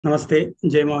നമസ്തേ,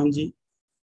 ജയ് മോഹൻജി.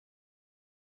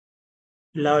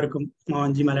 എല്ലാവർക്കും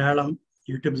മോഹൻജി മലയാളം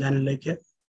യൂട്യൂബ് ചാനലിലേക്ക്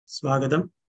സ്വാഗതം.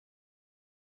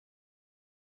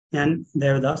 ഞാൻ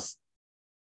ദേവദാസ്.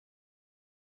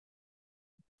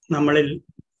 നമ്മളിൽ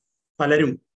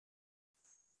പലരും,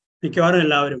 മിക്കവാറും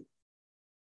എല്ലാവരും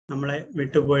നമ്മളെ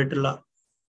വിട്ടുപോയിട്ടുള്ള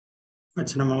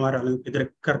അച്ഛനമ്മമാരോ അല്ലെങ്കിൽ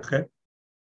പിതൃക്കർക്ക്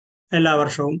എല്ലാ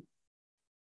വർഷവും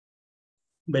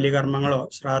ബലികർമ്മങ്ങളോ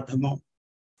ശ്രാദ്ധമോ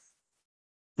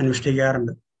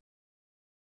അനുഷ്ഠിക്കാറുണ്ട്.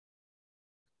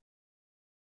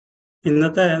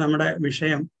 ഇന്നത്തെ നമ്മുടെ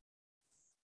വിഷയം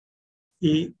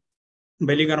ഈ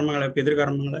ബലികർമ്മങ്ങളെ,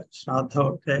 പിതൃകർമ്മങ്ങളെ,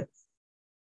 ശ്രാദ്ധമൊക്കെ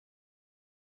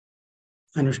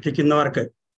അനുഷ്ഠിക്കുന്നവർക്ക്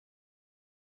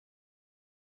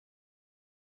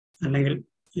അല്ലെങ്കിൽ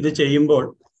ഇത് ചെയ്യുമ്പോൾ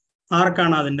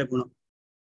ആർക്കാണ് അതിൻ്റെ ഗുണം?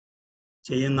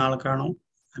 ചെയ്യുന്ന ആൾക്കാണോ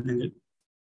അല്ലെങ്കിൽ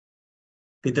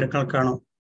പിതൃക്കൾക്കാണോ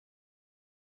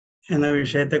എന്ന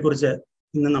വിഷയത്തെക്കുറിച്ച്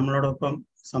ഇന്ന് നമ്മളോടൊപ്പം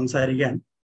സംസാരിക്കാൻ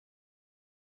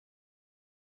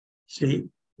ശ്രീ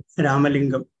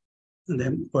രാമലിംഗം,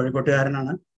 അദ്ദേഹം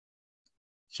കോഴിക്കോട്ടുകാരനാണ്.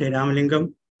 ശ്രീ രാമലിംഗം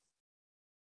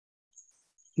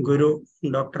ഗുരു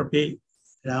ഡോക്ടർ പി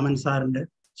രാമൻ സാറിൻ്റെ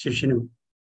ശിഷ്യനും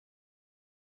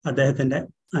അദ്ദേഹത്തിൻ്റെ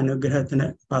അനുഗ്രഹത്തിന്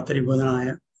പാത്രീഭൂതനായ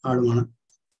ആളുമാണ്.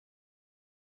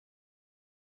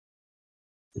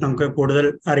 നമുക്ക് കൂടുതൽ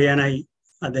അറിയാനായി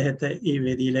അദ്ദേഹത്തെ ഈ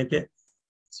വേദിയിലേക്ക്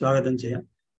സ്വാഗതം ചെയ്യാം.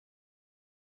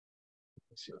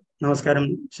 നമസ്കാരം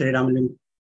ശ്രീ രാമലിംഗം.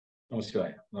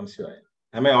 നമസ്കാരം. നമസ്കാരം.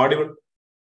 Am I audible?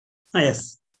 യെസ്.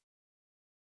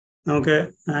 നമുക്ക്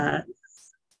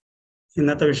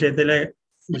ഇന്നത്തെ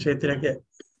വിഷയത്തിലേക്ക്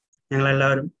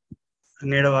ഞങ്ങളെല്ലാവരും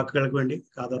അങ്ങയുടെ വാക്കുകൾക്ക് വേണ്ടി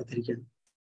കാതോർത്തിരിക്കുകയാണ്.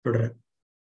 തുടരാം.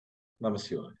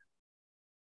 നമസ്കാരം.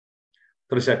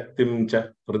 ത്രിശക്തിം ച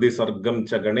പ്രതിസർഗം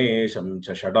ച ഗണേശം ച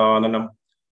ഷടാനനം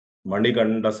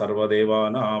മണികണ്ഠ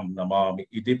സർവദേവാനാം നമാമി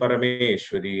ഇതി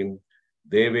പരമേശ്വരീം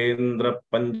ദേവേന്ദ്ര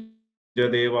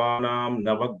പഞ്ചദേവാനാം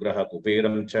നവഗ്രഹ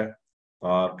കുബേരം ച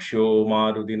താക്ഷ്യോ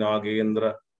മാരുതി നാഗേന്ദ്ര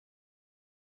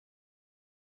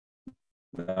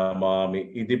നമാമി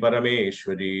ഇതി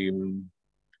പരമേശ്വരീം.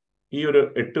 ഈ ഒരു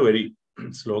 8 വരി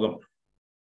ശ്ലോകം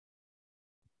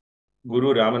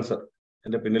ഗുരു രാമൻ സർ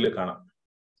എൻ്റെ പിന്നിൽ കാണാം.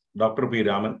 Doctor P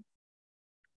Raman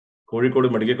Kozhikode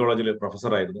medical കോളേജിൽ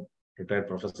പ്രൊഫസറായിരുന്നു, റിട്ടയർഡ്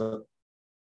പ്രൊഫസർ.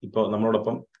 ഇപ്പോൾ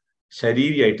നമ്മളോടൊപ്പം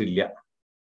ശരീരിയായിട്ടില്ല.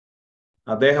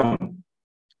 അദ്ദേഹം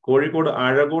കോഴിക്കോട്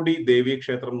അഴകൊടി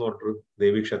ദേവീക്ഷേത്രം എന്ന് പറഞ്ഞൊരു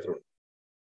ദേവീക്ഷേത്രമുണ്ട്.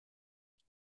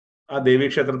 ആ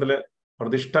ദേവീക്ഷേത്രത്തിലെ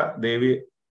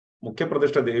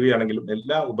മുഖ്യപ്രതിഷ്ഠ ദേവിയാണെങ്കിലും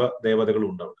എല്ലാ ഉപദേവതകളും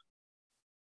ഉണ്ട് അവിടെ.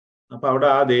 അപ്പൊ അവിടെ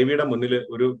ആ ദേവിയുടെ മുന്നിൽ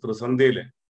ഒരു ത്രിസന്ധ്യയില്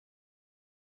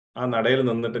ആ നടയിൽ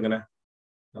നിന്നിട്ട് ഇങ്ങനെ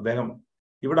അദ്ദേഹം,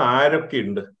 ഇവിടെ ആരൊക്കെ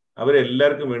ഉണ്ട്,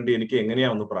 അവരെല്ലാവർക്കും വേണ്ടി എനിക്ക് എങ്ങനെയാ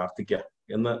ഒന്ന് പ്രാർത്ഥിക്കാം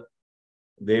എന്ന്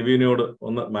ദേവിയോട്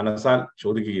ഒന്ന് മനസ്സാൽ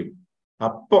ചോദിക്കുകയും,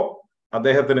 അപ്പോ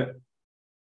അദ്ദേഹത്തിന്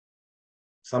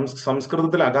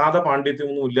സംസ്കൃതത്തിൽ അഗാധ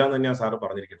പാണ്ഡിത്യമൊന്നും ഇല്ല എന്ന് തന്നെയാണ് സാറ്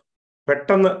പറഞ്ഞിരിക്കുന്നത്.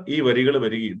 പെട്ടെന്ന് ഈ വരികൾ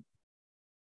വരികയും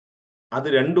അത്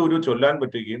രണ്ടൂരു ചൊല്ലാൻ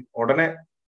പറ്റുകയും ഉടനെ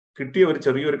കിട്ടിയ ഒരു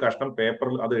ചെറിയൊരു കഷ്ണം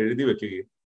പേപ്പറിൽ അത് എഴുതി വെക്കുകയും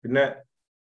പിന്നെ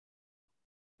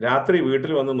രാത്രി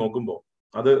വീട്ടിൽ വന്ന് നോക്കുമ്പോൾ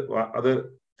അത്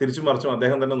തിരിച്ചു മറിച്ചും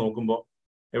അദ്ദേഹം തന്നെ നോക്കുമ്പോൾ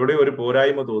എവിടെയോ ഒരു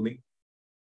പോരായ്മ തോന്നി.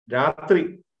 രാത്രി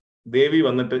ദേവി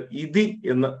വന്നിട്ട് ഇതി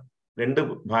എന്ന് 2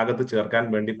 ഭാഗത്ത് ചേർക്കാൻ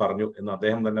വേണ്ടി പറഞ്ഞു എന്ന്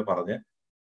അദ്ദേഹം തന്നെ പറഞ്ഞ്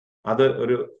അത്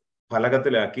ഒരു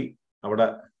ഫലകത്തിലാക്കി അവിടെ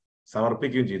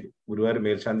സമർപ്പിക്കുകയും ചെയ്തു. ഗുരുവായൂർ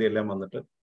മേൽശാന്തി എല്ലാം വന്നിട്ട്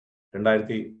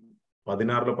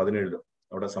 2016 17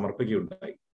 അവിടെ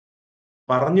സമർപ്പിക്കുകയുണ്ടായി.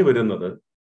 പറഞ്ഞു വരുന്നത്,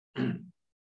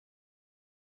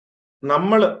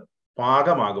 നമ്മൾ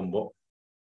പാകമാകുമ്പോൾ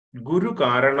ഗുരു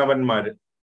കാരണവന്മാര്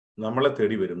നമ്മളെ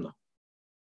തേടി വരുന്ന,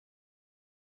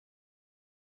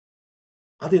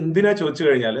 അതെന്തിനാ ചോദിച്ചു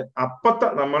കഴിഞ്ഞാൽ അപ്പത്തെ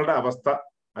നമ്മളുടെ അവസ്ഥ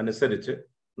അനുസരിച്ച്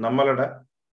നമ്മളുടെ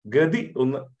ഗതി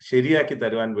ഒന്ന് ശരിയാക്കി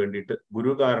തരുവാൻ വേണ്ടിയിട്ട്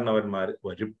ഗുരു കാരണവന്മാര്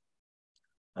വരും.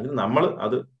 അതിന് നമ്മൾ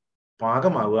അത്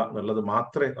പാകമാവുക എന്നുള്ളത്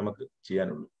മാത്രമേ നമുക്ക്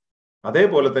ചെയ്യാനുള്ളൂ.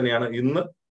 അതേപോലെ തന്നെയാണ് ഇന്ന്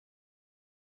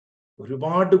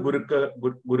ഒരുപാട്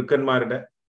ഗുരുക്കന്മാരുടെ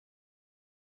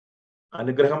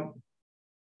അനുഗ്രഹം,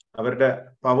 അവരുടെ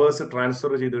പവേഴ്സ്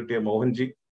ട്രാൻസ്ഫർ ചെയ്ത് കിട്ടിയ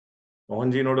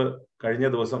മോഹൻജിനോട് കഴിഞ്ഞ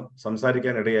ദിവസം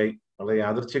സംസാരിക്കാൻ ഇടയായി. വളരെ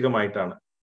യാദൃച്ഛികമായിട്ടാണ്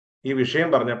ഈ വിഷയം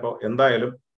പറഞ്ഞപ്പോൾ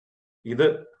എന്തായാലും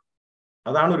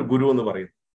അതാണ് ഒരു ഗുരു എന്ന്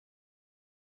പറയുന്നത്.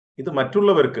 ഇത്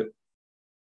മറ്റുള്ളവർക്ക്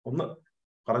ഒന്ന്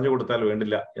പറഞ്ഞു കൊടുത്താൽ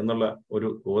വേണ്ടില്ല എന്നുള്ള ഒരു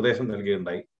ഉപദേശം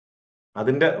നൽകുകയുണ്ടായി.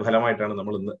 അതിന്റെ ഫലമായിട്ടാണ്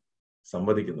നമ്മൾ ഇന്ന്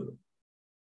സംവദിക്കുന്നത്.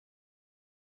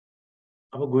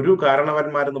 അപ്പൊ ഗുരു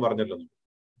കാരണവന്മാരെന്ന് പറഞ്ഞല്ലോ.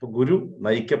 അപ്പൊ ഗുരു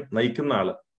നയിക്കുന്ന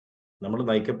ആള്, നമ്മൾ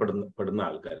നയിക്കപ്പെടുന്ന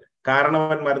ആൾക്കാർ.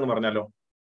 കാരണവന്മാരെന്ന് പറഞ്ഞാലോ,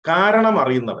 കാരണം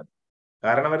അറിയുന്നവൻ.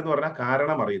 കാരണവരെന്ന് പറഞ്ഞാൽ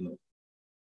കാരണം അറിയുന്നവൻ.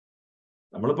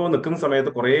 നമ്മളിപ്പോ നിൽക്കുന്ന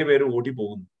സമയത്ത് കുറെ പേര് ഓടി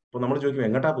പോകുന്നു. അപ്പൊ നമ്മൾ ചോദിക്കും,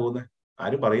 എങ്ങോട്ടാ പോകുന്നത്?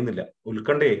 ആരും പറയുന്നില്ല.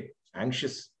 ഉത്കണ്ഠയെ,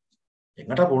 ആങ്ഷ്യസ്,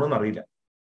 എങ്ങോട്ടാ പോകണമെന്ന് അറിയില്ല.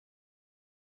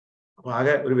 അപ്പൊ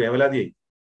ആകെ ഒരു വേവലാതിയായി.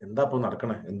 എന്താ ഇപ്പൊ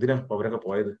നടക്കണേ? എന്തിനാ ഇപ്പൊ അവരൊക്കെ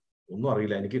പോയത്? ഒന്നും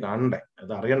അറിയില്ല, എനിക്ക് കാണണ്ടേ,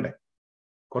 അത് അറിയണ്ടേ.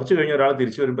 കുറച്ച് കഴിഞ്ഞ് ഒരാൾ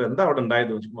തിരിച്ചു വരുമ്പോ എന്താ അവിടെ ഉണ്ടായത്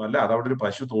ചോദിച്ചപ്പോ, അല്ല അത് അവിടെ ഒരു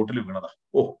പശു തോട്ടിൽ വീണതാ.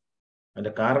 ഓ,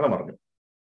 അതിന്റെ കാരണം അറിഞ്ഞു.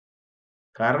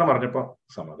 കാരണം അറിഞ്ഞപ്പോ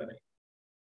സമാധാനായി.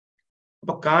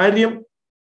 അപ്പൊ കാര്യം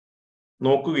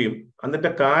നോക്കുകയും എന്നിട്ട്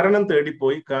കാരണം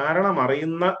തേടിപ്പോയി കാരണം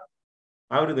അറിയുന്ന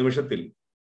ആ ഒരു നിമിഷത്തിൽ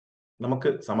നമുക്ക്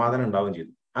സമാധാനം ഉണ്ടാവുകയും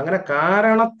ചെയ്തു. അങ്ങനെ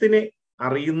കാരണത്തിനെ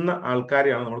അറിയുന്ന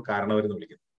ആൾക്കാരെയാണ് നമ്മൾ കാരണവരെന്ന്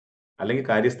വിളിക്കുന്നത്, അല്ലെങ്കിൽ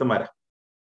കാര്യസ്ഥന്മാരാ.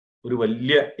 ഒരു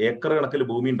വലിയ ഏക്കർ കണക്കിൽ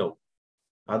ഭൂമി ഉണ്ടാവും.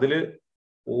 അതില്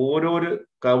ഓരോരു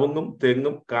കവുങ്ങും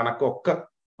തെങ്ങും കണക്കും ഒക്കെ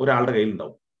ഒരാളുടെ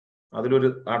കയ്യിലുണ്ടാവും. അതിലൊരു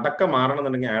അടക്കം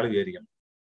മാറണമെന്നുണ്ടെങ്കിൽ അയാൾ വിചാരിക്കണം.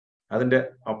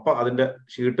 അതിന്റെ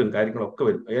ഷീട്ടും കാര്യങ്ങളും ഒക്കെ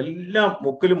വരും. എല്ലാം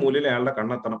മുക്കിലും മൂലയിലും അയാളുടെ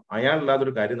കണ്ണെത്തണം. അയാളില്ലാതെ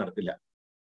ഒരു കാര്യം നടക്കില്ല.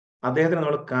 അദ്ദേഹത്തിന്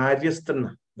നമ്മൾ കാര്യസ്ഥൻ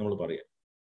നമ്മൾ പറയാം,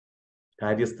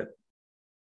 കാര്യസ്ഥൻ.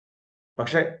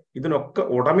 പക്ഷെ ഇതിനൊക്കെ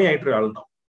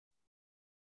ഉടമയായിട്ടൊരാളുണ്ടാവും,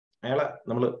 അയാളെ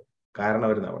നമ്മൾ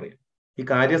കാരണവരെന്നാ പറയുക. ഈ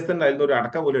കാര്യസ്ഥന്റെ അതിൽ ഒരു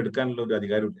അടക്ക പോലും എടുക്കാനുള്ള ഒരു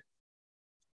അധികാരമില്ല.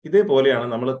 ഇതേപോലെയാണ്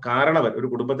നമ്മൾ കാരണവർ. ഒരു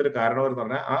കുടുംബത്തിന്റെ കാരണവർ എന്ന്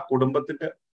പറഞ്ഞാൽ ആ കുടുംബത്തിന്റെ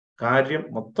കാര്യം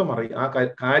മൊത്തം ആ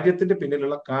കാര്യത്തിന്റെ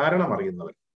പിന്നിലുള്ള കാരണം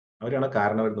അറിയുന്നവർ, അവരാണ്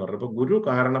കാരണവർ എന്ന് പറയുന്നത്. അപ്പൊ ഗുരു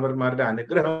കാരണവന്മാരുടെ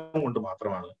അനുഗ്രഹം കൊണ്ട്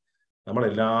മാത്രമാണ് നമ്മൾ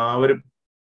എല്ലാവരും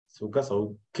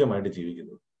സുഖസൗഖ്യമായിട്ട്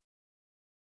ജീവിക്കുന്നത്.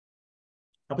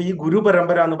 അപ്പൊ ഈ ഗുരു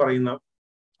പരമ്പര എന്ന് പറയുന്ന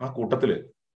ആ കൂട്ടത്തില്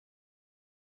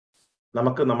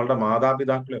നമുക്ക് നമ്മളുടെ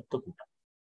മാതാപിതാക്കളെ ഒക്കെ കൂട്ടാം.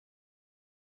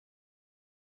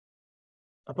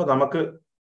 അപ്പൊ നമുക്ക്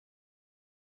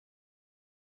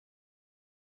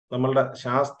നമ്മളുടെ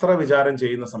ശാസ്ത്ര വിചാരം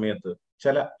ചെയ്യുന്ന സമയത്ത്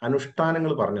ചില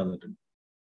അനുഷ്ഠാനങ്ങൾ പറഞ്ഞു തന്നിട്ടുണ്ട്.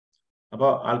 അപ്പൊ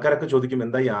ആൾക്കാരൊക്കെ ചോദിക്കും,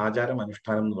 എന്താ ഈ ആചാരം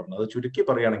അനുഷ്ഠാനം എന്ന് പറഞ്ഞത്? അത് ചുരുക്കി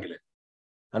പറയുകയാണെങ്കിൽ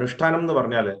അനുഷ്ഠാനം എന്ന്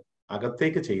പറഞ്ഞാല്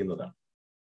അകത്തേക്ക് ചെയ്യുന്നതാണ്.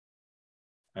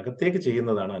 അകത്തേക്ക്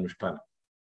ചെയ്യുന്നതാണ് അനുഷ്ഠാനം.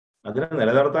 അതിനെ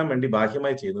നിലനിർത്താൻ വേണ്ടി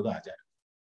ബാഹ്യമായി ചെയ്യുന്നത് ആചാരം.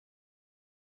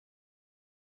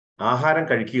 ആഹാരം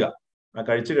കഴിക്കുക, ആ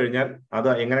കഴിച്ചു കഴിഞ്ഞാൽ അത്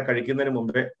എങ്ങനെ കഴിക്കുന്നതിന്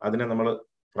മുമ്പേ അതിനെ നമ്മൾ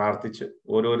പ്രാർത്ഥിച്ച്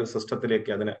ഓരോരോ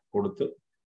സിസ്റ്റത്തിലേക്ക് അതിനെ കൊടുത്ത്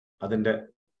അതിന്റെ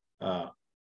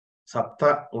സത്ത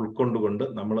ഉൾക്കൊണ്ടുകൊണ്ട്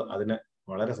നമ്മൾ അതിനെ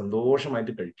വളരെ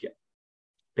സന്തോഷമായിട്ട് കഴിക്കുക.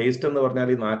 ടേസ്റ്റ് എന്ന് പറഞ്ഞാൽ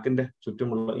ഈ നാക്കിന്റെ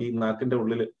ചുറ്റുമുള്ള ഈ നാക്കിന്റെ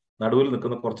ഉള്ളിൽ നടുവിൽ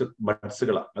നിൽക്കുന്ന കുറച്ച്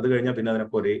ബഡ്സുകളാണ്. അത് കഴിഞ്ഞാൽ പിന്നെ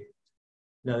അതിനൊക്കെ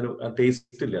അതിന്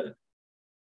ടേസ്റ്റ് ഇല്ല അതിന്.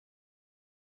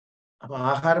 അപ്പൊ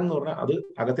ആഹാരം എന്ന് പറഞ്ഞാൽ അത്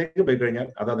അകത്തേക്ക് പോയി കഴിഞ്ഞാൽ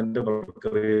അത് അതിന്റെ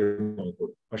നോക്കും.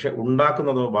 പക്ഷെ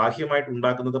ഉണ്ടാക്കുന്നതോ ബാഹ്യമായിട്ട്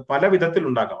ഉണ്ടാക്കുന്നത് പല വിധത്തിൽ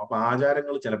ഉണ്ടാക്കാം. അപ്പൊ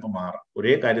ആചാരങ്ങൾ ചിലപ്പോൾ മാറാം,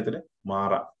 ഒരേ കാര്യത്തിന്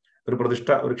മാറാം. ഒരു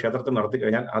പ്രതിഷ്ഠ ഒരു ക്ഷേത്രത്തിൽ നടത്തി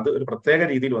കഴിഞ്ഞാൽ അത് ഒരു പ്രത്യേക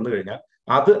രീതിയിൽ വന്നു കഴിഞ്ഞാൽ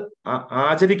അത്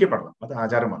ആചരിക്കപ്പെടണം. അത്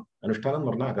ആചാരമാണ്. അനുഷ്ഠാനം എന്ന്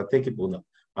പറഞ്ഞാൽ അകത്തേക്ക് പോകുന്നത്.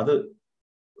 അത്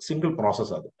സിംഗിൾ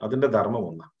പ്രോസസ്. അതിന്റെ ധർമ്മം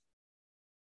ഒന്നാണ്.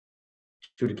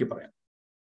 ചുരുക്കി പറയാം,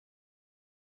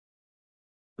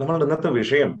 നമ്മളുടെ ഇന്നത്തെ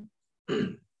വിഷയം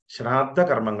ശ്രാദ്ധ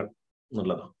കർമ്മങ്ങൾ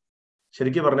എന്നുള്ളതാണ്.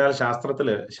 ശരിക്കും പറഞ്ഞാൽ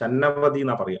ശാസ്ത്രത്തില് ഷന്നവതി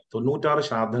എന്നാ പറയാ, 96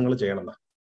 ശ്രാദ്ധങ്ങൾ ചെയ്യണമെന്നാ.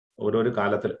 ഓരോരോ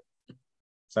കാലത്തില്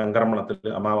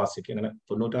സംക്രമണത്തില് അമാവാസ്യക്ക് അങ്ങനെ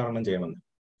 96 ചെയ്യണമെന്ന്.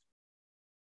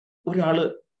 ഒരാള്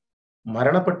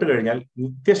മരണപ്പെട്ട് കഴിഞ്ഞാൽ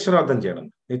നിത്യശ്രാദ്ധം ചെയ്യണം,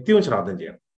 നിത്യവും ശ്രാദ്ധം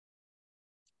ചെയ്യണം.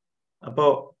 അപ്പോ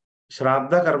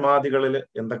ശ്രാദ്ധ കർമാദികളിൽ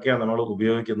എന്തൊക്കെയാണ് നമ്മൾ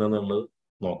ഉപയോഗിക്കുന്നത് എന്നുള്ളത്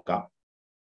നോക്കാം.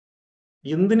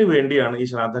 എന്തിനു വേണ്ടിയാണ് ഈ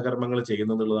ശ്രാദ്ധകർമ്മങ്ങൾ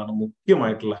ചെയ്യുന്നത് എന്നുള്ളതാണ്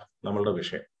മുഖ്യമായിട്ടുള്ള നമ്മളുടെ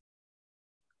വിഷയം.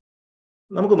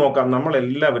 നമുക്ക് നോക്കാം,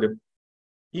 നമ്മളെല്ലാവരും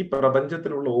ഈ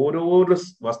പ്രപഞ്ചത്തിലുള്ള ഓരോരോ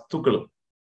വസ്തുക്കളും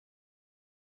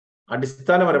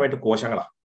അടിസ്ഥാനപരമായിട്ട്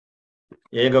കോശങ്ങളാണ്.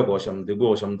 ഏകകോശം,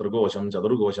 ദ്വികോശം, ത്രികോശം,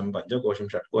 ചതുർകോശം, പഞ്ചകോശം,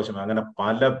 ഷഡ്കോശം, അങ്ങനെ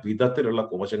പല വിധത്തിലുള്ള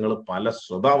കോശങ്ങൾ, പല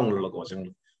സ്വഭാവങ്ങളുള്ള കോശങ്ങൾ,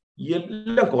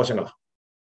 എല്ലാം കോശങ്ങളാണ്.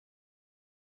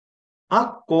 ആ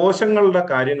കോശങ്ങളുടെ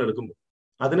കാര്യങ്ങൾ എടുക്കുമ്പോൾ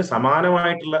അതിന്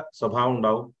സമാനമായിട്ടുള്ള സ്വഭാവം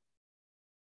ഉണ്ടാവും,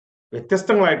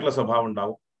 വ്യത്യസ്തങ്ങളായിട്ടുള്ള സ്വഭാവം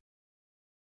ഉണ്ടാവും,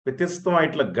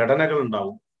 വ്യത്യസ്തമായിട്ടുള്ള ഘടനകൾ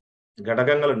ഉണ്ടാവും,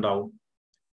 ഘടകങ്ങൾ ഉണ്ടാവും,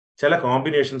 ചില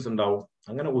കോമ്പിനേഷൻസ് ഉണ്ടാവും.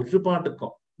 അങ്ങനെ ഒരുപാട്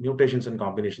മ്യൂട്ടേഷൻസ് ആൻഡ്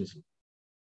കോമ്പിനേഷൻസ്.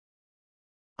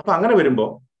 അപ്പൊ അങ്ങനെ വരുമ്പോ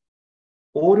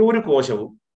ഓരോരോ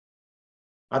കോശവും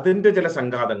അതിന്റെ ചില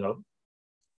സംഘാതങ്ങളും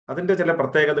അതിന്റെ ചില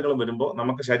പ്രത്യേകതകളും വരുമ്പോൾ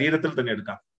നമുക്ക് ശരീരത്തിൽ തന്നെ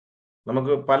എടുക്കാം.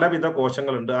 നമുക്ക് പലവിധ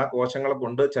കോശങ്ങളുണ്ട്. ആ കോശങ്ങളെ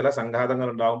കൊണ്ട് ചില സംഘാതങ്ങൾ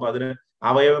ഉണ്ടാകുമ്പോൾ അതിന്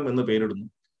അവയവം എന്ന് പേരിടുന്നു.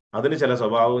 അതിന് ചില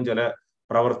സ്വഭാവവും ചില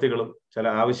പ്രവൃത്തികളും ചില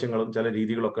ആവശ്യങ്ങളും ചില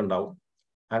രീതികളൊക്കെ ഉണ്ടാവും.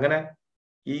 അങ്ങനെ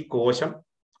ഈ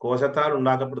കോശത്താൽ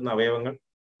ഉണ്ടാക്കപ്പെടുന്ന അവയവങ്ങൾ,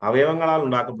 അവയവങ്ങളാൽ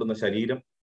ഉണ്ടാക്കപ്പെടുന്ന ശരീരം,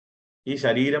 ഈ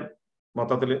ശരീരം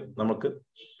മൊത്തത്തിൽ നമുക്ക്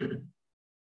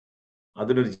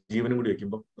അതിനൊരു ജീവനും കൂടി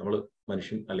വെക്കുമ്പോൾ നമ്മൾ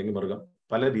മനുഷ്യൻ അല്ലെങ്കിൽ മൃഗം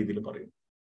പല രീതിയിലും പറയും.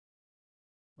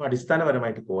 അപ്പൊ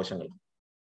അടിസ്ഥാനപരമായിട്ട് കോശങ്ങൾ.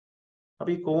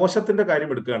 അപ്പൊ ഈ കോശത്തിന്റെ കാര്യം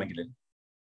എടുക്കുകയാണെങ്കിൽ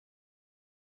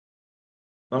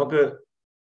നമുക്ക്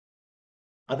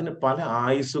അതിന് പല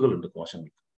ആയുസ്സുകളുണ്ട്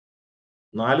കോശങ്ങൾക്ക്.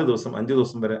 4 ദിവസം 5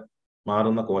 ദിവസം വരെ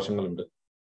മാറുന്ന കോശങ്ങളുണ്ട്.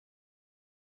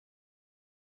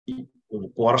 ഈ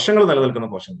വർഷങ്ങൾ നിലനിൽക്കുന്ന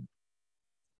കോശങ്ങൾ.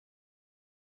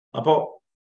 അപ്പോ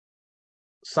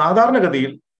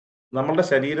സാധാരണഗതിയിൽ നമ്മളുടെ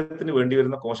ശരീരത്തിന് വേണ്ടി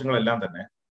വരുന്ന കോശങ്ങളെല്ലാം തന്നെ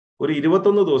ഒരു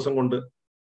 21 ദിവസം കൊണ്ട്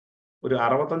ഒരു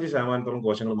 65%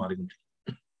 കോശങ്ങൾ മാറിക്കൊണ്ടിരിക്കും.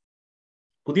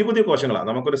 പുതിയ പുതിയ കോശങ്ങളാണ്.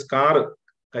 നമുക്കൊരു സ്കാറ്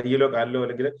കയ്യിലോ കാലിലോ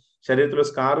അല്ലെങ്കിൽ ശരീരത്തിലോ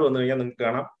സ്കാർ വന്നു കഴിഞ്ഞാൽ നിങ്ങൾക്ക്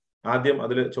കാണാം, ആദ്യം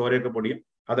അതിൽ ചോരയൊക്കെ പൊടിയും,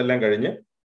 അതെല്ലാം കഴിഞ്ഞ്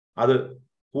അത്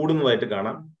കൂടുന്നതായിട്ട്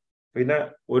കാണാം. പിന്നെ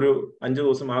ഒരു 5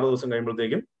 ദിവസം 6 ദിവസം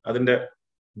കഴിയുമ്പോഴത്തേക്കും അതിന്റെ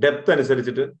ഡെപ്ത്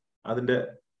അനുസരിച്ചിട്ട് അതിന്റെ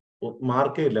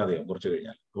മാർക്കേ ഇല്ലാതെയാവും കുറച്ച്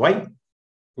കഴിഞ്ഞാൽ. വൈ?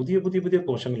 പുതിയ പുതിയ പുതിയ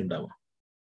കോശങ്ങൾ ഉണ്ടാവുക.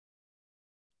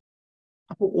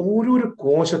 അപ്പൊ ഓരോരോ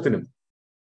കോശത്തിനും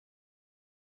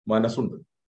മനസ്സുണ്ട്.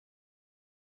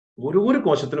 ഓരോരോ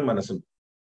കോശത്തിനും മനസ്സുണ്ട്.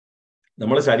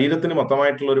 നമ്മുടെ ശരീരത്തിന്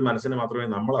മൊത്തമായിട്ടുള്ള ഒരു മനസ്സിനെ മാത്രമേ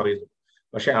നമ്മൾ അറിയുള്ളൂ.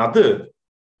 പക്ഷെ അത്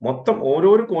മൊത്തം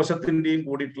ഓരോരോ കോശത്തിന്റെയും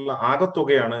കൂടിയിട്ടുള്ള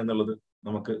ആകത്തുകയാണ് എന്നുള്ളത്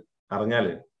നമുക്ക്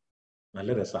അറിഞ്ഞാല്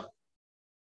നല്ല രസമാണ്.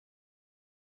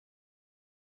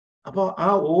 അപ്പൊ ആ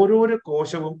ഓരോരോ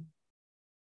കോശവും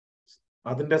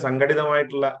അതിന്റെ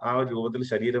സംഘടിതമായിട്ടുള്ള ആ ഒരു രൂപത്തിൽ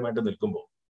ശരീരമായിട്ട് നിൽക്കുമ്പോൾ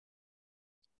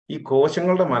ഈ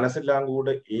കോശങ്ങളുടെ മനസ്സെല്ലാം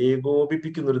കൂടെ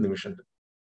ഏകോപിപ്പിക്കുന്ന ഒരു നിമിഷമുണ്ട്.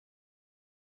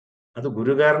 അത്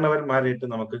ഗുരുകാരണവന്മാരായിട്ട്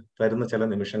നമുക്ക് തരുന്ന ചില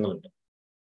നിമിഷങ്ങളുണ്ട്.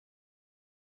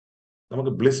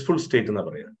 നമുക്ക് ബ്ലിസ്ഫുൾ സ്റ്റേറ്റ് എന്നാ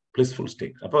പറയുന്നത്. Blissful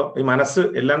state. അപ്പൊ ഈ മനസ്സ്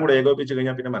എല്ലാം കൂടെ ഏകോപിപ്പിച്ചു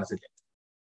കഴിഞ്ഞാൽ പിന്നെ മനസ്സില്ല.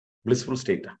 ബ്ലിസ്ഫുൾ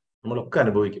സ്റ്റേറ്റാ നമ്മളൊക്കെ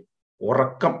അനുഭവിക്കും.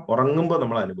 ഉറങ്ങുമ്പോൾ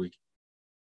നമ്മൾ അനുഭവിക്കും.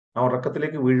 ആ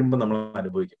ഉറക്കത്തിലേക്ക് വീഴുമ്പോൾ നമ്മൾ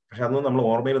അനുഭവിക്കും. പക്ഷെ അതൊന്നും നമ്മൾ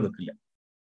ഓർമ്മയിൽ നിൽക്കില്ല.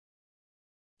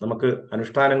 നമുക്ക്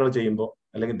അനുഷ്ഠാനങ്ങൾ ചെയ്യുമ്പോൾ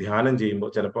അല്ലെങ്കിൽ ധ്യാനം ചെയ്യുമ്പോൾ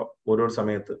ചിലപ്പോൾ ഓരോ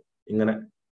സമയത്ത് ഇങ്ങനെ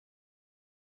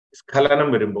സ്ഖലനം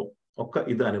വരുമ്പോൾ ഒക്കെ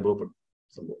ഇത് അനുഭവപ്പെടും.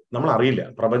 സംഭവം നമ്മൾ അറിയില്ല.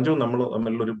 പ്രപഞ്ചവും നമ്മൾ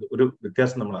തമ്മിലുള്ള ഒരു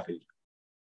വ്യത്യാസം നമ്മൾ അറിയില്ല.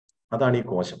 അതാണ് ഈ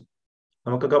കോശം.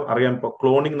 നമുക്കൊക്കെ അറിയാം. ഇപ്പോൾ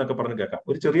ക്ലോണിംഗ് എന്നൊക്കെ പറഞ്ഞ് കേൾക്കാം.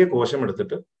 ഒരു ചെറിയ കോശം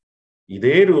എടുത്തിട്ട്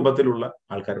ഇതേ രൂപത്തിലുള്ള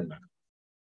ആൾക്കാരുണ്ടാകും.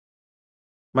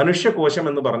 മനുഷ്യകോശം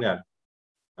എന്ന് പറഞ്ഞാൽ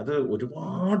അത്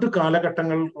ഒരുപാട്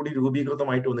കാലഘട്ടങ്ങൾ കൂടി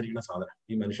രൂപീകൃതമായിട്ട് വന്നിരിക്കുന്ന സാധനം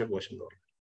ഈ മനുഷ്യകോശം എന്ന് പറയുന്നത്.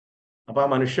 അപ്പൊ ആ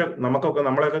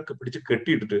നമ്മളെയൊക്കെ പിടിച്ച്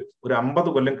കെട്ടിയിട്ടിട്ട് ഒരു 50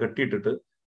 കൊല്ലം കെട്ടിയിട്ടിട്ട്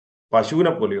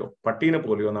പശുവിനെ പോലെയോ പട്ടീനെ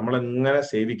പോലെയോ നമ്മളെങ്ങനെ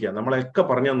സേവിക്കുക, നമ്മളെയൊക്കെ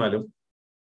പറഞ്ഞു തന്നാലും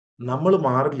നമ്മൾ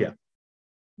മാറില്ല.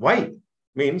 വൈ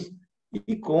മീൻസ്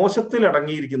ഈ കോശത്തിൽ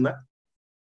അടങ്ങിയിരിക്കുന്ന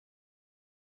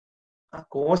ആ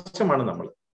കോശമാണ് നമ്മൾ.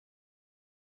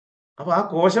 അപ്പൊ ആ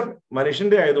കോശം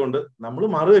മനുഷ്യന്റെ ആയതുകൊണ്ട് നമ്മൾ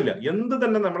മാറുകയില്ല. എന്ത്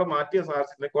തന്നെ നമ്മളെ മാറ്റിയ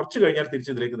സാഹചര്യത്തിനെ കുറച്ച് കഴിഞ്ഞാൽ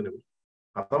തിരിച്ചിതിലേക്ക് തന്നെ വരും.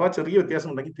 അഥവാ ചെറിയ വ്യത്യാസം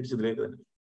ഉണ്ടെങ്കിൽ തിരിച്ചിതിലേക്ക് തന്നെ വരും.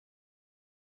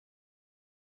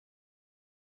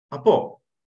 അപ്പോ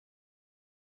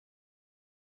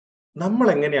നമ്മൾ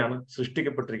എങ്ങനെയാണ്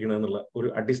സൃഷ്ടിക്കപ്പെട്ടിരിക്കുന്നത് എന്നുള്ള ഒരു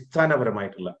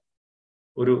അടിസ്ഥാനപരമായിട്ടുള്ള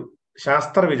ഒരു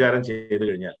ശാസ്ത്ര വിചാരം ചെയ്തു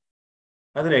കഴിഞ്ഞാൽ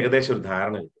അതിന് ഏകദേശം ഒരു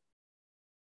ധാരണ കിട്ടും.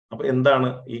 അപ്പൊ എന്താണ്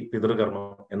ഈ പിതൃകർമ്മം,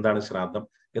 എന്താണ് ശ്രാദ്ധം,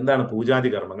 എന്താണ് പൂജാതി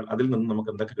കർമ്മങ്ങൾ, അതിൽ നിന്ന്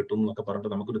നമുക്ക് എന്തൊക്കെ കിട്ടും എന്നൊക്കെ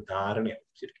പറഞ്ഞിട്ട് നമുക്കൊരു ധാരണയാണ്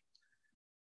ശരിക്കും.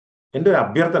 എൻ്റെ ഒരു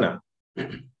അഭ്യർത്ഥന,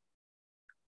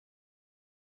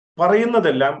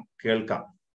 പറയുന്നതെല്ലാം കേൾക്കാം,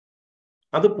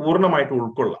 അത് പൂർണ്ണമായിട്ട്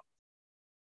ഉൾക്കൊള്ളാം.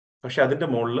 പക്ഷെ അതിന്റെ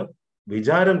മുകളിൽ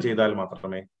വിചാരം ചെയ്താൽ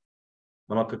മാത്രമേ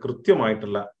നമുക്ക്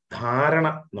കൃത്യമായിട്ടുള്ള ധാരണ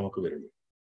നമുക്ക് വരുള്ളൂ.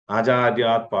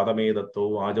 ആചാര്യാത് പാദമേദത്തോ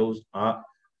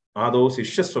ആദൗ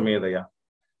ശിഷ്യസ്വമേധയ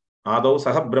ആദൗ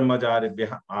സഹബ്രഹ്മചാരിഭ്യ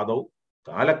ആദൗ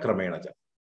കാലക്രമേണ.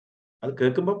 അത്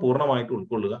കേൾക്കുമ്പോൾ പൂർണ്ണമായിട്ട്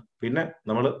ഉൾക്കൊള്ളുക. പിന്നെ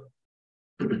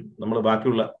നമ്മൾ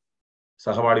ബാക്കിയുള്ള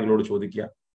സഹപാഠികളോട് ചോദിക്കുക.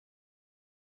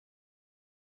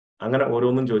 അങ്ങനെ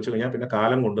ഓരോന്നും ചോദിച്ചു കഴിഞ്ഞാൽ പിന്നെ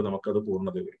കാലം കൊണ്ട് നമുക്കത്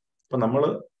പൂർണ്ണത വരും. അപ്പൊ നമ്മൾ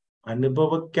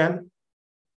അനുഭവിക്കാൻ,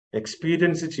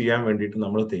 എക്സ്പീരിയൻസ് ചെയ്യാൻ വേണ്ടിയിട്ട്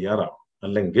നമ്മൾ തയ്യാറാവും.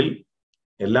 അല്ലെങ്കിൽ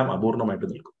എല്ലാം അപൂർണമായിട്ട്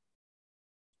നിൽക്കും.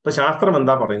 ഇപ്പൊ ശാസ്ത്രം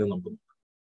എന്താ പറയുന്നത്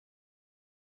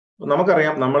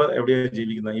നമുക്കറിയാം. നമ്മൾ എവിടെയാണ്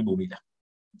ജീവിക്കുന്ന? ഈ ഭൂമിയിലാണ്,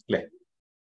 അല്ലെ?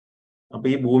 അപ്പൊ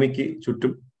ഈ ഭൂമിക്ക്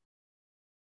ചുറ്റും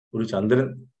ഒരു ചന്ദ്രൻ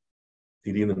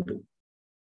തിരിയുന്നുണ്ട്.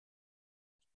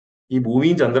 ഈ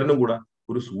ഭൂമിയും ചന്ദ്രനും കൂടെ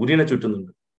ഒരു സൂര്യനെ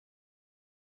ചുറ്റുന്നുണ്ട്.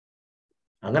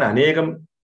 അങ്ങനെ അനേകം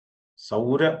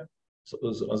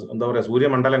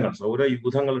സൂര്യമണ്ഡലങ്ങൾ,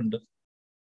 സൗരയൂഥങ്ങളുണ്ട്.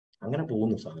 അങ്ങനെ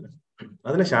പോകുന്നു സാധനം.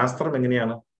 അതിനെ ശാസ്ത്രം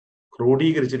എങ്ങനെയാണ്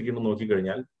ക്രോഡീകരിച്ചിരിക്കുന്നത്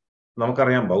നോക്കിക്കഴിഞ്ഞാൽ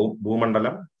നമുക്കറിയാം.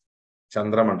 ഭൂമണ്ഡലം,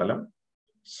 ചന്ദ്രമണ്ഡലം,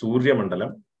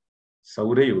 സൂര്യമണ്ഡലം,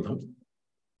 സൗരയൂഥം.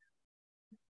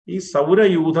 ഈ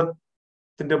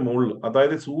സൗരയൂഥത്തിന്റെ മുകളിൽ,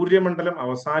 അതായത് സൂര്യമണ്ഡലം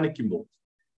അവസാനിക്കുമ്പോൾ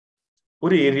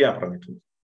ഒരു ഏരിയ പറഞ്ഞിട്ടുണ്ട്.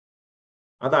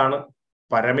 അതാണ്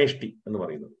പരമേഷ്ടി എന്ന്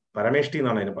പറയുന്നത്. പരമേഷ്ടി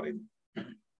എന്നാണ് അതിനെ പറയുന്നത്.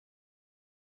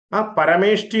 ആ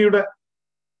പരമേഷ്ടിയുടെ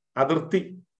അതിർത്തി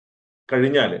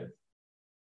കഴിഞ്ഞാല്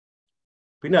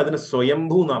പിന്നെ അതിന്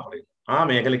സ്വയംഭൂ എന്നാ പറയുന്നത്. ആ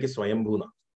മേഖലയ്ക്ക് സ്വയംഭൂ എന്നാ.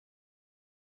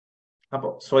 അപ്പൊ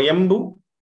സ്വയംഭൂ,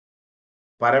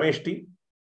 പരമേഷ്ടി,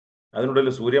 അതിനുള്ളിൽ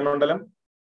സൂര്യമണ്ഡലം,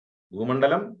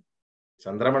 ഭൂമണ്ഡലം,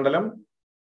 ചന്ദ്രമണ്ഡലം.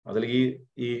 അതിൽ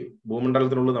ഈ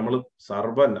ഭൂമണ്ഡലത്തിനുള്ളിൽ നമ്മൾ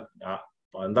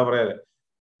എന്താ പറയാ,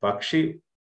 പക്ഷി,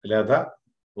 ലത,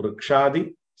 വൃക്ഷാദി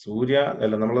സൂര്യ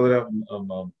അല്ല നമ്മളെ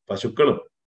പശുക്കളും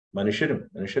മനുഷ്യരും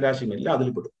മനുഷ്യരാശിയും എല്ലാം അതിൽ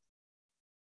പെടും.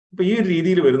 അപ്പൊ ഈ ഒരു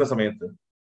രീതിയിൽ വരുന്ന സമയത്ത്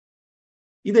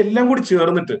ഇതെല്ലാം കൂടി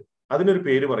ചേർന്നിട്ട് അതിനൊരു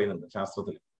പേര് പറയുന്നുണ്ട്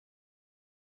ശാസ്ത്രത്തിൽ.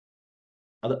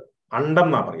 അത് അണ്ടം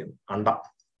എന്നാ പറയുന്നത്, അണ്ടം.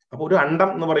 അപ്പൊ ഒരു അണ്ടം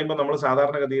എന്ന് പറയുമ്പോൾ നമ്മൾ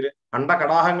സാധാരണഗതിയിൽ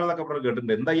അണ്ടകടാഹങ്ങൾ എന്നൊക്കെ പറഞ്ഞ്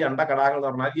കേട്ടിട്ടുണ്ട്. എന്താ ഈ അണ്ടകടാഹങ്ങൾ എന്ന്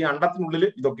പറഞ്ഞാൽ ഈ അണ്ടത്തിനുള്ളിൽ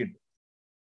ഇതൊക്കെ ഉണ്ട്.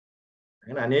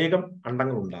 അങ്ങനെ അനേകം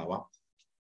അണ്ടങ്ങൾ ഉണ്ടാവാം.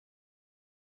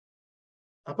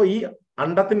 അപ്പൊ ഈ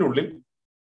അണ്ടത്തിന്റെ ഉള്ളിൽ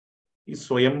ഈ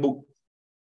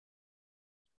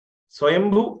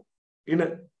സ്വയംഭുവിന്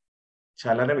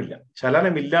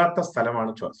ചലനമില്ലാത്ത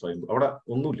സ്ഥലമാണ് സ്വയംഭു. അവിടെ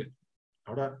ഒന്നുമില്ല.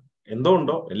 അവിടെ എന്തോ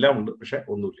ഉണ്ടോ, എല്ലാം ഉണ്ട്, പക്ഷെ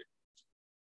ഒന്നുമില്ല,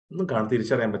 ഒന്നും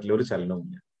തിരിച്ചറിയാൻ പറ്റില്ല, ഒരു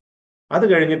ചലനവുമില്ല. അത്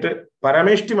കഴിഞ്ഞിട്ട്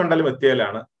പരമേഷ്ടി മണ്ഡലം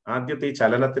എത്തിയാലാണ് ആദ്യത്തെ ഈ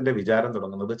ചലനത്തിന്റെ വിചാരം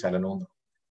തുടങ്ങുന്നത്, ചലനവും.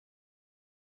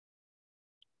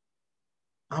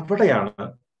 അവിടെയാണ്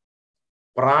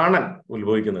പ്രാണൻ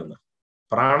ഉത്ഭവിക്കുന്നത്.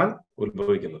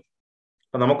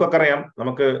 അപ്പൊ നമുക്കൊക്കെ അറിയാം,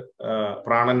 നമുക്ക്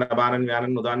പ്രാണൻ, അപാനൻ,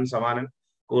 വ്യാനൻ, ഉദാനൻ, സമാനൻ,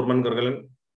 കൂർമൻ, കൃകലൻ,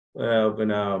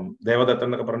 പിന്നെ ദേവദത്തൻ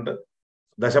എന്നൊക്കെ പറഞ്ഞിട്ട്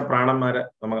ദശപ്രാണന്മാരെ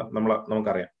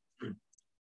നമുക്കറിയാം.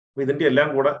 അപ്പൊ ഇതിന്റെ എല്ലാം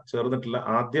കൂടെ ചേർന്നിട്ടുള്ള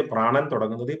ആദ്യ പ്രാണൻ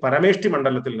തുടങ്ങുന്നത് ഈ പരമേഷ്ടി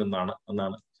മണ്ഡലത്തിൽ നിന്നാണ്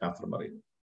എന്നാണ് ശാസ്ത്രം പറയുന്നത്.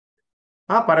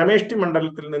 ആ പരമേഷ്ടി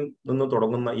മണ്ഡലത്തിൽ നിന്ന്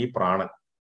തുടങ്ങുന്ന ഈ പ്രാണൻ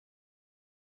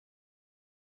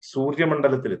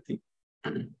സൂര്യമണ്ഡലത്തിലെത്തി,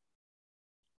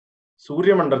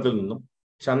 സൂര്യമണ്ഡലത്തിൽ നിന്നും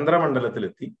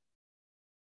ചന്ദ്രമണ്ഡലത്തിലെത്തി,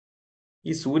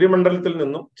 ഈ സൂര്യമണ്ഡലത്തിൽ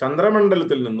നിന്നും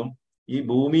ചന്ദ്രമണ്ഡലത്തിൽ നിന്നും ഈ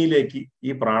ഭൂമിയിലേക്ക്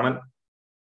ഈ പ്രാണൻ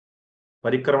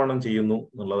പരിക്രമണം ചെയ്യുന്നു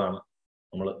എന്നുള്ളതാണ്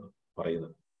നമ്മൾ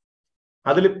പറയുന്നത്.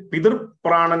 അതിൽ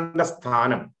പിതൃപ്രാണന്റെ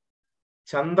സ്ഥാനം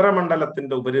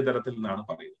ചന്ദ്രമണ്ഡലത്തിന്റെ ഉപരിതലത്തിൽ നിന്നാണ്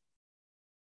പറയുന്നത്.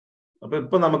 അപ്പൊ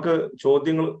ഇപ്പൊ നമുക്ക്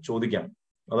ചോദ്യങ്ങൾ ചോദിക്കാം.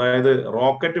 അതായത്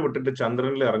റോക്കറ്റ് വിട്ടിട്ട്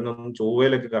ചന്ദ്രനിൽ ഇറങ്ങുന്ന,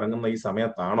 ചൊവ്വയിലേക്ക് ഇറങ്ങുന്ന ഈ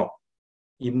സമയത്താണോ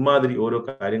ഇമാതിരി ഓരോ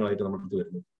കാര്യങ്ങളായിട്ട് നമ്മുടെ അടുത്ത്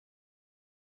വരുന്നത്?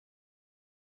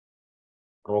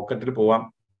 റോക്കറ്റിൽ പോവാം,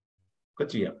 ഒക്കെ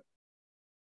ചെയ്യാം.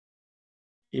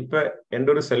 ഇപ്പൊ എൻ്റെ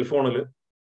ഒരു സെൽഫോണിൽ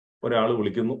ഒരാൾ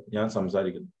വിളിക്കുന്നു, ഞാൻ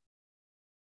സംസാരിക്കുന്നു.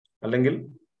 അല്ലെങ്കിൽ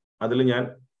അതിൽ ഞാൻ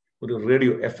ഒരു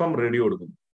റേഡിയോ, FM റേഡിയോ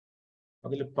എടുക്കുന്നു.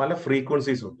 അതിൽ പല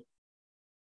ഫ്രീക്വൻസീസ് ഉണ്ട്.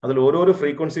 അതിൽ ഓരോരോ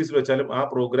ഫ്രീക്വൻസീസിൽ വെച്ചാലും ആ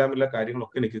പ്രോഗ്രാമിലെ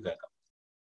കാര്യങ്ങളൊക്കെ എനിക്ക് കേൾക്കാം.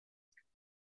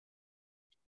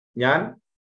 ഞാൻ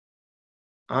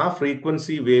ആ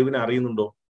ഫ്രീക്വൻസി വേവിനെ അറിയുന്നുണ്ടോ?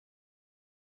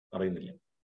 അറിയുന്നില്ല.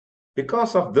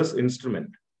 ബിക്കോസ് ഓഫ് ദിസ്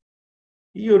ഇൻസ്ട്രുമെന്റ്,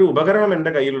 ഈ ഒരു ഉപകരണം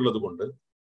എൻ്റെ കയ്യിലുള്ളത് കൊണ്ട്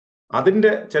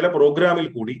അതിന്റെ ചില പ്രോഗ്രാമിൽ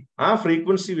കൂടി ആ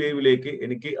ഫ്രീക്വൻസി വേവിലേക്ക്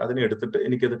എനിക്ക് അതിനെ എടുത്തിട്ട്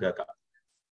എനിക്കത് കേൾക്കാം.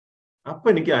 അപ്പൊ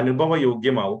എനിക്ക്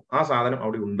അനുഭവയോഗ്യമാവും ആ സാധനം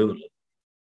അവിടെ ഉണ്ട് എന്നുള്ളത്.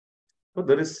 അപ്പൊ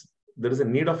there is A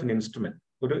need of N instrument.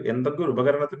 ഒരു എന്തെങ്കിലും ഒരു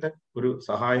ഉപകരണത്തിന്റെ ഒരു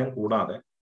സഹായം കൂടാതെ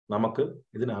നമുക്ക്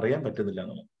ഇതിനറിയാൻ പറ്റുന്നില്ല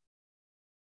എന്നുള്ളത്.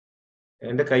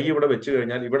 എന്റെ കൈ ഇവിടെ വെച്ച്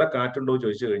കഴിഞ്ഞാൽ ഇവിടെ കാറ്റുണ്ടോ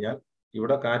ചോദിച്ചു കഴിഞ്ഞാൽ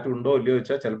ഇവിടെ കാറ്റുണ്ടോ ഇല്ലയോ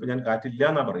ചോദിച്ചാൽ ചിലപ്പോൾ ഞാൻ കാറ്റില്ല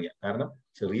എന്നാ പറയുക. കാരണം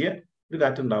ചെറിയ ഒരു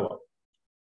കാറ്റുണ്ടാവാം.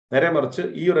 നേരെ മറിച്ച്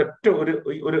ഈ ഒരൊറ്റ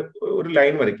ഒരു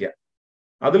ലൈൻ വരയ്ക്കുക,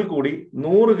 അതിൽ കൂടി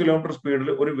 100 കിലോമീറ്റർ സ്പീഡിൽ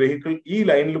ഒരു വെഹിക്കിൾ ഈ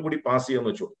ലൈനിൽ കൂടി പാസ്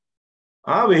ചെയ്യാന്ന് വെച്ചു.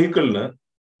 ആ വെഹിക്കിളിന്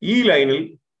ഈ ലൈനിൽ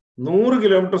 100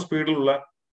 കിലോമീറ്റർ സ്പീഡിലുള്ള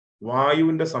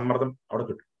വായുവിന്റെ സമ്മർദ്ദം അവിടെ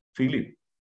കിട്ടും, ഫീൽ ചെയ്യും.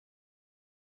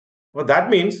 അപ്പൊ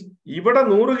ദാറ്റ് മീൻസ് ഇവിടെ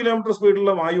 100 കിലോമീറ്റർ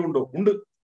സ്പീഡിലുള്ള വായു ഉണ്ടോ? ഉണ്ട്.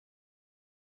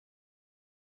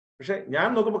 പക്ഷെ ഞാൻ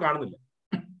നോക്കുമ്പോൾ കാണുന്നില്ല.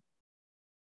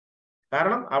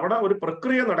 കാരണം അവിടെ ഒരു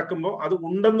പ്രക്രിയ നടക്കുമ്പോൾ അത്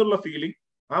ഉണ്ടെന്നുള്ള ഫീലിംഗ്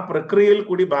ആ പ്രക്രിയയിൽ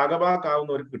കൂടി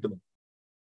ഭാഗഭാക്കാവുന്നവർക്ക് കിട്ടുന്നു.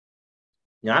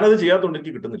 ഞാനത് ചെയ്യാത്തതുകൊണ്ട്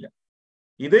എനിക്ക് കിട്ടുന്നില്ല.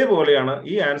 ഇതേപോലെയാണ്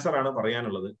ഈ ആൻസർ ആണ്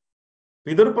പറയാനുള്ളത്.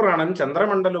 പിതൃപ്രാണൻ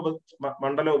ചന്ദ്രമണ്ഡല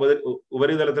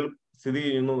ഉപരിതലത്തിൽ സ്ഥിതി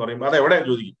ചെയ്യുന്നു എന്ന് പറയുമ്പോൾ അത് എവിടെ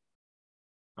ചോദിക്കും?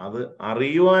 അത്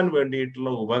അറിയുവാൻ വേണ്ടിയിട്ടുള്ള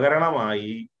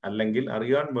ഉപകരണമായി, അല്ലെങ്കിൽ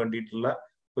അറിയുവാൻ വേണ്ടിയിട്ടുള്ള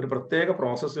ഒരു പ്രത്യേക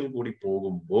പ്രോസസ്സിൽ കൂടി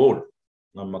പോകുമ്പോൾ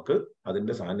നമുക്ക്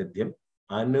അതിന്റെ സാന്നിധ്യം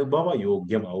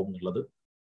അനുഭവയോഗ്യമാവും എന്നുള്ളത്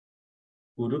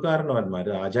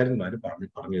ഗുരുകാരണവന്മാര്, ആചാര്യന്മാര്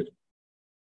പറഞ്ഞു തരും.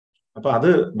 അപ്പൊ അത്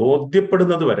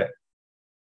ബോധ്യപ്പെടുന്നത് വരെ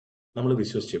നമ്മൾ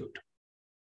വിശ്വസിച്ചേ പറ്റും.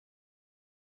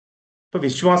 ഇപ്പൊ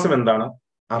വിശ്വാസം എന്താണ്,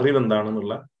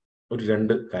 അറിവെന്താണെന്നുള്ള ഒരു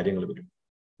 2 കാര്യങ്ങൾ വരും.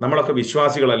 നമ്മളൊക്കെ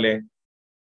വിശ്വാസികളല്ലേ?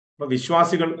 അപ്പൊ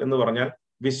വിശ്വാസികൾ എന്ന് പറഞ്ഞാൽ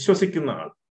വിശ്വസിക്കുന്ന ആൾ.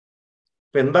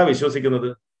 ഇപ്പൊ എന്താ വിശ്വസിക്കുന്നത്?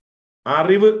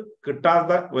 അറിവ്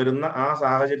കിട്ടാതെ വരുന്ന ആ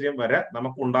സാഹചര്യം വരെ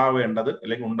നമുക്ക് ഉണ്ടാവേണ്ടത്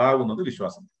അല്ലെങ്കിൽ ഉണ്ടാകുന്നത്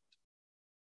വിശ്വാസം.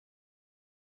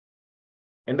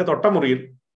 എൻ്റെ തൊട്ടമുറിയിൽ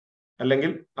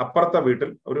അല്ലെങ്കിൽ അപ്പുറത്തെ വീട്ടിൽ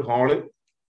ഒരു ഹാളിൽ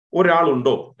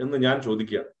ഒരാളുണ്ടോ എന്ന് ഞാൻ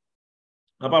ചോദിക്കുക.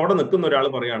 അപ്പൊ അവിടെ നിൽക്കുന്ന ഒരാൾ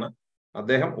പറയാണ്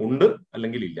അദ്ദേഹം ഉണ്ട്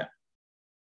അല്ലെങ്കിൽ ഇല്ല.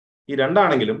 ഈ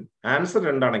രണ്ടാണെങ്കിലും ആൻസർ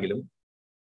രണ്ടാണെങ്കിലും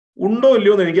ഉണ്ടോ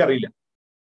ഇല്ലയോ എന്ന് എനിക്കറിയില്ല.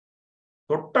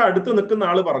 തൊട്ടടുത്ത് നിൽക്കുന്ന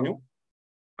ആള് പറഞ്ഞു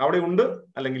അവിടെ ഉണ്ട്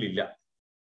അല്ലെങ്കിൽ ഇല്ല.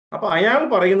 അപ്പൊ അയാൾ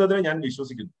പറയുന്നതിനെ ഞാൻ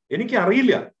വിശ്വസിക്കുന്നു.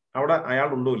 എനിക്കറിയില്ല അവിടെ അയാൾ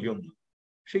ഉണ്ടോ ഇല്ലയോ എന്ന്.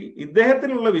 പക്ഷെ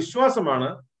ഇദ്ദേഹത്തിനുള്ള വിശ്വാസമാണ്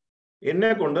എന്നെ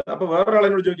കൊണ്ട് അപ്പൊ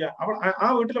വേറൊരാളെന്നോട് ചോദിക്കാം, അവൾ ആ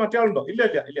വീട്ടിൽ മറ്റേ ആളുണ്ടോ? ഇല്ല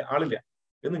ഇല്ല ഇല്ല, ആളില്ല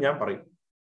എന്ന് ഞാൻ പറയും.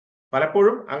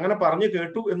 പലപ്പോഴും അങ്ങനെ പറഞ്ഞു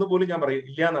കേട്ടു എന്ന് പോലും ഞാൻ പറയും,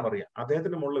 ഇല്ല എന്നാ പറയാ.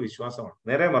 അദ്ദേഹത്തിന്റെ മുകളിൽ വിശ്വാസമാണ്.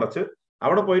 നേരെ മറിച്ച്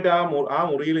അവിടെ പോയിട്ട് ആ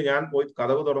മുറിയിൽ ഞാൻ പോയി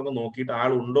കതവ് തുറന്ന് നോക്കിയിട്ട്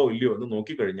ആളുണ്ടോ ഇല്ലയോ എന്ന്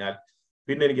നോക്കിക്കഴിഞ്ഞാൽ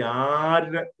പിന്നെ എനിക്ക്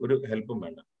ആരുടെ ഒരു ഹെൽപ്പും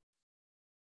വേണ്ട.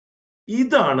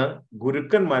 ഇതാണ്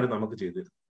ഗുരുക്കന്മാര് നമുക്ക്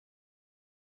ചെയ്തിരുന്നത്.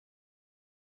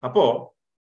 അപ്പോ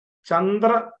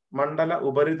ചന്ദ്രമണ്ഡല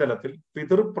ഉപരിതലത്തിൽ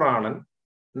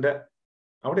പിതൃപ്രാണന്റെ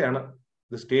അവിടെയാണ്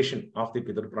ദി സ്റ്റേഷൻ ഓഫ് ദി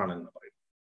പിതൃപ്രാണൻ എന്ന് പറയുന്നത്.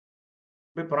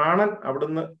 അപ്പൊ പ്രാണൻ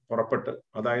അവിടുന്ന് പുറപ്പെട്ട്,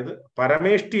 അതായത്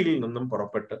പരമേഷ്ടിയിൽ നിന്നും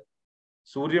പുറപ്പെട്ട്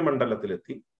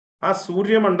സൂര്യമണ്ഡലത്തിലെത്തി. ആ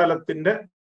സൂര്യമണ്ഡലത്തിന്റെ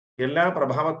എല്ലാ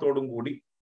പ്രഭാവത്തോടും കൂടി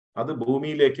അത്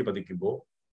ഭൂമിയിലേക്ക് പതിക്കുമ്പോൾ,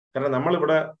 കാരണം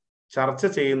നമ്മളിവിടെ ചർച്ച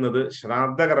ചെയ്യുന്നത്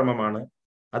ശ്രാദ്ധകർമ്മമാണ്,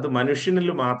 അത് മനുഷ്യനിൽ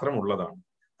മാത്രം ഉള്ളതാണ്.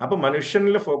 അപ്പൊ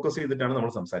മനുഷ്യനിൽ ഫോക്കസ് ചെയ്തിട്ടാണ്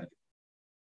നമ്മൾ സംസാരിക്കുന്നത്.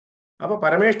 അപ്പൊ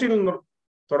പരമേഷ്ടിയിൽ നിന്ന്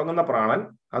തുടങ്ങുന്ന പ്രാണൻ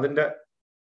അതിന്റെ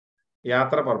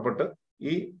യാത്ര പുറപ്പെട്ട്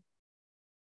ഈ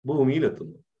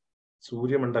ഭൂമിയിലെത്തുന്നു,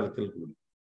 സൂര്യമണ്ഡലത്തിൽ കൂടി.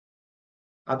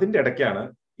 അതിന്റെ ഇടയ്ക്കാണ്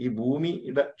ഈ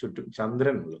ഭൂമിയുടെ ചുറ്റും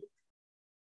ചന്ദ്രൻ ഉള്ളത്.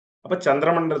 അപ്പൊ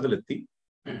ചന്ദ്രമണ്ഡലത്തിലെത്തി.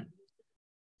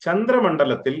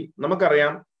 ചന്ദ്രമണ്ഡലത്തിൽ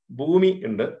നമുക്കറിയാം ഭൂമി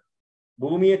ഉണ്ട്,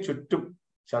 ഭൂമിയെ ചുറ്റും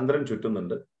ചന്ദ്രൻ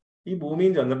ചുറ്റുന്നുണ്ട്. ഈ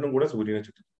ഭൂമിയും ചന്ദ്രനും കൂടെ സൂര്യനെ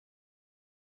ചുറ്റും.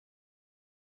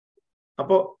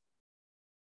 അപ്പോ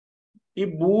ഈ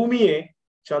ഭൂമിയെ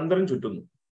ചന്ദ്രൻ ചുറ്റുന്നു.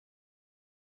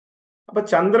 അപ്പൊ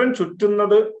ചന്ദ്രൻ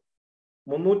ചുറ്റുന്നത്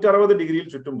 360 ഡിഗ്രിയിൽ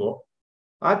ചുറ്റുമ്പോ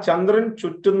ആ ചന്ദ്രൻ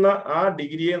ചുറ്റുന്ന ആ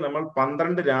ഡിഗ്രിയെ നമ്മൾ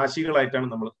 12 രാശികളായിട്ടാണ്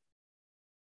നമ്മൾ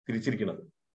തിരിച്ചിരിക്കുന്നത്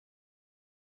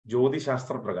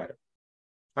ജ്യോതിശാസ്ത്ര പ്രകാരം.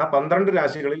 ആ 12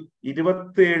 രാശികളിൽ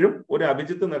 27 ഒരു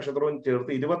അഭിജിത്ത് നക്ഷത്രവും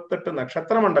ചേർത്ത് 28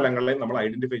 നക്ഷത്ര മണ്ഡലങ്ങളെ നമ്മൾ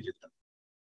ഐഡന്റിഫൈ ചെയ്തിട്ടുണ്ട്.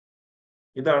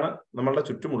 ഇതാണ് നമ്മളുടെ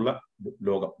ചുറ്റുമുള്ള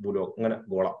ലോകം, ഭൂലോകം, അങ്ങനെ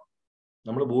ഗോളം.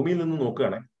 നമ്മൾ ഭൂമിയിൽ നിന്ന്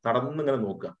നോക്കുകയാണെങ്കിൽ നടന്നിങ്ങനെ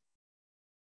നോക്കുക.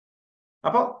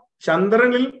 അപ്പൊ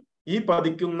ചന്ദ്രനിൽ ഈ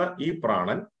പതിക്കുന്ന ഈ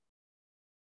പ്രാണൻ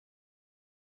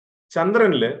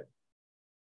ചന്ദ്രനില്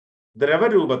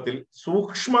ദ്രവരൂപത്തിൽ,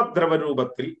 സൂക്ഷ്മ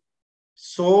ദ്രവരൂപത്തിൽ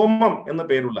സോമം എന്ന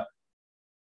പേരുള്ള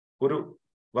ഒരു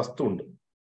വസ്തു ഉണ്ട്.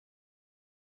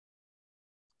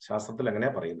 ശാസ്ത്രത്തിൽ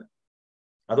അങ്ങനെയാ പറയുന്നത്.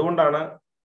 അതുകൊണ്ടാണ്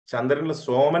ചന്ദ്രനിൽ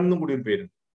സോമൻ എന്നും കൂടി ഒരു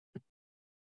പേരുണ്ട്.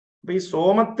 അപ്പൊ ഈ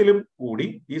സോമത്തിലും കൂടി,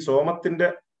 ഈ സോമത്തിന്റെ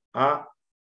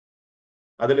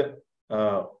അതില്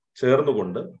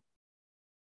ചേർന്നുകൊണ്ട്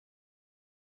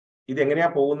ഇതെങ്ങനെയാ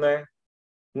പോകുന്നത്?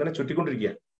 ഇങ്ങനെ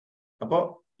ചുറ്റിക്കൊണ്ടിരിക്കുക. അപ്പോ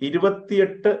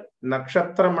 28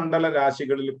 നക്ഷത്രമണ്ഡല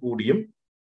രാശികളിൽ കൂടിയും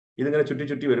ഇതിങ്ങനെ ചുറ്റി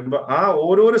ചുറ്റി വരുമ്പോ ആ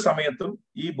ഓരോരോ സമയത്തും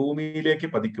ഈ ഭൂമിയിലേക്ക്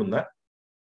പതിക്കുന്ന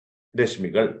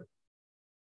രശ്മികൾ,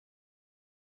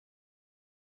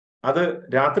 അത്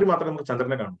രാത്രി മാത്രമേ നമുക്ക്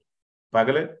ചന്ദ്രനെ കാണൂ,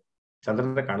 പകല്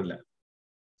ചന്ദ്രനെ കാണില്ല.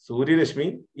 സൂര്യരശ്മി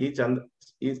ഈ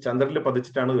ചന്ദ്രനിൽ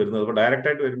പതിച്ചിട്ടാണ് വരുന്നത്. അപ്പൊ ഡയറക്റ്റ്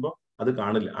ആയിട്ട് വരുമ്പോൾ അത്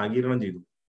കാണില്ല, ആഗിരണം ചെയ്തു.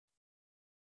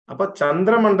 അപ്പൊ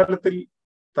ചന്ദ്രമണ്ഡലത്തിൽ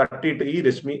തട്ടിയിട്ട് ഈ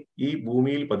രശ്മി ഈ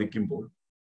ഭൂമിയിൽ പതിക്കുമ്പോൾ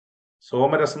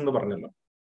സോമരസം എന്ന് പറഞ്ഞല്ലോ,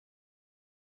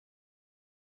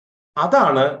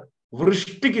 അതാണ്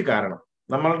വൃഷ്ടിക്ക് കാരണം.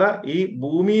 നമ്മളുടെ ഈ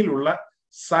ഭൂമിയിലുള്ള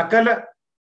സകല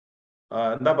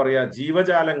എന്താ പറയാ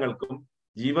ജീവജാലങ്ങൾക്കും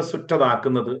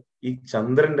ജീവസുറ്റതാക്കുന്നത് ഈ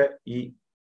ചന്ദ്രന്റെ ഈ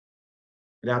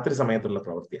രാത്രി സമയത്തുള്ള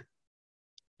പ്രവൃത്തിയാണ്.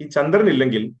 ഈ ചന്ദ്രൻ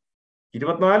ഇല്ലെങ്കിൽ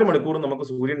 24 മണിക്കൂർ നമുക്ക്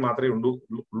സൂര്യൻ മാത്രമേ ഉള്ളൂ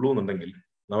എന്നുണ്ടെങ്കിൽ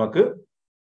നമുക്ക്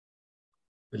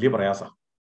വലിയ പ്രയാസമാണ്,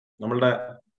 നമ്മളുടെ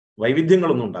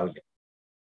വൈവിധ്യങ്ങളൊന്നും ഉണ്ടാവില്ല.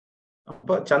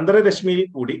 അപ്പൊ ചന്ദ്രരശ്മിയിൽ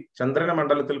കൂടി, ചന്ദ്രന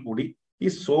മണ്ഡലത്തിൽ കൂടി ഈ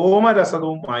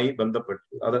സോമരസവുമായി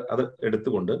ബന്ധപ്പെട്ട് അത്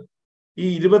എടുത്തുകൊണ്ട് ഈ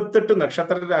 28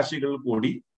 നക്ഷത്ര രാശികളിൽ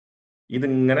കൂടി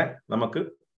ഇതിങ്ങനെ നമുക്ക്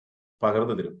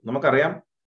പകർന്നു തരും. നമുക്കറിയാം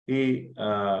ഈ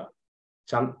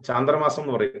ചാന്ദ്രമാസം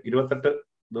എന്ന് പറയും, 28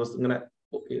 ദിവസം ഇങ്ങനെ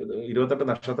 28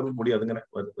 നക്ഷത്രത്തിൽ കൂടി അതിങ്ങനെ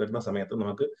വരുന്ന സമയത്ത്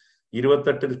നമുക്ക്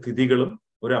 28 തിഥികളും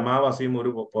ഒരു അമാവാസിയും ഒരു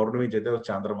പൗർണമിയും ചെയ്ത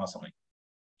ചാന്ദ്രമാസമായി.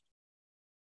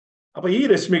 അപ്പൊ ഈ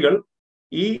രശ്മികൾ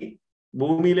ഈ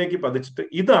ഭൂമിയിലേക്ക് പതിച്ചിട്ട്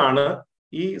ഇതാണ്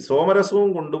ഈ സോമരസവും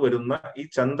കൊണ്ടുവരുന്ന ഈ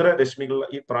ചന്ദ്രരശ്മികൾ,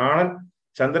 ഈ പ്രാണൻ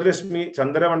ചന്ദ്രരശ്മി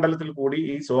ചന്ദ്രമണ്ഡലത്തിൽ കൂടി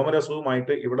ഈ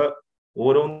സോമരസവുമായിട്ട് ഇവിടെ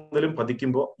ഓരോന്നിലും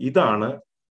പതിക്കുമ്പോൾ ഇതാണ്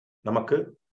നമുക്ക്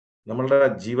നമ്മളുടെ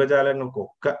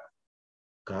ജീവജാലങ്ങൾക്കൊക്കെ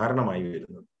കാരണമായി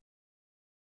വരുന്നത്.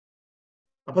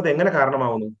 അപ്പൊ അതെങ്ങനെ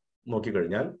കാരണമാവുന്നു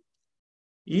നോക്കിക്കഴിഞ്ഞാൽ,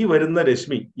 ഈ വരുന്ന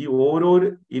രശ്മി ഈ ഓരോ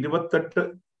 28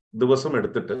 ദിവസം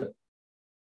എടുത്തിട്ട്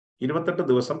 28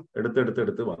 ദിവസം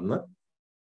എടുത്ത് വന്ന്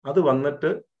അത് വന്നിട്ട്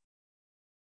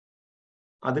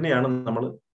അതിനെയാണ് നമ്മൾ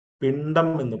പിണ്ഡം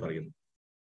എന്ന് പറയുന്നത്.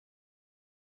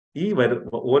 ഈ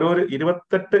ഓരോരോ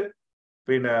 28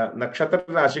 നക്ഷത്ര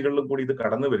രാശികളിലും കൂടി ഇത്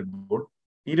കടന്നു വരുമ്പോൾ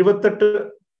 28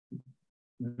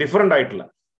 ഡിഫറെന്റ്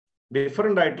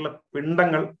ആയിട്ടുള്ള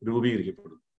പിണ്ഡങ്ങൾ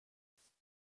രൂപീകരിക്കപ്പെടും.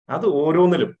 അത്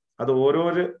ഓരോന്നിലും അത്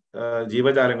ഓരോരോ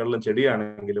ജീവജാലങ്ങളിലും,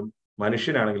 ചെടിയാണെങ്കിലും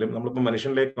മനുഷ്യനാണെങ്കിലും, നമ്മളിപ്പോൾ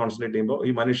മനുഷ്യനിലേക്ക് കോൺസെൻട്രേറ്റ് ചെയ്യുമ്പോൾ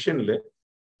ഈ മനുഷ്യനിൽ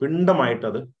പിണ്ടമായിട്ട്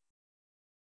അത്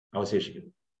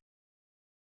അവശേഷിക്കുന്നു.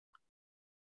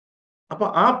 അപ്പൊ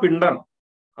ആ പിണ്ടം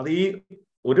അത് ഈ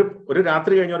ഒരു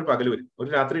രാത്രി കഴിഞ്ഞ ഒരു പകല് വരും, ഒരു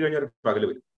രാത്രി കഴിഞ്ഞ ഒരു പകല്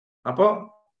വരും. അപ്പോ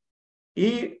ഈ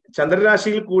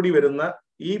ചന്ദ്രരാശിയിൽ കൂടി വരുന്ന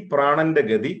ഈ പ്രാണന്റെ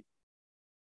ഗതി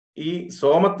ഈ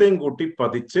സോമത്തെയും കൂട്ടി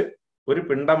പതിച്ച് ഒരു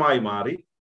പിണ്ടമായി മാറി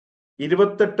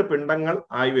 28 പിണ്ടങ്ങൾ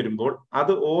ആയി വരുമ്പോൾ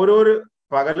അത് ഓരോരോ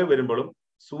പകല് വരുമ്പോഴും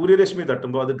സൂര്യരശ്മി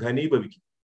തട്ടുമ്പോൾ അത് ഘനീഭവിക്കും.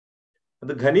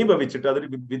 അത് ഘനീഭവിച്ചിട്ട് അതൊരു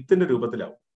വിത്തിന്റെ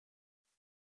രൂപത്തിലാവും.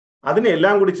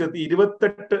 അതിനെല്ലാം കൂടി ചേർത്ത്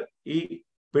 28 ഈ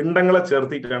പിണ്ടങ്ങളെ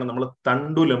ചേർത്തിട്ടാണ് നമ്മൾ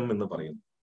തണ്ടുലം എന്ന് പറയുന്നത്.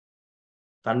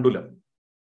 തണ്ടുലം.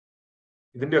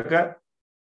 ഇതിന്റെയൊക്കെ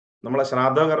നമ്മളെ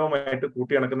ശ്രാദ്ധകർമ്മമായിട്ട്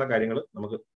കൂട്ടിയിണക്കുന്ന കാര്യങ്ങൾ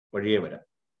നമുക്ക് വഴിയേ വരാം.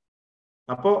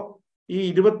 അപ്പോ ഈ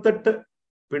 28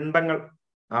 പിണ്ടങ്ങൾ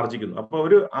ആർജിക്കുന്നു. അപ്പൊ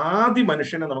ഒരു ആദി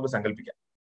മനുഷ്യനെ നമുക്ക് സങ്കല്പിക്കാം.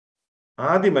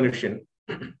 ആദി മനുഷ്യൻ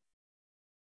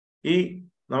ഈ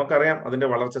നമുക്കറിയാം അതിന്റെ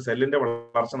വളർച്ച, സെല്ലിന്റെ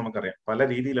വളർച്ച നമുക്കറിയാം. പല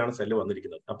രീതിയിലാണ് സെല്ല്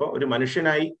വന്നിരിക്കുന്നത്. അപ്പൊ ഒരു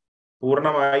മനുഷ്യനായി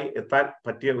പൂർണ്ണമായി എത്താൻ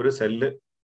പറ്റിയ ഒരു സെല്ല്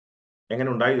എങ്ങനെ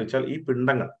ഉണ്ടായി വെച്ചാൽ ഈ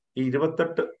പിണ്ടങ്ങൾ, ഈ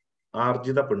 28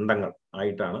 ആർജിത പിണ്ടങ്ങൾ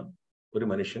ആയിട്ടാണ് ഒരു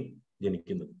മനുഷ്യൻ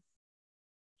ജനിക്കുന്നത്,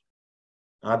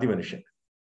 ആദി മനുഷ്യൻ.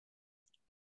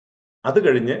 അത്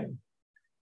കഴിഞ്ഞ്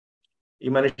ഈ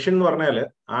മനുഷ്യൻ എന്ന് പറഞ്ഞാല്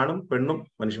ആണും പെണ്ണും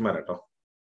മനുഷ്യന്മാരാട്ടോ,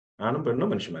 ആണും പെണ്ണും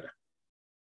മനുഷ്യന്മാരാ.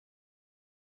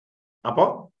 അപ്പോ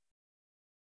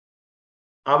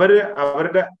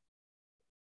അവരുടെ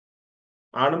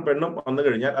ആണും പെണ്ണും വന്നു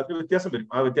കഴിഞ്ഞാൽ അതിന് വ്യത്യാസം വരും.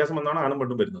 ആ വ്യത്യാസം വന്നാണ് ആണും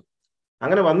പെണ്ണും വരുന്നത്.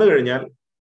 അങ്ങനെ വന്നു കഴിഞ്ഞാൽ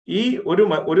ഈ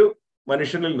ഒരു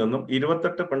മനുഷ്യനിൽ നിന്നും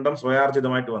 28 പിണ്ടം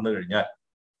സ്വയാർജിതമായിട്ട് വന്നു കഴിഞ്ഞാൽ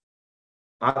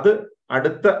അത്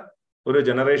അടുത്ത ഒരു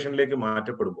ജനറേഷനിലേക്ക്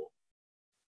മാറ്റപ്പെടുമ്പോൾ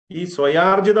ഈ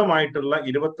സ്വയാർജിതമായിട്ടുള്ള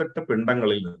 28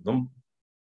 പിണ്ടങ്ങളിൽ നിന്നും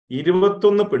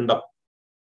 21 പിണ്ടം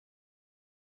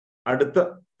അടുത്ത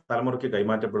തലമുറയ്ക്ക്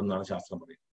കൈമാറ്റപ്പെടുന്നതാണ് ശാസ്ത്രം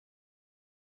പറയുന്നത്.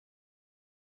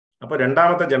 അപ്പൊ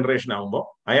രണ്ടാമത്തെ ജനറേഷൻ ആകുമ്പോൾ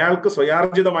അയാൾക്ക്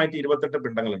സ്വയാർജിതമായിട്ട് 28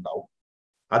 പിണ്ടങ്ങൾ ഉണ്ടാവും.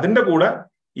 അതിന്റെ കൂടെ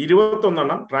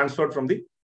 21 ട്രാൻസ്ഫേർഡ് ഫ്രം ദി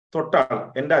തൊട്ടാൾ,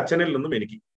 എന്റെ അച്ഛനിൽ നിന്നും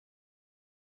എനിക്ക്,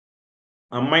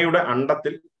 അമ്മയുടെ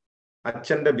അണ്ടത്തിൽ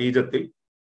അച്ഛന്റെ ബീജത്തിൽ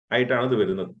ആയിട്ടാണ് ഇത്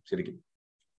വരുന്നത് ശരിക്കും.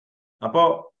 അപ്പോ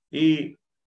ഈ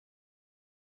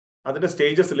അതിന്റെ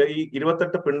സ്റ്റേജസിൽ ഈ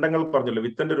 28 പിണ്ടങ്ങൾ പറഞ്ഞല്ലോ,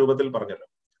 വിത്തിന്റെ രൂപത്തിൽ പറഞ്ഞല്ലോ,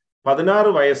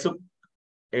 16 വയസ്സും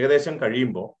ഏകദേശം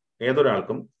കഴിയുമ്പോൾ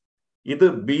ഏതൊരാൾക്കും ഇത്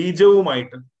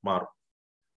ബീജവുമായിട്ട് മാറും.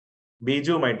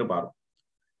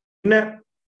 പിന്നെ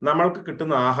നമ്മൾക്ക്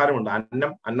കിട്ടുന്ന ആഹാരമുണ്ട്,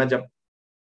 അന്നജം.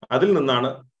 അതിൽ നിന്നാണ്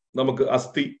നമുക്ക്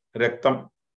അസ്ഥി, രക്തം,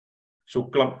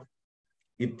 ശുക്ലം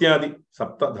ഇത്യാദി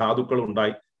സപ്തധാതുക്കൾ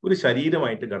ഉണ്ടായി ഒരു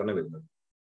ശരീരമായിട്ട് ഘടന വരുന്നത്.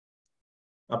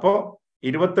 അപ്പോ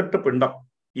 28 പിണ്ടം,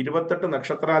 28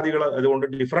 നക്ഷത്രാദികൾ അതുകൊണ്ട്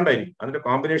ഡിഫറെന്റ് ആയിരിക്കും. അതിന്റെ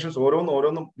കോമ്പിനേഷൻസ്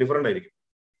ഓരോന്നും ഡിഫറെന്റ് ആയിരിക്കും.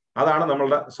 അതാണ്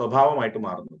നമ്മളുടെ സ്വഭാവമായിട്ട്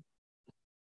മാറുന്നത്.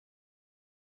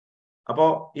 അപ്പോ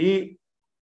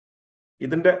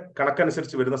ഇതിന്റെ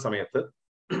കണക്കനുസരിച്ച് വരുന്ന സമയത്ത്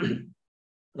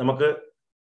നമുക്ക്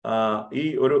ഈ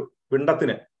ഒരു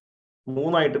പിണ്ടത്തിനെ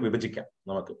 3 വിഭജിക്കാം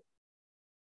നമുക്ക്.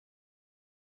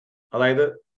 അതായത്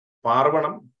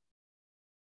പാർവണം,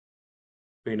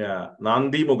 പിന്നെ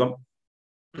നാന്ദീമുഖം,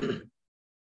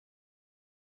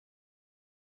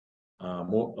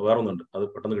 വേറൊന്നുണ്ട്, അത്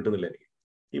പെട്ടെന്ന് കിട്ടുന്നില്ല എനിക്ക്.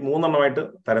 ഈ 3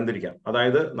 തരംതിരിക്കാം.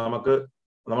 അതായത് നമുക്ക്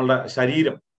നമ്മളുടെ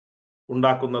ശരീരം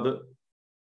ഉണ്ടാക്കുന്നത്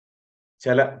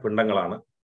ചില പിണ്ടങ്ങളാണ്.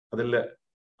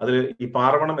 അതിൽ ഈ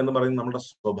പാർവണം എന്ന് പറയുന്നത് നമ്മുടെ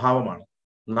സ്വഭാവമാണ്.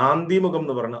 നാന്ദീമുഖം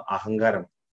എന്ന് പറയുന്നത് അഹങ്കാരം.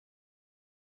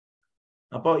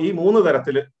 അപ്പൊ ഈ 3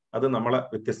 തരത്തില് അത് നമ്മളെ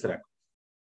വ്യത്യസ്തരാക്കും.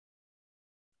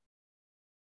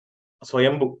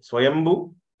 സ്വയംഭു,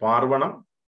 പാർവണം,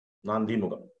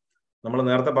 നാന്ദീമുഖം. നമ്മൾ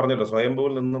നേരത്തെ പറഞ്ഞല്ലോ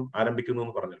സ്വയംഭുവിൽ നിന്നും ആരംഭിക്കുന്നു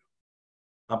എന്ന് പറഞ്ഞല്ലോ.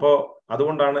 അപ്പോ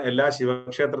അതുകൊണ്ടാണ് എല്ലാ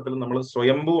ശിവക്ഷേത്രത്തിലും നമ്മൾ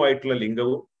സ്വയംഭുവായിട്ടുള്ള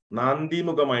ലിംഗവും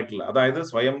നാന്ദീമുഖമായിട്ടുള്ള, അതായത്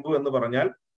സ്വയംഭു എന്ന് പറഞ്ഞാൽ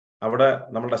അവിടെ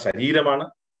നമ്മളുടെ ശരീരമാണ്,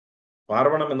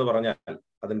 പാർവണം എന്ന് പറഞ്ഞാൽ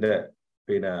അതിന്റെ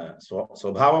പിന്നെ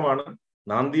സ്വഭാവമാണ്,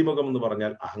 നാന്ദീമുഖം എന്ന്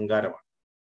പറഞ്ഞാൽ അഹങ്കാരമാണ്.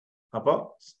 അപ്പോ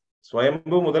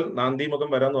സ്വയംഭു മുതൽ നാന്ദീമുഖം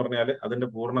വരാന്ന് പറഞ്ഞാൽ അതിന്റെ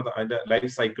പൂർണ്ണത, അതിന്റെ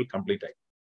ലൈഫ് സൈക്കിൾ കംപ്ലീറ്റ് ആയി.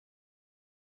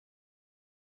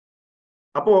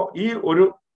 അപ്പോ ഈ ഒരു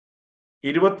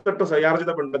 28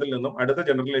 സ്വയാർജിത പിണ്ടത്തിൽ നിന്നും അടുത്ത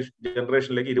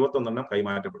ജനറേഷനിലേക്ക് 21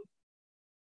 കൈമാറ്റപ്പെടും.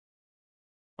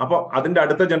 അപ്പോ അതിന്റെ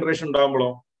അടുത്ത ജനറേഷൻ ഉണ്ടാകുമ്പോഴോ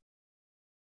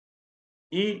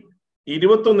ഈ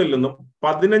 21 നിന്നും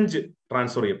 15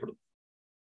 ട്രാൻസ്ഫർ ചെയ്യപ്പെടും.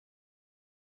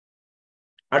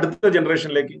 അടുത്ത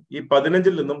ജനറേഷനിലേക്ക് ഈ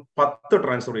 15 നിന്നും 10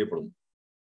 ട്രാൻസ്ഫർ ചെയ്യപ്പെടുന്നു.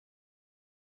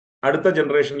 അടുത്ത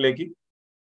ജനറേഷനിലേക്ക്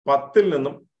 10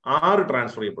 നിന്നും 6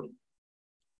 ട്രാൻസ്ഫർ ചെയ്യപ്പെടുന്നു.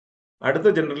 അടുത്ത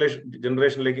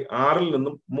ജനറേഷനിലേക്ക് 6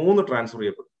 നിന്നും 3 ട്രാൻസ്ഫർ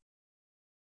ചെയ്യപ്പെടും.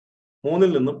 3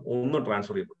 നിന്നും 1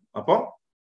 ട്രാൻസ്ഫർ ചെയ്യപ്പെടും. അപ്പോ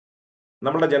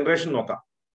നമ്മളുടെ ജനറേഷൻ നോക്കാം.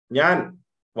 ഞാൻ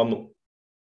വന്നു.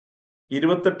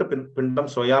 28 പിണ്ഡം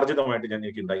സ്വയാർജിതമായിട്ട്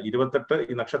എനിക്ക് ഉണ്ടായി. 28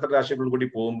 ഈ നക്ഷത്ര രാശികൾ കൂടി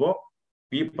പോകുമ്പോൾ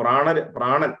ഈ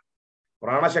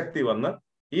പ്രാണശക്തി വന്ന്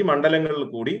ഈ മണ്ഡലങ്ങളിൽ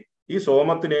കൂടി ഈ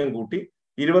സോമത്തിനെയും കൂട്ടി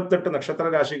 28 നക്ഷത്ര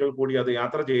രാശികൾ കൂടി അത്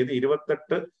യാത്ര ചെയ്ത്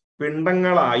 28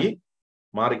 പിണ്ഡങ്ങളായി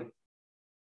മാറി.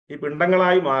 ഈ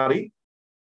പിണ്ഡങ്ങളായി മാറി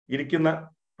ഇരിക്കുന്ന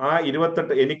ആ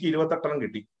 28, എനിക്ക് 28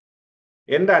 കിട്ടി.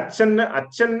 എന്റെ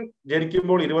അച്ഛൻ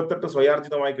ജനിക്കുമ്പോൾ 28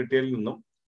 സ്വയാർജിതമായി കിട്ടിയതിൽ നിന്നും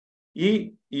ഈ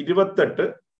 28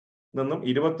 നിന്നും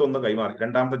 21 കൈമാറി,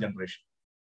 രണ്ടാമത്തെ ജനറേഷൻ.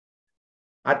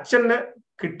 അച്ഛന്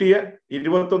കിട്ടിയ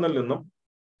 21 നിന്നും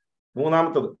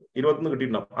മൂന്നാമത്തത് 21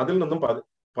 കിട്ടിയിട്ടുണ്ടാവും. അതിൽ നിന്നും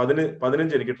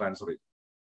 15 എനിക്ക് ട്രാൻസ്ഫർ ചെയ്തു.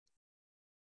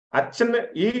 അച്ഛന്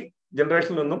ഈ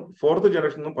ജനറേഷനിൽ നിന്നും 4th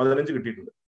ജനറേഷനിൽ നിന്നും 15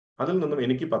 കിട്ടിയിട്ടുണ്ട്. അതിൽ നിന്നും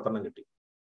എനിക്ക് 10 കിട്ടി.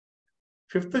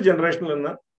 5th ജനറേഷനിൽ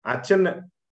നിന്ന് അച്ഛന്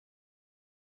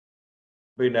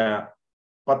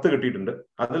 10 കിട്ടിയിട്ടുണ്ട്.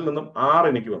 അതിൽ നിന്നും 6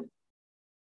 എനിക്ക് വന്നു.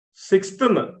 6th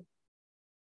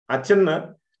അച്ഛന്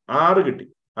 6 കിട്ടി.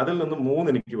 അതിൽ നിന്നും 3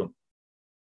 എനിക്ക് വന്നു.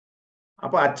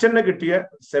 അപ്പൊ അച്ഛന് കിട്ടിയ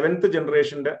 7th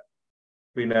ജനറേഷന്റെ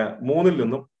 3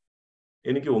 നിന്നും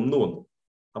എനിക്ക് 1 വന്നു.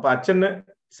 അപ്പൊ അച്ഛന്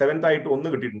 7th ആയിട്ട് 1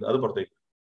 കിട്ടിയിട്ടുണ്ട്, അത് പുറത്തേക്ക്.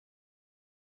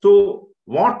 So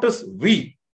what is V?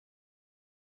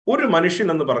 ഒരു മനുഷ്യൻ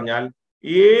എന്ന് പറഞ്ഞാൽ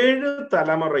 7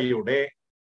 തലമുറയുടെ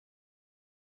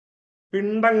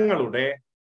പിണ്ഡങ്ങളുടെ,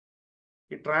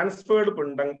 ഈ ട്രാൻസ്ഫേർഡ്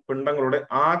പിണ്ഡങ്ങളുടെ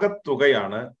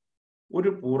ആകത്തുകയാണ് ഒരു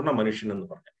പൂർണ്ണ മനുഷ്യൻ എന്ന്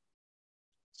പറഞ്ഞാൽ.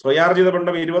 സ്വയാർജിത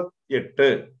പിണ്ഡം 28,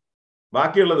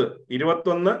 ബാക്കിയുള്ളത്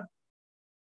 21,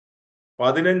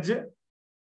 15,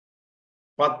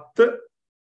 10,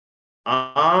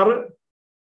 6,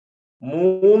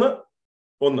 3,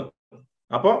 1.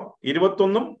 അപ്പോ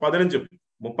 21, 15,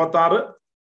 36,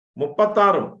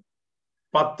 36,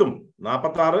 10,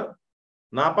 46,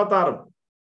 46,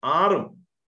 6,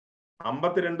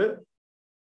 52,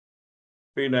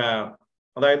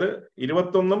 അതായത്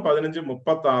 21, 15,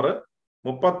 36,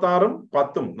 36,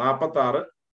 10, 46,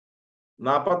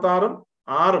 46,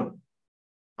 6, 52,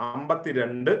 52,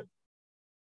 3,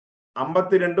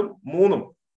 55,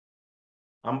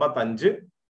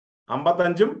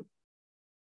 55,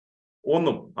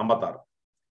 1, 56.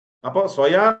 അപ്പോ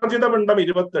സ്വയാർജിത പിണ്ഡം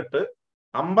 28,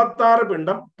 56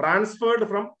 പിണ്ഡം ട്രാൻസ്ഫേർഡ്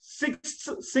ഫ്രം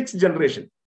 6 ജനറേഷൻ.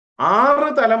 6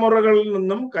 തലമുറകളിൽ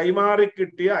നിന്നും കൈമാറി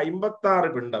കിട്ടിയ 56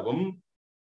 പിണ്ഡവും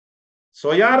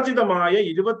സ്വയാർജിതമായ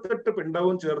 28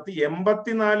 പിണ്ഡവും ചേർത്ത്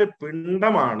 84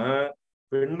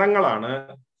 പിണ്ഡങ്ങളാണ്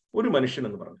ഒരു മനുഷ്യൻ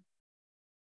എന്ന് പറഞ്ഞത്.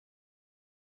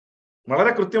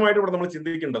 വളരെ കൃത്യമായിട്ട് ഇവിടെ നമ്മൾ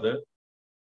ചിന്തിക്കേണ്ടത്,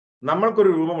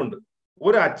 നമ്മൾക്കൊരു രൂപമുണ്ട്.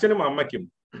 ഒരു അച്ഛനും അമ്മയ്ക്കും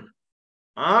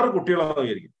 6 കുട്ടികളാണെന്ന്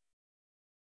വിചാരിക്കും.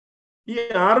 ഈ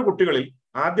 6 കുട്ടികളിൽ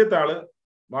ആദ്യത്തെ ആള്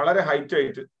വളരെ ഹൈറ്റ്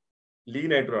ആയിട്ട്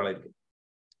ലീൻ ആയിട്ട് ഒരാളായിരിക്കും.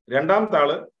 രണ്ടാമത്തെ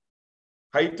ആള്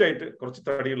ഹൈറ്റ് ആയിട്ട് കുറച്ച്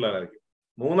തടിയുള്ള ആളായിരിക്കും.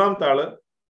 മൂന്നാമത്തെ ആള്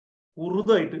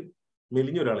കുറുതായിട്ട്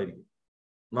മെലിഞ്ഞ ഒരാളായിരിക്കും.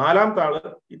 നാലാമത്തെ ആള്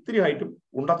ഇത്തിരി ഹൈറ്റും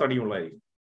തടിയുള്ളതായിരിക്കും.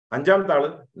 അഞ്ചാമത്തെ ആള്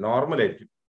നോർമൽ ആയിരിക്കും.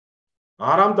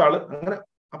 ആറാമത്തെ ആള് അങ്ങനെ.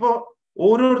 അപ്പോ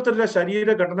ഓരോരുത്തരുടെ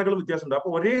ശരീരഘടനകൾ വ്യത്യാസമുണ്ട്.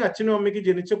 അപ്പൊ ഒരേ അച്ഛനും അമ്മയ്ക്ക്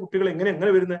ജനിച്ച കുട്ടികൾ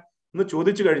എങ്ങനെ വരുന്നത് എന്ന്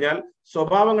ചോദിച്ചു കഴിഞ്ഞാൽ,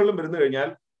 സ്വഭാവങ്ങളിലും വരുന്നു കഴിഞ്ഞാൽ,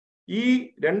 ഈ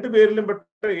 2 പേരിലും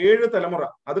പെട്ട 7 തലമുറ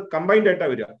അത് കമ്പൈൻഡ് ആയിട്ടാ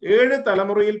വരിക. 7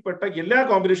 തലമുറയിൽപ്പെട്ട എല്ലാ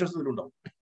കോമ്പിനേഷൻസും ഇതിലുണ്ടാവും.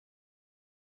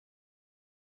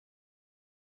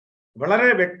 വളരെ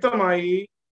വ്യക്തമായി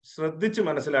ശ്രദ്ധിച്ച്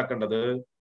മനസ്സിലാക്കേണ്ടത്,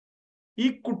 ഈ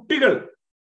കുട്ടികൾ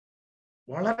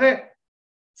വളരെ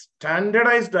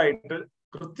സ്റ്റാൻഡേർഡൈസ്ഡ് ആയിട്ട്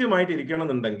കൃത്യമായിട്ട്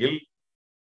ഇരിക്കണമെന്നുണ്ടെങ്കിൽ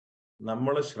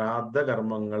നമ്മൾ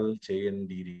ശ്രാദ്ധകർമ്മങ്ങൾ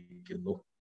ചെയ്യേണ്ടിയിരിക്കുന്നു.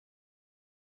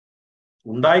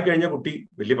 ഉണ്ടായിക്കഴിഞ്ഞ കുട്ടി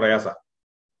വലിയ പ്രയാസ,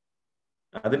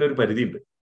 അതിനൊരു പരിധിയുണ്ട്.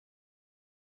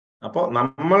 അപ്പോ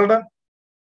നമ്മളുടെ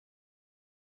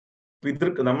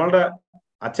നമ്മളുടെ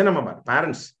അച്ഛനമ്മമാർ,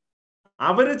 പാരന്റ്സ്,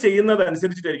 അവര് ചെയ്യുന്നത്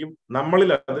അനുസരിച്ചിട്ടായിരിക്കും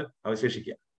നമ്മളിൽ അത്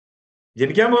അവശേഷിക്കുക.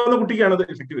 ജനിക്കാൻ പോകുന്ന കുട്ടിക്കാണ് അത്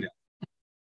എഫക്റ്റ് വരിക.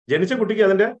 ജനിച്ച കുട്ടിക്ക്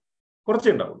അതിന്റെ കുറച്ചേ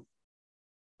ഉണ്ടാവുള്ളൂ.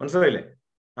 മനസ്സിലായില്ലേ?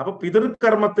 അപ്പൊ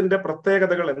പിതൃകർമ്മത്തിന്റെ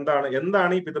പ്രത്യേകതകൾ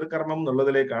എന്താണ് ഈ പിതൃകർമ്മം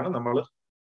എന്നുള്ളതിലേക്കാണ് നമ്മൾ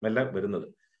മെല്ലെ വരുന്നത്.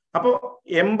 അപ്പോ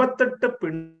 88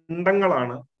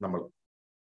 പിണ്ഡങ്ങളാണ് നമ്മൾ.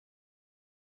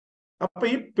 അപ്പൊ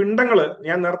ഈ പിണ്ഡങ്ങള്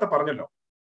ഞാൻ നേരത്തെ പറഞ്ഞല്ലോ,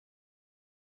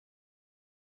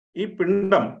 ഈ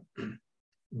പിണ്ഡം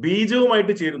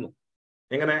ബീജവുമായിട്ട് ചേരുന്നു.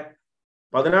 എങ്ങനെ?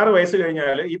 16 വയസ്സ്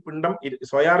കഴിഞ്ഞാൽ ഈ പിണ്ഡം,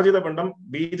 സ്വയാർജിത പിണ്ഡം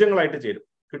ബീജങ്ങളായിട്ട് ചേരും.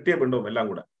 കിട്ടിയ പിണ്ഡവും എല്ലാം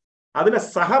കൂടെ. അതിനെ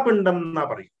സഹപിണ്ഡം എന്നാ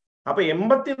പറയും. അപ്പൊ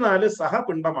 84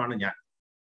 സഹപിണ്ഡമാണ് ഞാൻ.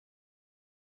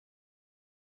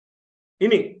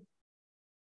 ഇനി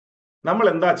നമ്മൾ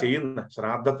എന്താ ചെയ്യുന്ന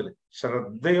ശ്രാദ്ധത്തില്?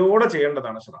 ശ്രദ്ധയോടെ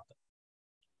ചെയ്യേണ്ടതാണ് ശ്രാദ്ധം.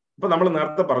 ഇപ്പൊ നമ്മൾ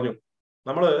നേരത്തെ പറഞ്ഞു,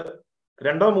 നമ്മൾ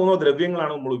 2 or 3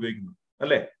 ദ്രവ്യങ്ങളാണ് നമ്മൾ ഉപയോഗിക്കുന്നത്,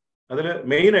 അല്ലെ? അതിൽ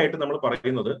മെയിൻ ആയിട്ട് നമ്മൾ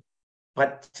പറയുന്നത്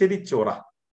പച്ചരിച്ചോറ.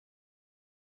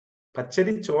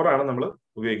 പച്ചരി ചോറാണ് നമ്മൾ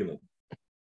ഉപയോഗിക്കുന്നത്.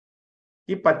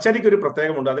 ഈ പച്ചരിക്ക് ഒരു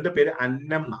പ്രത്യേകമുണ്ട്, അതിന്റെ പേര്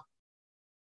അന്നം എന്നാണ്.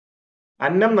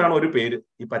 അന്നം എന്നാണ് ഒരു പേര്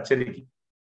ഈ പച്ചരിക്ക്.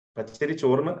 പച്ചരി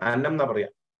ചോറിന് അന്നം എന്നാ പറയാ.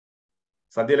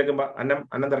 സദ്യയിലേക്കുമ്പോ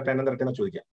അന്നം തരട്ടെ എന്നാ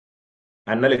ചോദിക്കാം.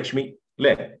 അന്നലക്ഷ്മി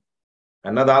അല്ലേ,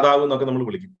 അന്നദാതാവ് എന്നൊക്കെ നമ്മൾ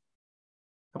വിളിക്കും.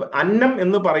 അപ്പൊ അന്നം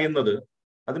എന്ന് പറയുന്നത്,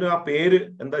 അതിന് ആ പേര്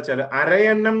എന്താ വെച്ചാല്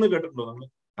അരയന്നം എന്ന് കേട്ടിട്ടുണ്ടോ നമ്മൾ?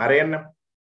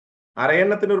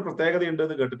 അരയന്നത്തിന് ഒരു പ്രത്യേകത ഉണ്ട്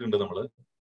എന്ന് കേട്ടിട്ടുണ്ട് നമ്മള്.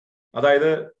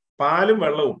 അതായത് പാലും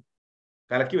വെള്ളവും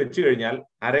കലക്കി വെച്ചു കഴിഞ്ഞാൽ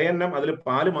അരയന്നം അതിൽ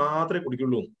പാല് മാത്രമേ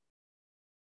കുടിക്കുള്ളൂ.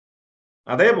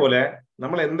 അതേപോലെ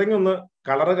നമ്മൾ എന്തെങ്കിലും ഒന്ന്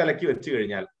കളറ് കലക്കി വെച്ചു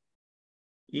കഴിഞ്ഞാൽ,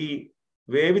 ഈ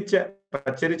വേവിച്ച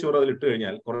പച്ചരി ചോറ് അതിൽ ഇട്ട്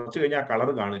കഴിഞ്ഞാൽ കുറച്ച് കഴിഞ്ഞാൽ ആ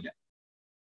കളറ് കാണില്ല.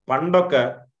 പണ്ടൊക്കെ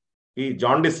ഈ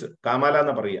ജോണ്ടിസ്, കാമാല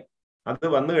എന്ന് പറയുക, അത്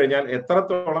വന്നു കഴിഞ്ഞാൽ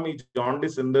എത്രത്തോളം ഈ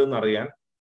ജോണ്ടിസ് ഉണ്ട് എന്നറിയാൻ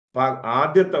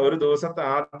ഒരു ദിവസത്തെ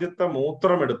ആദ്യത്തെ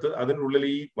മൂത്രം എടുത്ത് അതിനുള്ളിൽ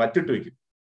ഈ വറ്റിട്ട് വെക്കും.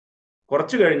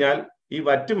 കുറച്ചു കഴിഞ്ഞാൽ ഈ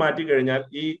വറ്റ് മാറ്റി കഴിഞ്ഞാൽ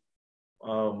ഈ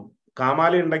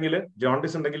കാമാല ഉണ്ടെങ്കിൽ,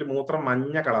 ജോണ്ടിസ് ഉണ്ടെങ്കിൽ മൂത്രം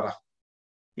മഞ്ഞ കളറാ.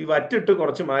 ഈ വറ്റിട്ട്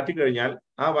കുറച്ച് മാറ്റി കഴിഞ്ഞാൽ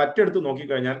ആ വറ്റെടുത്ത്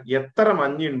നോക്കിക്കഴിഞ്ഞാൽ എത്ര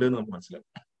മഞ്ഞയുണ്ട് എന്ന് നമുക്ക് മനസ്സിലാവും.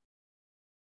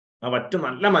 ആ വറ്റ്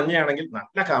നല്ല മഞ്ഞയാണെങ്കിൽ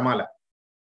നല്ല കാമാല.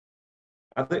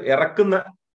 അത് ഇറക്കുന്ന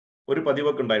ഒരു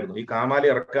പതിവൊക്കെ ഉണ്ടായിരുന്നു. ഈ കാമാല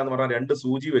ഇറക്കുക എന്ന് പറഞ്ഞാൽ 2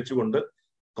 സൂചി വെച്ചുകൊണ്ട്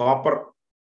കോപ്പർ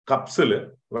കപ്സില്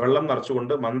വെള്ളം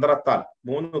നിറച്ചുകൊണ്ട് മന്ത്രത്താൽ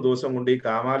 3 ദിവസം കൊണ്ട് ഈ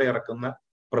കാമാല ഇറക്കുന്ന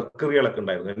പ്രക്രിയകളൊക്കെ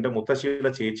ഉണ്ടായിരുന്നു. എൻ്റെ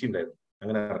മുത്തശ്ശിയുടെ ചേച്ചി ഉണ്ടായിരുന്നു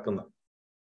അങ്ങനെ ഇറക്കുന്ന.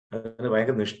 അതിന്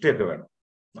ഭയങ്കര നിഷ്ഠയൊക്കെ വേണം,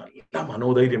 നല്ല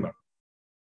മനോധൈര്യം വേണം.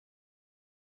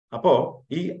 അപ്പോ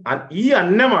ഈ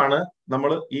അന്നമാണ്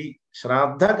നമ്മൾ ഈ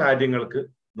ശ്രാദ്ധ കാര്യങ്ങൾക്ക്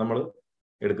നമ്മൾ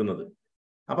എടുക്കുന്നത്.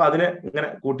 അപ്പൊ അതിനെ ഇങ്ങനെ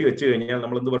കൂട്ടി വെച്ച് കഴിഞ്ഞാൽ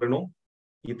നമ്മൾ എന്ത് പറയുന്നു?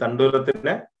 ഈ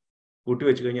തണ്ടൂലത്തിനെ കൂട്ടി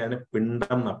വെച്ച് കഴിഞ്ഞാൽ അതിന്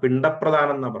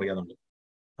പിണ്ടപ്രധാനം എന്നാ പറയാ നമ്മൾ.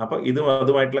 അപ്പൊ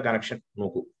അതുമായിട്ടുള്ള കണക്ഷൻ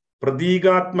നോക്കൂ.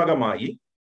 പ്രതീകാത്മകമായി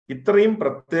ഇത്രയും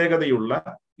പ്രത്യേകതയുള്ള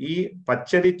ഈ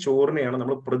പച്ചരി ചോറിനെയാണ്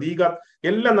നമ്മൾ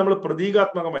എല്ലാം നമ്മൾ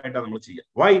പ്രതീകാത്മകമായിട്ടാണ് നമ്മൾ ചെയ്യുക.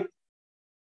 വൈ?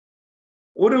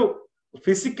 ഒരു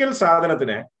ഫിസിക്കൽ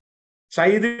സാധനത്തിനെ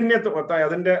ചൈതന്യത്തെ,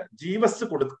 അതിന്റെ ജീവസ്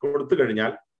കൊടുത്തു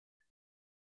കഴിഞ്ഞാൽ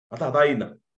അത് അതായിന്ന്.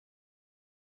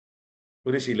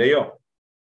 ഒരു ശിലയോ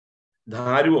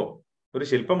ധാരുവോ ഒരു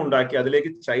ശില്പം ഉണ്ടാക്കി അതിലേക്ക്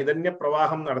ചൈതന്യ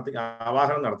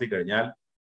ആവാഹനം നടത്തി കഴിഞ്ഞാൽ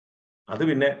അത്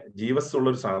പിന്നെ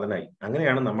ജീവസ്സുള്ളൊരു സാധനമായി.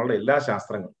 അങ്ങനെയാണ് നമ്മളുടെ എല്ലാ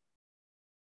ശാസ്ത്രങ്ങളും.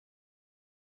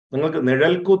 നിങ്ങൾക്ക്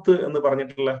നിഴൽക്കൂത്ത് എന്ന്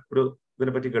പറഞ്ഞിട്ടുള്ള ഒരു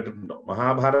ഇതിനെ പറ്റി കേട്ടിട്ടുണ്ടോ?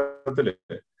 മഹാഭാരതത്തില്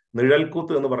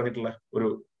നിഴൽക്കൂത്ത് എന്ന് പറഞ്ഞിട്ടുള്ള ഒരു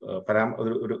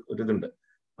ഇതുണ്ട്.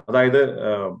 അതായത്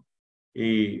ഈ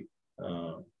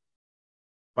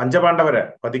പഞ്ചപാണ്ഡവരെ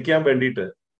വധിക്കാൻ വേണ്ടിയിട്ട്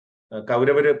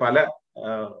കൗരവര് പല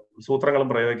സൂത്രങ്ങളും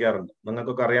പ്രയോഗിക്കാറുണ്ട്.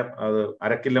 നിങ്ങൾക്കൊക്കെ അറിയാം, അത്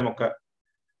അരക്കില്ലമൊക്കെ.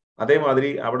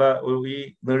 അതേമാതിരി അവിടെ ഈ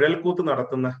നിഴൽക്കൂത്ത്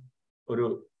നടത്തുന്ന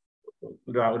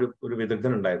ഒരു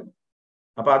വിദഗ്ധൻ ഉണ്ടായിരുന്നു.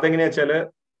 അപ്പൊ അതെങ്ങനെയാ വെച്ചാല്,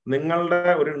 നിങ്ങളുടെ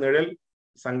ഒരു നിഴൽ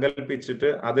സങ്കല്പിച്ചിട്ട്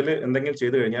അതിൽ എന്തെങ്കിലും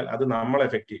ചെയ്തു കഴിഞ്ഞാൽ അത് നമ്മളെ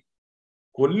എഫക്റ്റ് ചെയ്യും,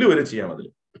 കൊല്ലുവരെ ചെയ്യാം അതിൽ.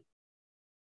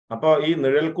 അപ്പൊ ഈ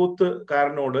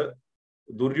നിഴൽക്കൂത്തുകാരനോട്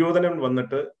ദുര്യോധനൻ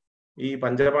വന്നിട്ട് ഈ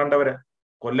പഞ്ചപാണ്ഡവരെ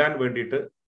കൊല്ലാൻ വേണ്ടിയിട്ട്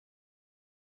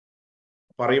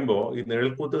പറയുമ്പോ ഈ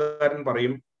നിഴൽക്കൂത്തുകാരൻ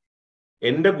പറയും,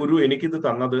 എന്റെ ഗുരു എനിക്കിത്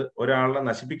തന്നത് ഒരാളെ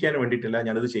നശിപ്പിക്കാൻ വേണ്ടിയിട്ടില്ല,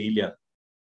 ഞാനിത് ചെയ്യില്ല.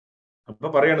 അപ്പൊ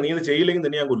പറയാണ്, നീ ഇത് ചെയ്യില്ലെങ്കിൽ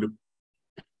തന്നെ ഞാൻ കൊല്ലും.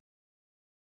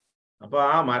 അപ്പൊ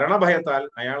ആ മരണഭയത്താൽ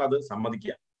അയാൾ അത്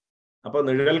സമ്മതിക്കുക. അപ്പൊ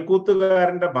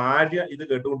നിഴൽക്കൂത്തുകാരന്റെ ഭാര്യ ഇത്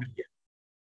കേട്ടുകൊണ്ടിരിക്കുക.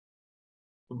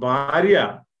 ഭാര്യ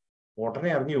ഉടനെ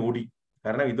ഇറങ്ങി ഓടി,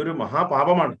 കാരണം ഇതൊരു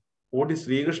മഹാപാപമാണ്. ഓടി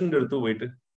ശ്രീകൃഷ്ണന്റെ അടുത്ത് പോയിട്ട്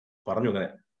പറഞ്ഞു, ഇങ്ങനെ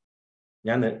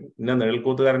ഞാൻ ഇന്ന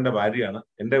നിഴൽക്കൂത്തുകാരന്റെ ഭാര്യയാണ്,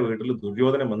 എന്റെ വീട്ടിൽ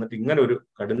ദുര്യോധനം വന്നിട്ട് ഇങ്ങനെ ഒരു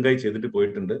കടുങ്കൈ ചെയ്തിട്ട്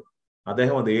പോയിട്ടുണ്ട്,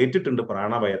 അദ്ദേഹം അത് ഏറ്റിട്ടുണ്ട്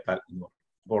പ്രാണഭയത്താൽ എന്ന് പറഞ്ഞു.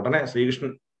 അപ്പൊ ഉടനെ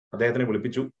ശ്രീകൃഷ്ണൻ അദ്ദേഹത്തിനെ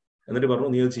വിളിപ്പിച്ചു. എന്നിട്ട് പറഞ്ഞു,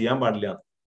 നീ അത് ചെയ്യാൻ പാടില്ല.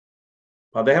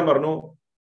 അപ്പൊ അദ്ദേഹം പറഞ്ഞു,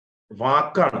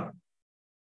 വാക്കാണ്,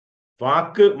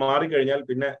 വാക്ക് മാറിക്കഴിഞ്ഞാൽ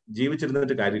പിന്നെ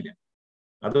ജീവിച്ചിരുന്നിട്ട് കാര്യമില്ല,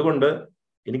 അതുകൊണ്ട്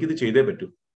എനിക്കിത് ചെയ്തേ പറ്റൂ.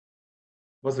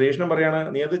 അപ്പൊ ശ്രീകൃഷ്ണൻ പറയാണ്,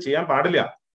 നീ അത് ചെയ്യാൻ പാടില്ല,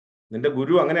 നിന്റെ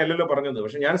ഗുരു അങ്ങനെയല്ലല്ലോ പറഞ്ഞത്,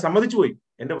 പക്ഷെ ഞാൻ സമ്മതിച്ചു പോയി,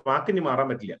 എന്റെ വാക്കിനി മാറാൻ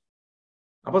പറ്റില്ല.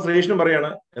 അപ്പൊ ശ്രീകൃഷ്ണൻ പറയാണ്,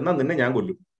 എന്നാ നിന്നെ ഞാൻ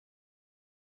കൊല്ലും,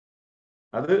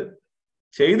 അത്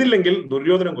ചെയ്തില്ലെങ്കിൽ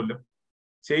ദുര്യോധനം കൊല്ലും,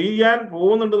 ചെയ്യാൻ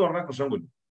പോകുന്നുണ്ടെന്ന് പറഞ്ഞാൽ കൃഷ്ണൻ കൊല്ലും.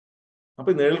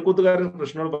 അപ്പൊ നിഴൽക്കൂത്തുകാരൻ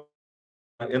കൃഷ്ണനോട്,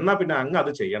 എന്നാ പിന്നെ അങ്ങ്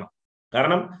അത് ചെയ്യണം,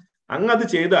 കാരണം അങ്ങ് അത്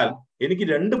ചെയ്താൽ എനിക്ക്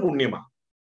 2 പുണ്യമാണ്.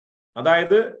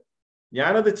 അതായത്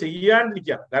ഞാനത്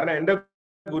ചെയ്യാണ്ടിരിക്കാം, കാരണം എന്റെ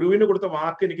ഗുരുവിന് കൊടുത്ത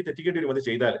വാക്ക് എനിക്ക് തെറ്റിക്കേണ്ടി വരും അത്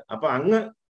ചെയ്താൽ. അപ്പൊ അങ്ങ്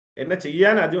എന്നെ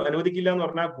ചെയ്യാൻ അനുവദിക്കില്ല എന്ന്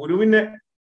പറഞ്ഞാൽ ഗുരുവിനെ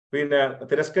പിന്നെ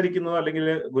തിരസ്കരിക്കുന്നതോ അല്ലെങ്കിൽ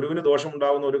ഗുരുവിന്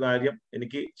ദോഷമുണ്ടാവുന്ന ഒരു കാര്യം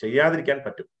എനിക്ക് ചെയ്യാതിരിക്കാൻ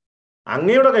പറ്റും.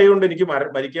 അങ്ങയുടെ കൈ കൊണ്ട് എനിക്ക്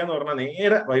മരിക്കാന്ന് പറഞ്ഞാൽ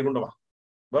നേരെ വൈകുണ്ഠമാ,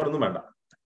 വേറൊന്നും വേണ്ട.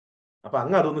 അപ്പൊ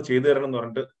അങ്ങ് അതൊന്ന് ചെയ്തു തരണം എന്ന്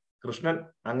പറഞ്ഞിട്ട് കൃഷ്ണൻ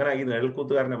അങ്ങനെ ഈ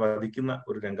നിഴൽക്കൂത്തുകാരനെ വധിക്കുന്ന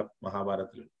ഒരു രംഗം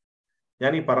മഹാഭാരതത്തിലുണ്ട്.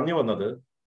 ഞാൻ ഈ പറഞ്ഞു വന്നത്,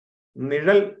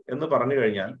 നിഴൽ എന്ന് പറഞ്ഞു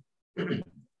കഴിഞ്ഞാൽ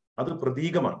അത്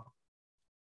പ്രതീകമാണ്.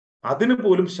 അതിന്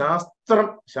പോലും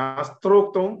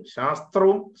ശാസ്ത്രോക്തവും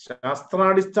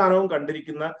ശാസ്ത്രാടിസ്ഥാനവും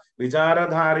കണ്ടിരിക്കുന്ന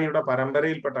വിചാരധാരയുടെ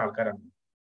പരമ്പരയിൽപ്പെട്ട ആൾക്കാരാണ്.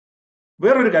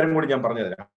 വേറൊരു കാര്യം കൂടി ഞാൻ പറഞ്ഞു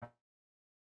തരാം.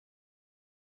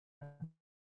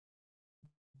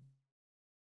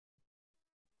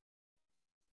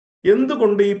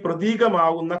 എന്തുകൊണ്ട് ഈ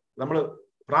പ്രതീകമാവുന്ന നമ്മൾ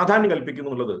പ്രാധാന്യം കൽപ്പിക്കുന്നു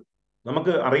എന്നുള്ളത്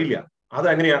നമുക്ക് അറിയില്ല. അത്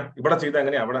എങ്ങനെയാ, ഇവിടെ ചെയ്ത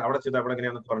എങ്ങനെയാ, അവിടെ ചെയ്ത അവിടെ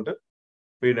എങ്ങനെയാന്ന് പറഞ്ഞിട്ട്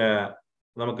പിന്നെ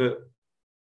നമുക്ക്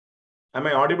am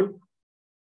I audible?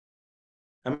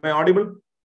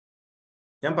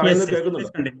 ഞാൻ പറയുന്നത് കേൾക്കുന്നുണ്ടോ?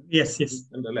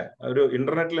 അല്ലേ, ഒരു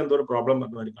ഇന്റർനെറ്റിൽ എന്തോ ഒരു പ്രോബ്ലം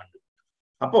വന്നതായി കണ്ടു.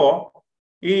 അപ്പോ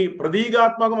ഈ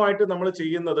പ്രതീകാത്മകമായിട്ട് നമ്മൾ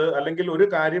ചെയ്യുന്നത്, അല്ലെങ്കിൽ ഒരു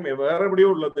കാര്യം വേറെ എവിടെയോ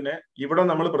ഉള്ളതിനെ ഇവിടെ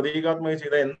നമ്മൾ പ്രതീകാത്മകം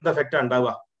ചെയ്ത എന്ത് എഫക്റ്റാ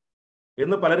ഉണ്ടാവുക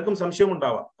എന്ന് പലർക്കും സംശയം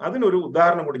ഉണ്ടാവാം. അതിനൊരു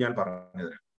ഉദാഹരണം കൂടി ഞാൻ പറഞ്ഞു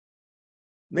തരാം.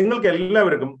 നിങ്ങൾക്ക്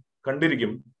എല്ലാവർക്കും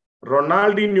കണ്ടിരിക്കും,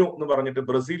 റൊണാൾഡീന്യോ എന്ന് പറഞ്ഞിട്ട്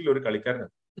ബ്രസീലിൽ ഒരു കളിക്കാരൻ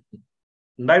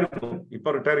ഉണ്ടായിരുന്നു,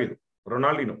 ഇപ്പൊ റിട്ടയർ ചെയ്തു.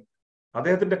 റൊണാൾഡീനോ,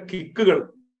 അദ്ദേഹത്തിന്റെ കിക്കുകൾ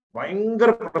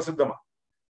ഭയങ്കര പ്രസിദ്ധമാണ്.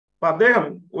 അപ്പൊ അദ്ദേഹം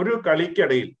ഒരു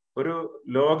കളിക്കിടയിൽ, ഒരു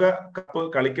ലോകകപ്പ്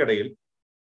കളിക്കിടയിൽ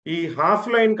ഈ ഹാഫ്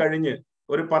ലൈൻ കഴിഞ്ഞ്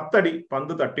ഒരു 10 അടി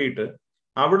പന്ത് തട്ടിയിട്ട്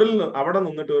അവിടെ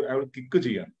നിന്നിട്ട് അയാൾ കിക്ക്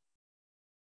ചെയ്യാണ്.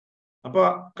 അപ്പൊ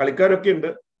കളിക്കാരൊക്കെ ഉണ്ട്,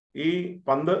 ഈ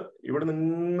പന്ത് ഇവിടെ നിന്ന്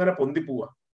ഇങ്ങനെ പൊന്തി പോവാ,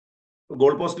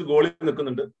 ഗോൾ പോസ്റ്റിൽ ഗോളിൽ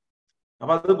നിൽക്കുന്നുണ്ട്.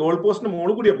 അപ്പൊ അത് ഗോൾ പോസ്റ്റിന്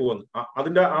മുകളിൽ കൂടിയാ പോകുന്നത്.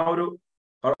 അതിന്റെ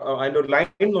ഒരു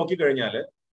ലൈൻ നോക്കിക്കഴിഞ്ഞാല്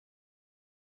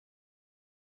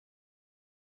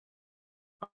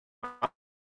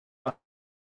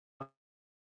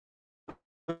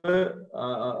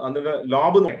അതിന്റെ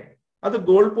ലോബ് അത്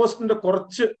ഗോൾ പോസ്റ്റിന്റെ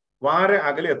കുറച്ച് വാര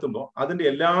അകലെ എത്തുമ്പോൾ അതിന്റെ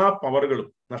എല്ലാ പവറുകളും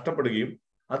നഷ്ടപ്പെടുകയും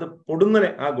അത് പൊടുന്നനെ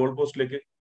ആ ഗോൾ പോസ്റ്റിലേക്ക്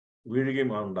വീഴുകയും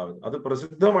ഉണ്ടാവുന്നത്. അത്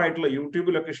പ്രസിദ്ധമായിട്ടുള്ള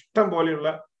യൂട്യൂബിലൊക്കെ ഇഷ്ടം പോലെയുള്ള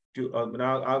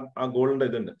ആ ഗോളിന്റെ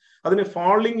ഇതുണ്ട്. അതിന്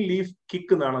ഫാളിംഗ് ലീഫ്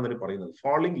കിക്ക് എന്നാണ് അതിന് പറയുന്നത്.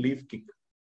 Falling leaf kick.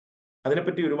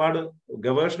 അതിനെപ്പറ്റി ഒരുപാട്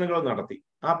ഗവേഷണങ്ങൾ നടത്തി.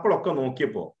 അപ്പോഴൊക്കെ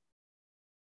നോക്കിയപ്പോ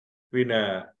പിന്നെ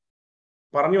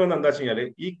പറഞ്ഞു വന്ന എന്താ വെച്ച് കഴിഞ്ഞാല്,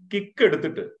 ഈ കിക്ക്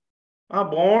എടുത്തിട്ട് ആ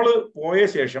ബോള് പോയ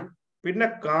ശേഷം പിന്നെ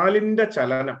കാലിന്റെ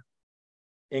ചലനം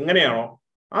എങ്ങനെയാണോ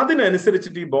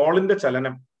അതിനനുസരിച്ചിട്ട് ഈ ബോളിന്റെ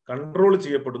ചലനം കൺട്രോൾ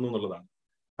ചെയ്യപ്പെടുന്നു എന്നുള്ളതാണ്.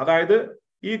 അതായത്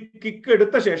ഈ കിക്ക്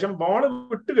എടുത്ത ശേഷം ബോൾ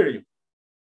വിട്ട് കഴിയും.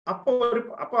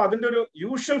 അപ്പൊ അതിന്റെ ഒരു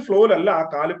യൂഷ്വൽ ഫ്ലോയിലല്ല ആ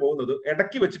കാല് പോകുന്നത്.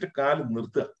 ഇടയ്ക്ക് വെച്ചിട്ട് കാല്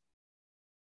നിർത്തുക.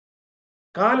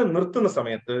 കാല് നിർത്തുന്ന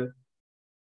സമയത്ത്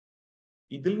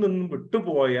ഇതിൽ നിന്നും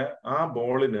വിട്ടുപോയ ആ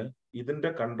ബോളിന് ഇതിന്റെ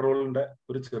കൺട്രോളിന്റെ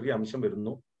ഒരു ചെറിയ അംശം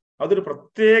വരുന്നു. അതൊരു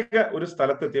പ്രത്യേക ഒരു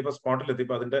സ്ഥലത്തെത്തിയപ്പോ,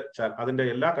 സ്പോട്ടിലെത്തിയപ്പോ അതിന്റെ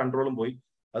എല്ലാ കൺട്രോളും പോയി,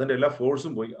 അതിന്റെ എല്ലാ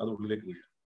ഫോഴ്സും പോയി, അത് ഉള്ളിലേക്ക് വീഴും.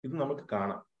 ഇത് നമുക്ക്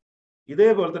കാണാം.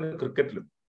 ഇതേപോലെ തന്നെ ക്രിക്കറ്റിലും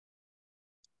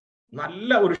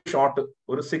നല്ല ഒരു ഷോട്ട്,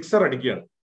 ഒരു 6 അടിക്കുകയാണ്,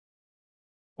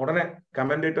 ഉടനെ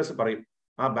കമന്റേറ്റേഴ്സ് പറയും,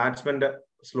 ആ ബാറ്റ്സ്മാന്റെ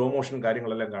സ്ലോ മോഷൻ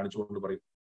കാര്യങ്ങളെല്ലാം കാണിച്ചുകൊണ്ട് പറയും,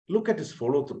 look at his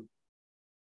follow through.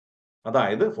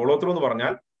 അതായത് ഫോളോ ത്രൂ എന്ന്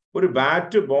പറഞ്ഞാൽ ഒരു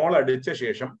ബാറ്റ് ബോൾ അടിച്ച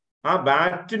ശേഷം ആ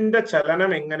ബാറ്റിന്റെ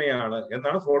ചലനം എങ്ങനെയാണ്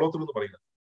എന്നാണ് ഫോളോ ത്രൂ എന്ന് പറയുന്നത്.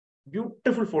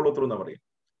 ബ്യൂട്ടിഫുൾ ഫോളോ ത്രൂ എന്നാ പറയുക.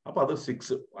 അപ്പൊ അത്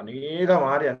 6, അനേകം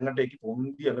ആരെ അങ്ങോട്ടേക്ക്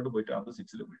പൊന്തി അങ്ങോട്ട് പോയിട്ട് അത്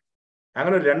 6ൽ വീഴും.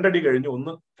 അങ്ങനെ ഒരു 2 അടി കഴിഞ്ഞ്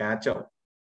ഒന്ന് ക്യാച്ച് ആവും,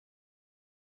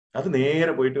 അത്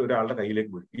നേരെ പോയിട്ട് ഒരാളുടെ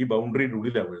കയ്യിലേക്ക് വീഴും. ഈ ബൗണ്ടറിയുടെ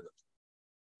ഉള്ളിലാണ് വീഴുന്നത്.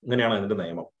 ഇങ്ങനെയാണ് അതിന്റെ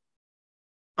നിയമം.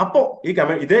 അപ്പോ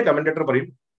ഇതേ കമന്റേറ്റർ പറയും,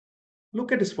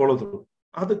 look at his follow through.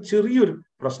 അത് ചെറിയൊരു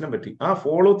പ്രശ്നം പറ്റി, ആ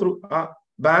ഫോളോ ത്രൂ, ആ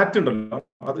ബാറ്റ് ഉണ്ടല്ലോ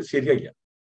അത് ശരിയായില്ല,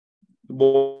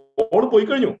 ബോൾ പോയി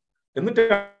കഴിഞ്ഞു,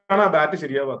 എന്നിട്ടാണ് ആ ബാറ്റ്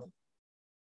ശരിയാവാത്തത്.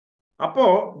 അപ്പോ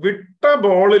വിട്ട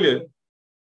ബോളില്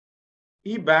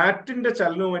ഈ ബാറ്റിന്റെ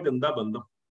ചലനവുമായിട്ട് എന്താ ബന്ധം?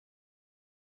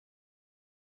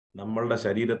 നമ്മളുടെ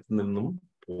ശരീരത്തിൽ നിന്നും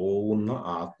പോകുന്ന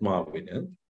ആത്മാവിന്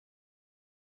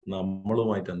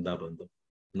നമ്മളുമായിട്ട് എന്താ ബന്ധം?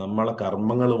 നമ്മളെ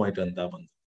കർമ്മങ്ങളുമായിട്ട് എന്താ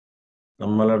ബന്ധം?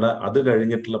 നമ്മളുടെ അത്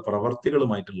കഴിഞ്ഞിട്ടുള്ള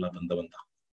പ്രവർത്തികളുമായിട്ടുള്ള ബന്ധം എന്താ?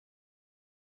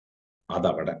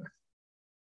 അതവിടെ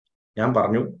ഞാൻ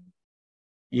പറഞ്ഞു,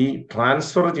 ഈ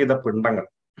ട്രാൻസ്ഫർ ചെയ്ത പിണ്ടങ്ങൾ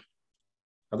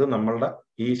അത് നമ്മളുടെ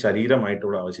ഈ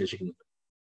ശരീരമായിട്ടൂടെ അവശേഷിക്കുന്നുണ്ട്.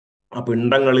 ആ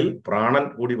പിണ്ടങ്ങളിൽ പ്രാണൻ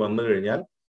കൂടി വന്നു കഴിഞ്ഞാൽ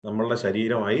നമ്മളുടെ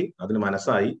ശരീരമായി, അതിന്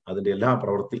മനസ്സായി, അതിന്റെ എല്ലാ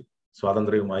പ്രവൃത്തി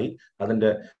സ്വാതന്ത്ര്യവുമായി, അതിന്റെ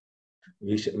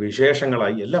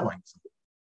വിശേഷങ്ങളായി എല്ലാമായി.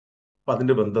 അപ്പൊ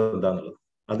അതിന്റെ ബന്ധം എന്താന്നുള്ളത്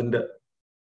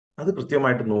അത്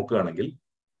കൃത്യമായിട്ട് നോക്കുകയാണെങ്കിൽ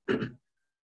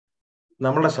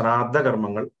നമ്മളുടെ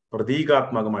ശ്രാദ്ധകർമ്മങ്ങൾ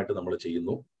പ്രതീകാത്മകമായിട്ട് നമ്മൾ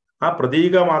ചെയ്യുന്നു. ആ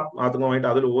പ്രതീകാത്മകമായിട്ട്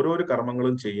അതിൽ ഓരോരോ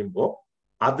കർമ്മങ്ങളും ചെയ്യുമ്പോൾ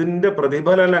അതിന്റെ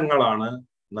പ്രതിഫലനങ്ങളാണ്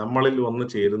നമ്മളിൽ വന്ന്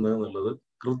ചേരുന്നത് എന്നുള്ളത്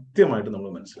കൃത്യമായിട്ട് നമ്മൾ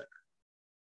മനസ്സിലാക്കുക.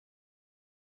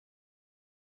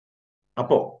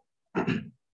 അപ്പോ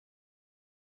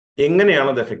എങ്ങനെയാണ്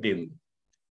അത് എഫക്ട് ചെയ്യുന്നത്?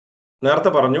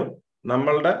 നേരത്തെ പറഞ്ഞു,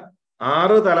 നമ്മളുടെ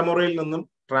 6 തലമുറയിൽ നിന്നും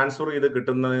ട്രാൻസ്ഫർ ചെയ്ത്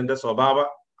കിട്ടുന്നതിന്റെ സ്വഭാവ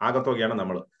ആകത്തുകയാണ്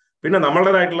നമ്മൾ. പിന്നെ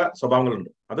നമ്മളുടേതായിട്ടുള്ള സ്വഭാവങ്ങളുണ്ട്,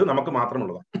 അത് നമുക്ക്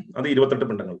മാത്രമുള്ളതാണ്. അത് 28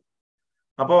 പിണ്ടങ്ങൾ.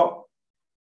 അപ്പോ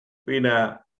പിന്നെ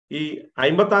ഈ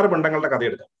 56 പിണ്ടങ്ങളുടെ കഥ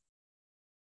എടുക്കാം.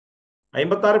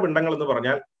 56 പിണ്ടങ്ങൾ എന്ന്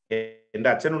പറഞ്ഞാൽ എൻ്റെ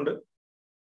അച്ഛനുണ്ട്.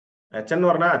 അച്ഛൻ എന്ന്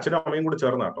പറഞ്ഞാൽ അച്ഛനും അമ്മയും കൂടി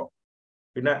ചേർന്ന കേട്ടോ.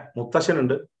 പിന്നെ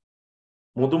മുത്തശ്ശനുണ്ട്,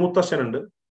 മുതുമുത്തശ്ശനുണ്ട്,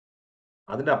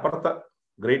 അതിന്റെ അപ്പുറത്തെ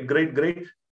ഗ്രേറ്റ് ഗ്രേറ്റ് ഗ്രേറ്റ്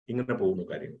ഇങ്ങനെ പോകുന്നു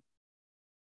കാര്യങ്ങൾ.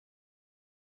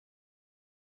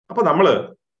 അപ്പൊ നമ്മളെ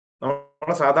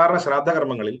സാധാരണ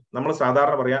ശ്രാദ്ധകർമ്മങ്ങളിൽ നമ്മൾ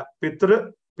സാധാരണ പറയാ പിതൃ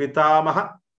പിതാമഹ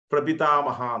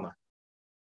പ്രപിതാമഹ എന്ന്,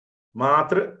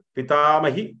 മാതൃ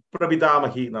പിതാമഹി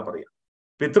പ്രപിതാമഹി എന്നാ പറയാ.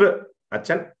 പിതൃ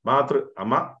അച്ഛൻ, മാതൃ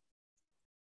അമ്മ,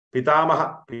 പിതാമഹ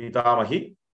പിതാമഹി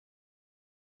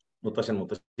മുത്തശ്ശൻ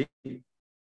മുത്തശ്ശി,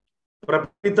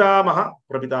 പ്രപിതാമഹ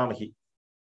പ്രപിതാമഹി,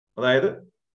 അതായത്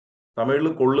തമിഴിൽ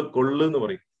കൊള്ളു എന്ന്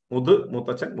പറയും,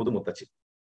 മുത്തച്ഛൻ മുത്തച്ഛി.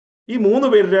 ഈ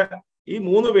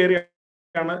മൂന്ന്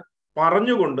പേരെയാണ്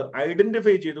പറഞ്ഞുകൊണ്ട്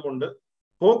ഐഡന്റിഫൈ ചെയ്തുകൊണ്ട്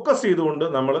ഫോക്കസ് ചെയ്തുകൊണ്ട്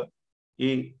നമ്മൾ ഈ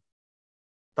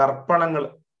തർപ്പണങ്ങൾ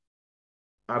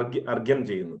അർഘ്യം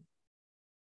ചെയ്യുന്നത്.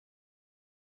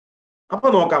 അപ്പൊ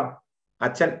നോക്കാം,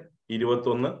 അച്ഛൻ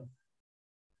 21,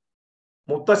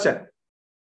 മുത്തച്ഛൻ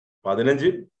 15,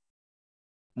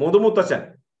 മുതുമുത്തച്ഛൻ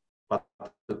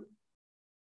 10.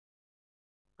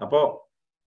 അപ്പോ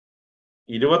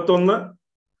 21,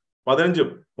 15,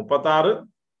 36,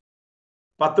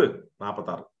 10,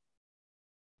 46.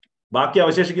 ബാക്കി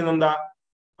അവശേഷിക്കുന്ന എന്താ?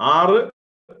 6,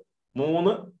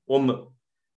 3, 1.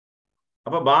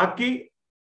 അപ്പൊ ബാക്കി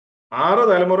 6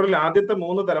 തലമുറയിൽ ആദ്യത്തെ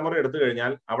 3 തലമുറ എടുത്തു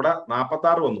കഴിഞ്ഞാൽ അവിടെ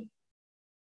 46 വന്നു.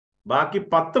 ബാക്കി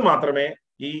 10 മാത്രമേ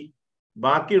ഈ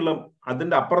ബാക്കിയുള്ള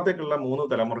അതിന്റെ അപ്പുറത്തേക്കുള്ള 3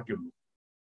 തലമുറയ്ക്കുള്ളൂ,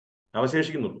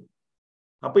 അവശേഷിക്കുന്നുള്ളൂ.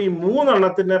 അപ്പൊ ഈ 3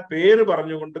 എണ്ണത്തിന്റെ പേര്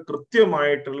പറഞ്ഞുകൊണ്ട്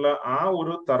കൃത്യമായിട്ടുള്ള ആ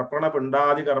ഒരു തർപ്പണ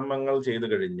പിണ്ടാദി കർമ്മങ്ങൾ ചെയ്തു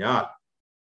കഴിഞ്ഞാൽ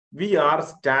we are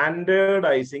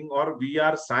standardizing or we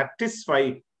are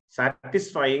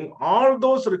satisfying all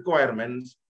those requirements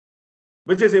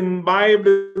which is imbibed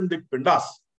in the pindas.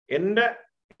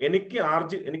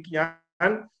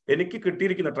 എനിക്ക്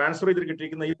കിട്ടിയിരിക്കുന്ന ട്രാൻസ്ഫർ ചെയ്ത്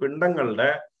കിട്ടിയിരിക്കുന്ന ഈ പിണ്ടങ്ങളുടെ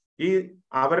ഈ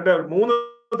അവരുടെ 3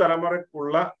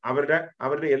 തലമുറയ്ക്കുള്ള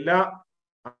അവരുടെ എല്ലാ,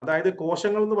 അതായത്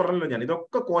കോശങ്ങൾ എന്ന് പറഞ്ഞല്ലോ ഞാൻ,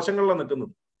 ഇതൊക്കെ കോശങ്ങളിലാണ്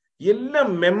നിൽക്കുന്നത്. എല്ലാ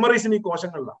മെമ്മറീസും ഈ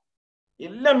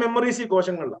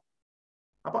കോശങ്ങളിലാണ്.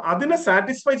 അപ്പൊ അതിനെ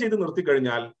സാറ്റിസ്ഫൈ ചെയ്ത് നിർത്തി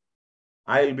കഴിഞ്ഞാൽ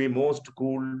I will be most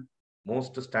cool,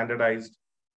 most standardised,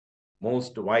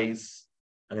 most vice,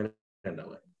 അങ്ങനെ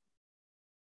ഉണ്ടാവുക.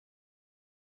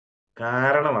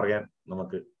 കാരണം അറിയാൻ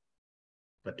നമുക്ക്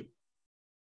പറ്റും.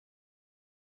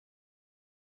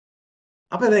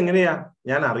 അപ്പൊ ഇതെങ്ങനെയാ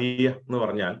ഞാൻ അറിയുക എന്ന്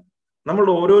പറഞ്ഞാൽ,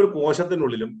 നമ്മളുടെ ഓരോരോ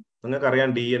കോശത്തിനുള്ളിലും നിങ്ങൾക്കറിയാം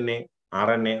DNA,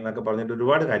 RNA എന്നൊക്കെ പറഞ്ഞിട്ട്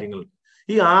ഒരുപാട് കാര്യങ്ങളുണ്ട്.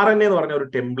 ഈ RNA എന്ന് പറഞ്ഞ ഒരു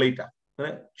ടെംപ്ലേറ്റാണ്,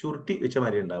 അങ്ങനെ ചുരുട്ടി വെച്ച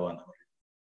മാതിരി ഉണ്ടാവുക എന്നാണ് പറയുന്നത്.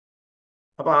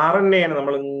 അപ്പൊ RNA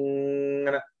നമ്മൾ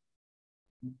ഇങ്ങനെ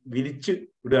വിരിച്ച്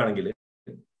വിടുകയാണെങ്കിൽ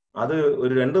അത്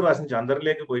ഒരു 2 പ്രാവശ്യം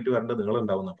ചന്ദ്രനിലേക്ക് പോയിട്ട് വരേണ്ട നീളം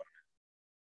പറഞ്ഞു.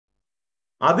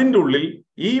 അതിൻ്റെ ഉള്ളിൽ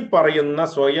ഈ പറയുന്ന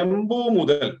സ്വയംഭൂ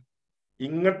മുതൽ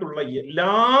ഇങ്ങോട്ടുള്ള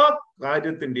എല്ലാ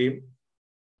കാര്യത്തിന്റെയും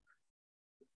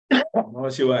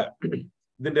ശിവായ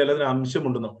ഇതിന്റെ എല്ലാത്തിനും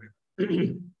അംശമുണ്ടെന്ന്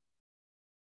പറയുന്നത്.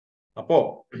 അപ്പോ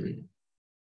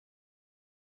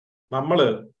നമ്മള്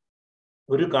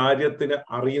ഒരു കാര്യത്തിന്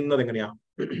അറിയുന്നത് എങ്ങനെയാ?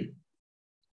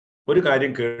 ഒരു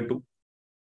കാര്യം കേട്ടു,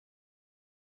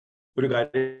 ഒരു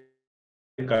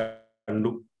കാര്യം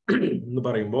കണ്ടു എന്ന്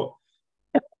പറയുമ്പോ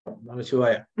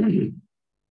ശിവായ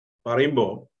പറയുമ്പോ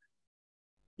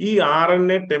ഈ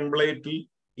RNA ടെംപ്ലേറ്റിൽ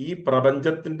ഈ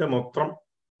പ്രപഞ്ചത്തിന്റെ മൊത്തം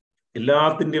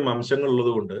എല്ലാത്തിന്റെയും അംശങ്ങൾ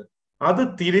ഉള്ളത് കൊണ്ട് അത്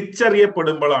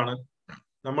തിരിച്ചറിയപ്പെടുമ്പോഴാണ്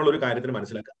നമ്മൾ ഒരു കാര്യത്തിന്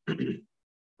മനസ്സിലാക്കുക.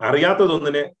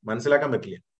 അറിയാത്തതൊന്നിനെ മനസ്സിലാക്കാൻ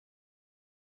പറ്റില്ല.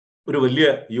 ഒരു വലിയ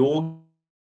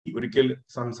യോഗി ഒരിക്കൽ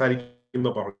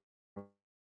സംസാരിക്കുമ്പോ പറഞ്ഞു,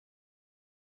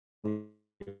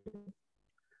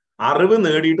 അറിവ്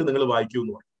നേടിയിട്ട് നിങ്ങൾ വായിക്കൂ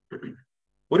എന്ന് പറഞ്ഞു.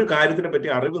 ഒരു കാര്യത്തിനെ പറ്റി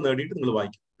അറിവ് നേടിയിട്ട് നിങ്ങൾ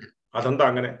വായിക്കും. അതെന്താ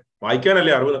അങ്ങനെ?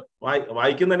 വായിക്കാനല്ലേ അറിവ്?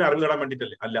 വായിക്കുന്നതന്നെ അറിവ് നേടാൻ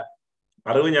വേണ്ടിയിട്ടല്ലേ? അല്ല,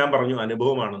 അറിവ് ഞാൻ പറഞ്ഞു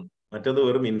അനുഭവമാണെന്ന്, മറ്റത്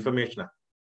വെറും ഇൻഫർമേഷനാണ്.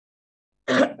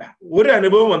 ഒരു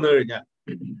അനുഭവം വന്നു കഴിഞ്ഞാൽ,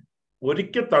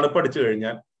 ഒരിക്കൽ തണുപ്പടിച്ചു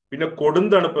കഴിഞ്ഞാൽ പിന്നെ കൊടും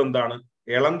തണുപ്പ് എന്താണ്,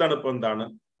 ഇളം തണുപ്പ് എന്താണ്,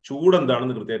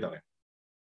 ചൂടെന്താണെന്ന് കൃത്യമായിട്ട് അറിയാം.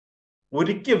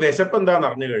 ഒരിക്കൽ വിശപ്പ് എന്താണെന്ന്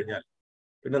അറിഞ്ഞു കഴിഞ്ഞാൽ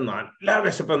പിന്നെ നല്ല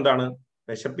വിശപ്പ് എന്താണ്,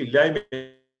 വിശപ്പില്ലായ്മ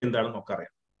എന്താണെന്ന് ഒക്കെ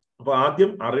അറിയാം. അപ്പൊ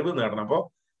ആദ്യം അറിവ് നേടണം. അപ്പൊ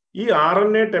ഈ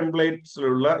RNA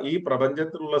ടെംപ്ലേറ്റ്സിലുള്ള ഈ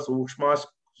പ്രപഞ്ചത്തിലുള്ള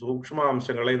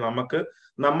സൂക്ഷ്മാംശങ്ങളെ നമുക്ക്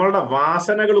നമ്മളുടെ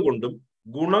വാസനകൾ കൊണ്ടും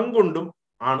ഗുണം കൊണ്ടും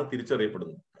ആണ്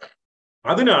തിരിച്ചറിയപ്പെടുന്നത്.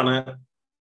 അതിനാണ്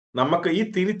നമുക്ക് ഈ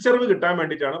തിരിച്ചറിവ് കിട്ടാൻ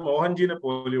വേണ്ടിയിട്ടാണ് മോഹൻജിനെ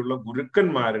പോലെയുള്ള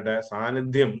ഗുരുക്കന്മാരുടെ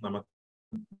സാന്നിധ്യം നമുക്ക്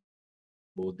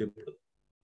ബോധ്യപ്പെടുന്നത്.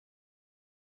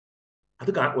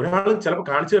 അത് ഒരാൾ ചിലപ്പോൾ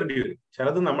കാണിച്ചു തരേണ്ടി വരും.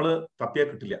 ചിലത് നമ്മൾ തപ്പിയാൽ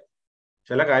കിട്ടില്ല.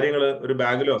 ചില കാര്യങ്ങൾ ഒരു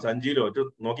ബാഗിലോ സഞ്ചിയിലോ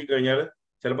നോക്കിക്കഴിഞ്ഞാൽ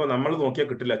ചിലപ്പോൾ നമ്മൾ നോക്കിയാൽ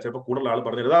കിട്ടില്ല. ചിലപ്പോൾ കൂടുതൽ ആൾ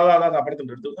പറഞ്ഞു അതാ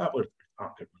അപ്പുറത്തിന്റെ അടുത്ത്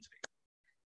മനസ്സിലായി.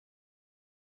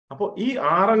 അപ്പോൾ ഈ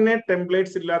RNA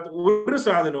ടെംപ്ലേറ്റ്സ് ഇല്ലാത്ത ഒരു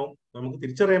സാധനവും നമുക്ക്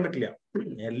തിരിച്ചറിയാൻ പറ്റില്ല.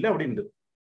 എല്ലാം അവിടെ ഉണ്ട്.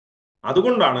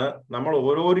 അതുകൊണ്ടാണ് നമ്മൾ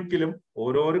ഓരോരിക്കലും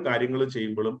ഓരോരോ കാര്യങ്ങൾ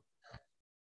ചെയ്യുമ്പോഴും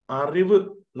അറിവ്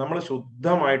നമ്മൾ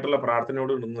ശുദ്ധമായിട്ടുള്ള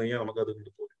പ്രാർത്ഥനയോട് നിന്ന് കഴിഞ്ഞാൽ നമുക്കത്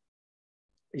കിട്ടും.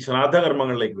 ഈ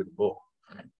ശ്രാദ്ധകർമ്മങ്ങളിലേക്ക് വരുമ്പോൾ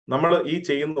നമ്മൾ ഈ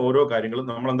ചെയ്യുന്ന ഓരോ കാര്യങ്ങളും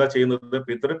നമ്മൾ എന്താ ചെയ്യുന്നത്?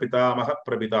 പിതൃ പിതാമഹ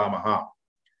പ്രപിതാമഹ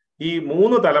ഈ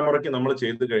 3 തലമുറയ്ക്ക് നമ്മൾ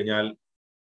ചെയ്തു കഴിഞ്ഞാൽ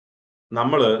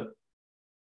നമ്മൾ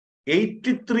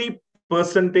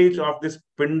 83% of this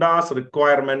പിണ്ടാസ്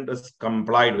requirement is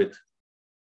complied വിത്ത്.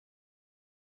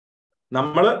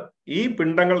 നമ്മൾ ഈ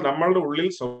പിണ്ടങ്ങൾ നമ്മളുടെ ഉള്ളിൽ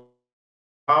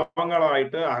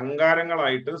സ്വഭാവങ്ങളായിട്ട്,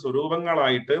 അഹങ്കാരങ്ങളായിട്ട്,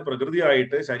 സ്വരൂപങ്ങളായിട്ട്,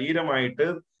 പ്രകൃതിയായിട്ട്, ശരീരമായിട്ട്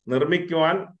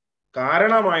നിർമ്മിക്കുവാൻ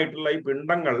കാരണമായിട്ടുള്ള ഈ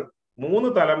പിണ്ടങ്ങൾ 3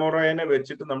 തലമുറയെ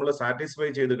വെച്ചിട്ട് നമ്മൾ സാറ്റിസ്ഫൈ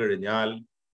ചെയ്ത് കഴിഞ്ഞാൽ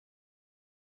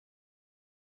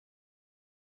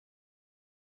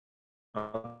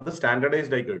അത്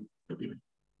സ്റ്റാൻഡർഡൈസ്ഡ് ആയി കഴിഞ്ഞു.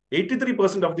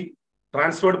 83% of the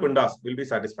transferred പിണ്ടാസ് will be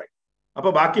satisfied. അപ്പൊ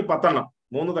ബാക്കി 10 എണ്ണം,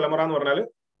 3 തലമുറ എന്ന് പറഞ്ഞാൽ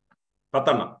 10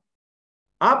 എണ്ണം.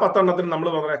 ആ 10 എണ്ണത്തിന് നമ്മൾ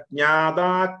പറയാ ജ്ഞാത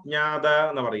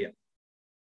എന്ന് പറയാ.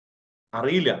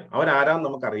 അറിയില്ല, അവരാരാന്ന്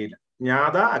നമുക്കറിയില്ല.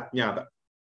 ജ്ഞാത അജ്ഞാത,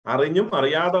 അറിഞ്ഞും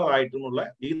അറിയാതായിട്ടുമുള്ള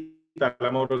ഈ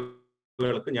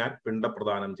തലമുറകൾക്ക് ഞാൻ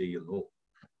പിണ്ടപ്രദാനം ചെയ്യുന്നു.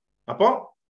 അപ്പോ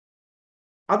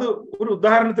അത് ഒരു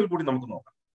ഉദാഹരണത്തിൽ കൂടി നമുക്ക്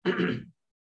നോക്കാം.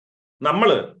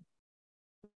 നമ്മള്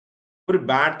ഒരു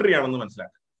ബാറ്ററി ആണെന്ന്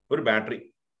മനസ്സിലാക്കുക. ഒരു ബാറ്ററി,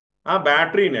 ആ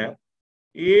ബാറ്ററിനെ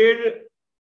 7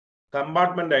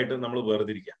 കമ്പാർട്ട്മെന്റ് ആയിട്ട് നമ്മൾ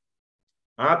വേർതിരിക്കാം.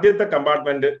 ആദ്യത്തെ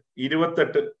കമ്പാർട്ട്മെന്റ്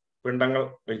 28 പിണ്ടങ്ങൾ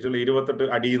വെച്ചുള്ള 28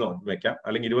 അടിയെന്നോ വെക്കാം,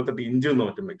 അല്ലെങ്കിൽ 28 ഇഞ്ച് എന്നോ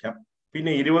മറ്റും വെക്കാം.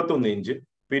 പിന്നെ 21 ഇഞ്ച്,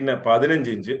 പിന്നെ 15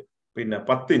 ഇഞ്ച്, പിന്നെ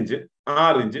 10 ഇഞ്ച്,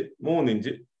 6 ഇഞ്ച്, 3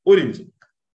 ഇഞ്ച്, 1 ഇഞ്ച്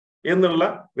എന്നുള്ള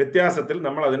വ്യത്യാസത്തിൽ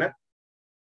നമ്മൾ അതിനെ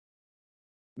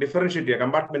ഡിഫറൻഷിയേറ്റ് ചെയ്യുക,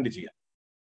 കമ്പാർട്ട്മെന്റ് ചെയ്യാം.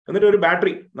 എന്നിട്ട് ഒരു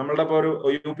ബാറ്ററി, നമ്മളുടെ ഇപ്പോൾ ഒരു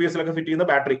UPS-ലൊക്കെ ഫിറ്റ് ചെയ്യുന്ന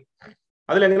ബാറ്ററി,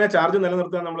 അതിലെങ്ങനെ ചാർജ്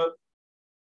നിലനിർത്താൻ നമ്മൾ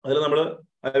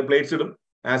പ്ലേറ്റ്സ് ഇടും,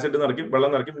 ആസിഡ് നിറയ്ക്കും,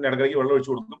 വെള്ളം നിറയ്ക്കും, പിന്നെ ഇടയ്ക്കിടയ്ക്ക് വെള്ളം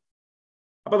ഒഴിച്ചു കൊടുക്കും.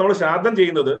 അപ്പൊ നമ്മൾ ശ്രാദ്ധം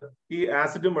ചെയ്യുന്നത് ഈ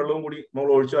ആസിഡും വെള്ളവും കൂടി നമ്മൾ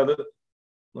ഒഴിച്ച് അത്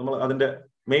നമ്മൾ അതിന്റെ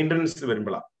മെയിൻ്റനൻസ്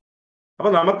വരുമ്പോഴാണ്. അപ്പൊ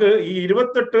നമുക്ക് ഈ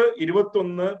 28,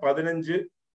 21, 15,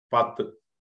 10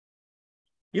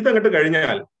 ഇതങ്ങോട്ട്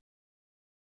കഴിഞ്ഞാൽ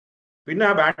പിന്നെ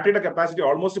ആ ബാറ്ററിയുടെ കപ്പാസിറ്റി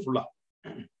ഓൾമോസ്റ്റ് ഫുള്ളാണ്.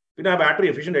 പിന്നെ ആ ബാറ്ററി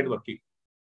എഫിഷ്യന്റ് ആയിട്ട് വർക്ക് ചെയ്യും.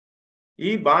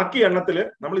 ഈ ബാക്കി എണ്ണത്തില്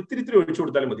നമ്മൾ ഇത്തിരി ഒഴിച്ചു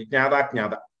കൊടുത്താലും മതി. ജ്ഞാത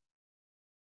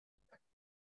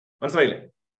മനസ്സിലായില്ലേ?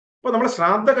 അപ്പൊ നമ്മൾ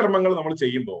ശ്രാദ്ധകർമ്മങ്ങൾ നമ്മൾ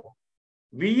ചെയ്യുമ്പോൾ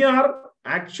വി ആർ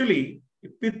ആക്ച്വലി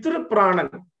പിതൃപ്രാണൻ,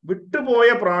 വിട്ടുപോയ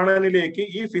പ്രാണനിലേക്ക്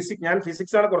ഈ ഞാൻ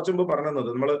ഫിസിക്സ് ആണ് കുറച്ചു മുമ്പ് പറഞ്ഞത്.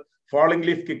 നമ്മൾ ഫോളിംഗ്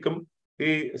ലീഫ് കിക്കും ഈ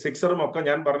സിക്സറും ഒക്കെ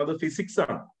ഞാൻ പറഞ്ഞത് ഫിസിക്സ്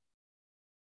ആണ്.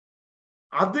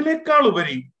 അതിനേക്കാൾ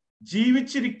ഉപരി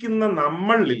ജീവിച്ചിരിക്കുന്ന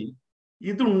നമ്മളിൽ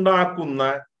ഇതുണ്ടാക്കുന്ന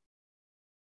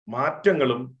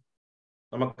മാറ്റങ്ങളും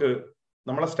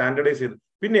നമ്മളെ സ്റ്റാൻഡർഡൈസ് ചെയ്ത്,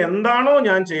 പിന്നെ എന്താണോ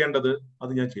ഞാൻ ചെയ്യേണ്ടത്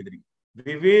അത് ഞാൻ ചെയ്തിരിക്കും.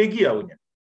 വിവേകിയാവും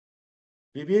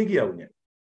ഞാൻ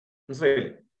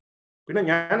മനസ്സിലായില്ലേ? പിന്നെ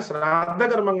ഞാൻ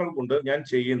ശ്രാദ്ധകർമ്മങ്ങൾ കൊണ്ട് ഞാൻ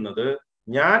ചെയ്യുന്നത്,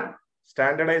 ഞാൻ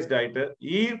സ്റ്റാൻഡർഡൈസ്ഡ് ആയിട്ട്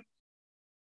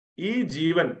ഈ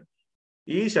ജീവൻ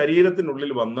ഈ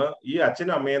ശരീരത്തിനുള്ളിൽ വന്ന് ഈ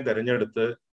അച്ഛനും അമ്മയും തിരഞ്ഞെടുത്ത്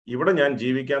ഇവിടെ ഞാൻ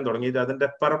ജീവിക്കാൻ തുടങ്ങിയിട്ട് അതിന്റെ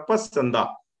പർപ്പസ് എന്താ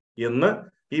എന്ന്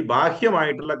ഈ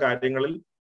ബാഹ്യമായിട്ടുള്ള കാര്യങ്ങളിൽ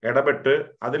ഇടപെട്ട്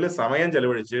അതിൽ സമയം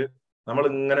ചെലവഴിച്ച് നമ്മൾ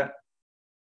ഇങ്ങനെ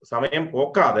സമയം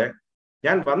പോക്കാതെ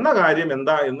ഞാൻ വന്ന കാര്യം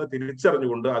എന്താ എന്ന്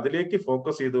തിരിച്ചറിഞ്ഞുകൊണ്ട് അതിലേക്ക്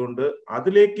ഫോക്കസ് ചെയ്തുകൊണ്ട്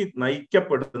അതിലേക്ക്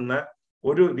നയിക്കപ്പെടുന്ന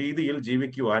ഒരു രീതിയിൽ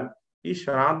ജീവിക്കുവാൻ ഈ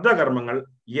ശ്രാദ്ധകർമ്മങ്ങൾ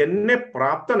എന്നെ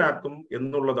പ്രാപ്തനാക്കും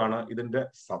എന്നുള്ളതാണ് ഇതിന്റെ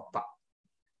സത്ത.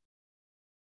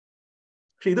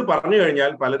 പക്ഷെ ഇത് പറഞ്ഞു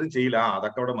കഴിഞ്ഞാൽ പലരും ചെയ്യില്ല,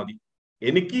 അതൊക്കെ അവിടെ മതി,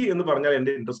 എനിക്ക് എന്ന് പറഞ്ഞാൽ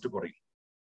എന്റെ ഇൻട്രസ്റ്റ് കുറയും.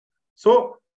 സോ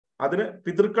അതിന്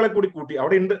പിതൃക്കളെ കൂടി കൂട്ടി,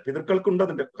 അവിടെ ഉണ്ട്, പിതൃക്കൾക്കുണ്ട്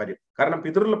അതിന്റെ കാര്യം. കാരണം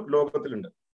പിതൃലോകത്തിലുണ്ട്,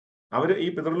 അവര് ഈ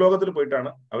പിതൃലോകത്തിൽ പോയിട്ടാണ്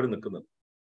അവർ നിൽക്കുന്നത്.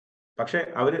 പക്ഷെ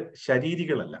അവര്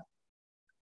ശരീരികളല്ല,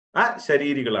 ആ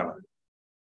ശരീരികളാണ്.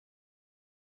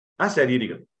 ആ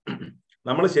ശരീരികൾ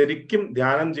നമ്മൾ ശരിക്കും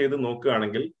ധ്യാനം ചെയ്ത്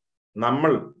നോക്കുകയാണെങ്കിൽ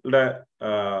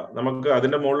നമുക്ക്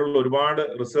അതിന്റെ മുകളിലുള്ള ഒരുപാട്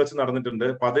റിസർച്ച് നടന്നിട്ടുണ്ട്.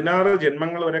 16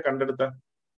 ജന്മങ്ങൾ വരെ കണ്ടെടുത്ത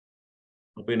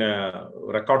പിന്നെ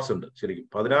റെക്കോർഡ്സ് ഉണ്ട്. ശരിക്കും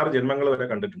 16 ജന്മങ്ങൾ വരെ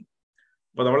കണ്ടിട്ടുണ്ട്.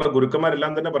 അപ്പൊ നമ്മളെ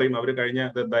ഗുരുക്കന്മാരെല്ലാം തന്നെ പറയും അവർ കഴിഞ്ഞ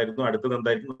എന്തായിരുന്നു, അടുത്തത്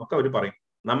എന്തായിരുന്നു ഒക്കെ അവർ പറയും.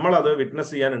 നമ്മളത്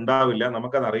വിറ്റ്നസ് ചെയ്യാൻ ഉണ്ടാവില്ല,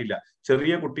 നമുക്കത് അറിയില്ല.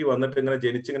 ചെറിയ കുട്ടി വന്നിട്ട് ഇങ്ങനെ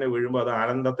ജനിച്ചിങ്ങനെ വീഴുമ്പോൾ അത്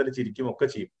ആനന്ദത്തിൽ ചിരിക്കും ഒക്കെ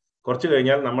ചെയ്യും. കുറച്ച്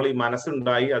കഴിഞ്ഞാൽ നമ്മൾ ഈ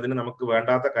മനസ്സുണ്ടായി അതിന് നമുക്ക്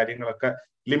വേണ്ടാത്ത കാര്യങ്ങളൊക്കെ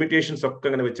ലിമിറ്റേഷൻസ് ഒക്കെ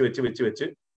ഇങ്ങനെ വെച്ച്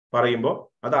പറയുമ്പോൾ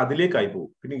അത് അതിലേക്കായി പോകും.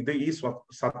 പിന്നെ ഇത് ഈ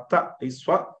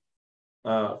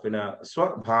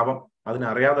സ്വഭാവം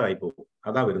അതിനറിയാതെ ആയി പോകും.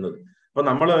 അതാ വരുന്നത്. അപ്പൊ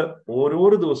നമ്മള്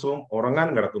ഓരോരോ ദിവസവും ഉറങ്ങാൻ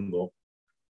കിടക്കുമ്പോൾ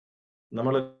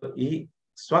നമ്മൾ ഈ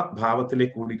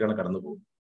സ്വഭാവത്തിലേക്ക് കൂടിയിട്ടാണ് കടന്നു പോകുന്നത്.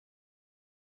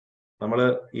 നമ്മൾ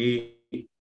ഈ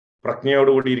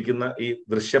പ്രജ്ഞയോടുകൂടി ഇരിക്കുന്ന ഈ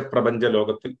ദൃശ്യപ്രപഞ്ച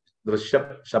ലോകത്തിൽ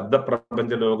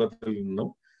ശബ്ദപ്രപഞ്ച ലോകത്തിൽ നിന്നും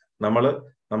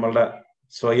നമ്മളുടെ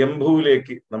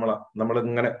സ്വയംഭൂവിലേക്ക്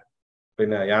നമ്മളിങ്ങനെ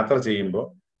യാത്ര ചെയ്യുമ്പോൾ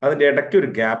അതിന്റെ ഇടയ്ക്ക് ഒരു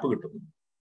ഗ്യാപ്പ് കിട്ടുന്നു.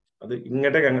 അത്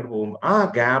ഇങ്ങോട്ടേക്ക് അങ്ങോട്ട് പോകുമ്പോൾ ആ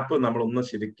ഗ്യാപ്പ് നമ്മളൊന്ന്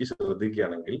ശരിക്കും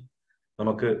ശ്രദ്ധിക്കുകയാണെങ്കിൽ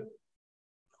നമുക്ക്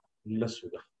നല്ല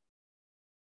സുഖം.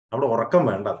 അവിടെ ഉറക്കം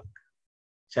വേണ്ട,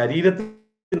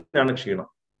 ശരീരത്തിനാണ് ക്ഷീണം.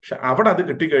 പക്ഷെ അവിടെ അത്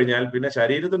കിട്ടിക്കഴിഞ്ഞാൽ പിന്നെ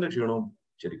ശരീരത്തിന്റെ ക്ഷീണവും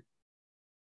ശരി.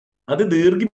 അത്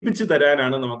ദീർഘിപ്പിച്ച്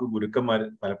തരാനാണ് നമുക്ക് ഗുരുക്കന്മാർ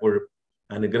പലപ്പോഴും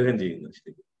അനുഗ്രഹം ചെയ്യുന്നത്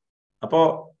ശരിക്കും. അപ്പോ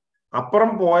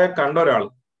അപ്പുറം കണ്ട ഒരാൾ,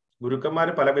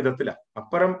 ഗുരുക്കന്മാര് പല വിധത്തിലാ.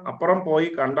 അപ്പുറം പോയി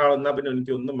കണ്ട ആൾ, എന്നാ പിന്നെ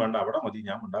എനിക്ക് ഒന്നും വേണ്ട, അവിടെ മതി,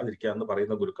 ഞാൻ ഉണ്ടാതിരിക്കുക എന്ന്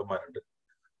പറയുന്ന ഗുരുക്കന്മാരുണ്ട്.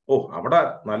 ഓ, അവിടെ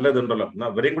നല്ലതുണ്ടല്ലോ, എന്നാ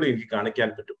അവരെയും കൂടി എനിക്ക് കാണിക്കാൻ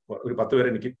പറ്റും, ഒരു 10 പേരെ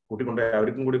എനിക്ക് കൂട്ടിക്കൊണ്ടുപോയി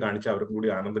അവർക്കും കൂടി കാണിച്ചാൽ അവർക്കും കൂടി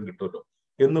ആനന്ദം കിട്ടുമല്ലോ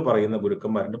എന്ന് പറയുന്ന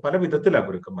ഗുരുക്കന്മാരുണ്ട്. പല വിധത്തിലാ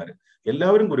ഗുരുക്കന്മാര്.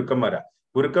 എല്ലാവരും ഗുരുക്കന്മാരാ.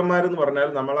 ഗുരുക്കന്മാരെന്ന് പറഞ്ഞാൽ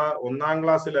നമ്മളാ 1ാം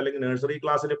ക്ലാസ്സിൽ അല്ലെങ്കിൽ നഴ്സറി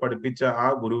ക്ലാസ്സിൽ പഠിപ്പിച്ച ആ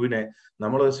ഗുരുവിനെ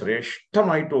നമ്മൾ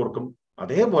ശ്രേഷ്ഠമായിട്ട് ഓർക്കും.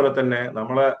 അതേപോലെ തന്നെ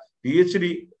നമ്മളെ PhD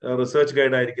റിസർച്ച്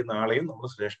ഗൈഡ് ആയിരിക്കുന്ന ആളെയും നമ്മൾ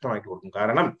ശ്രേഷ്ഠമായിട്ട് ഓർക്കും.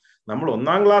 കാരണം നമ്മൾ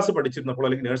 1ാം ക്ലാസ് പഠിച്ചിരുന്നപ്പോൾ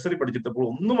അല്ലെങ്കിൽ നഴ്സറി പഠിച്ചിരുന്നപ്പോൾ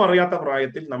ഒന്നും അറിയാത്ത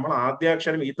പ്രായത്തിൽ നമ്മൾ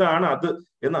ആദ്യാക്ഷരം ഇതാണ് അത്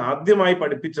എന്ന് ആദ്യമായി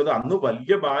പഠിപ്പിച്ചത് അന്ന്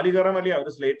വലിയ ബാലികറമല്ലേ. അവർ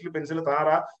സ്ലേറ്റിൽ പെൻസിൽ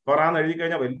പറയാന്ന് എഴുതി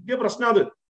കഴിഞ്ഞാൽ വലിയ പ്രശ്നം. അത്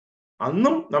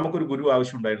അന്നും നമുക്കൊരു ഗുരു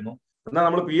ആവശ്യമുണ്ടായിരുന്നു. എന്നാൽ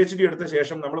നമ്മൾ PhD എടുത്ത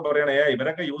ശേഷം നമ്മൾ പറയണേ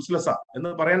ഇവരൊക്കെ യൂസ്ലെസ്സാ എന്ന്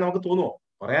പറയാൻ നമുക്ക് തോന്നുമോ?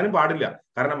 പറയാനും പാടില്ല.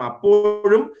 കാരണം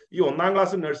അപ്പോഴും ഈ 1ാം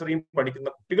ക്ലാസ്സും നഴ്സറിയും പഠിക്കുന്ന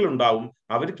കുട്ടികൾ ഉണ്ടാവും,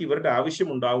 അവർക്ക് ഇവരുടെ ആവശ്യം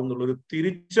ഉണ്ടാവും എന്നുള്ളൊരു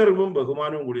തിരിച്ചറിവും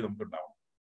ബഹുമാനവും കൂടി നമുക്ക് ഉണ്ടാവും.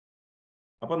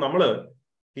 അപ്പൊ നമ്മള്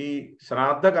ഈ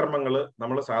ശ്രാദ്ധ കർമ്മങ്ങള്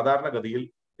നമ്മൾ സാധാരണഗതിയിൽ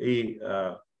ഈ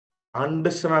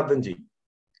ആണ്ടുശ്രാദ്ധം ചെയ്യും.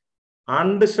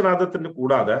 ആണ്ടുശ്രാദ്ധത്തിന്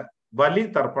കൂടാതെ ബലി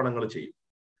തർപ്പണങ്ങൾ ചെയ്യും.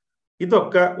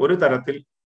 ഇതൊക്കെ ഒരു തരത്തിൽ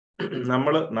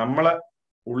നമ്മളെ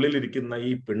ഉള്ളിലിരിക്കുന്ന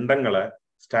ഈ പിണ്ടങ്ങളെ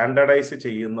സ്റ്റാൻഡർഡൈസ്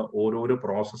ചെയ്യുന്ന ഓരോരോ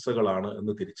പ്രോസസ്സുകളാണ്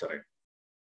എന്ന് തിരിച്ചറിയണം.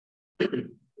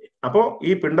 അപ്പോ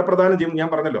ഈ പിണ്ടപ്രധാനം ചെയ്യും, ഞാൻ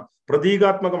പറഞ്ഞല്ലോ,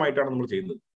 പ്രതീകാത്മകമായിട്ടാണ് നമ്മൾ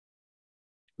ചെയ്യുന്നത്.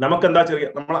 നമുക്കെന്താ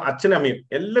നമ്മളെ അച്ഛനും അമ്മയും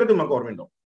എല്ലാവർക്കും നമുക്ക് ഓർമ്മയുണ്ടോ?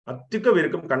 അധിക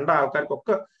പേർക്കും കണ്ട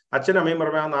ആൾക്കാർക്കൊക്കെ അച്ഛനും അമ്മയും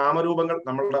പറഞ്ഞ ആ നാമരൂപങ്ങൾ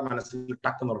നമ്മളുടെ മനസ്സിൽ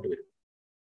ടക്കെന്ന് പറഞ്ഞിട്ട് വരും.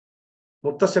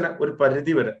 മുത്തശ്ശന് ഒരു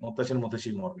പരിധി വരെ മുത്തശ്ശനും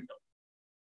മുത്തശ്ശിയും ഓർമ്മയുണ്ടാവും.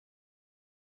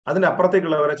 അതിന്റെ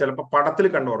അപ്പുറത്തേക്കുള്ളവരെ ചിലപ്പോൾ പടത്തിൽ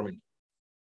കണ്ട ഓർമ്മയുണ്ട്.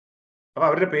 അപ്പൊ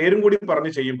അവരുടെ പേരും കൂടി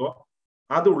പറഞ്ഞ് ചെയ്യുമ്പോൾ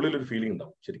അത് ഉള്ളിലൊരു ഫീലിംഗ്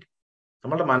ഉണ്ടാവും. ശരിക്കും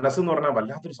നമ്മളുടെ മനസ്സെന്ന് പറഞ്ഞാൽ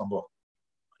വല്ലാത്തൊരു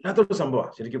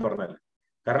സംഭവമാണ് ശരിക്കും പറഞ്ഞാൽ.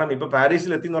 കാരണം ഇപ്പൊ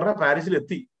പാരീസിൽ എത്തി എന്ന് പറഞ്ഞാൽ പാരീസിൽ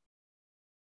എത്തി,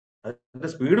 അതിന്റെ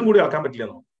സ്പീഡും കൂടി അളക്കാൻ പറ്റില്ല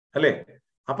എന്ന്, അല്ലേ?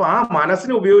 അപ്പൊ ആ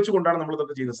മനസ്സിനെ ഉപയോഗിച്ചുകൊണ്ടാണ് നമ്മൾ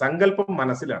ഇതൊക്കെ ചെയ്യുന്നത്. സങ്കല്പം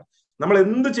മനസ്സിലാണ്. നമ്മൾ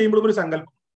എന്ത് ചെയ്യുമ്പോഴും ഒരു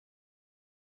സങ്കല്പം,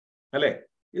 അല്ലെ?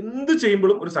 എന്ത്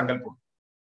ചെയ്യുമ്പോഴും ഒരു സങ്കല്പം.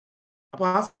 അപ്പൊ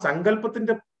ആ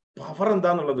സങ്കല്പത്തിന്റെ പവർ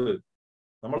എന്താന്നുള്ളത്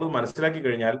നമ്മളത് മനസ്സിലാക്കി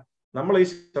കഴിഞ്ഞാൽ നമ്മൾ ഈ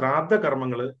ശ്രാദ്ധ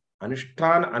കർമ്മങ്ങള്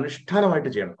അനുഷ്ഠാനമായിട്ട്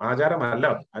ചെയ്യണം. ആചാരമല്ല,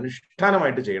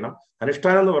 അനുഷ്ഠാനമായിട്ട് ചെയ്യണം.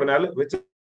 അനുഷ്ഠാനം എന്ന് പറഞ്ഞാൽ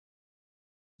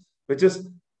which is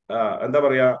എന്താ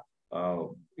പറയാ,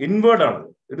 ഇൻവേർഡ് ആണ്.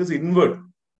 It is inward.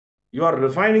 You are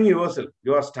refining yourself,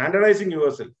 you are സ്റ്റാൻഡർഡൈസിങ്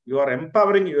yourself, you are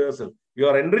empowering yourself, you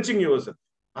are enriching yourself.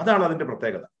 അതാണ് അതിന്റെ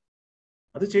പ്രത്യേകത.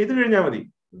 അത് ചെയ്തു കഴിഞ്ഞാൽ മതി.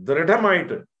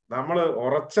 ദൃഢമായിട്ട് നമ്മൾ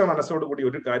ഉറച്ച മനസ്സോട് കൂടി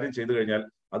ഒരു കാര്യം ചെയ്തു കഴിഞ്ഞാൽ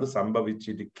അത്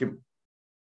സംഭവിച്ചിരിക്കും.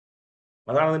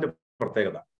 അതാണ് അതിന്റെ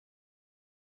പ്രത്യേകത.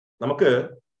 നമുക്ക്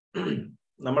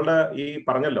നമ്മളുടെ ഈ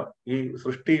പറഞ്ഞല്ലോ, ഈ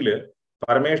സൃഷ്ടിയില്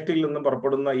പരമേഷ്ടിയിൽ നിന്നും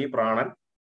പുറപ്പെടുന്ന ഈ പ്രാണൻ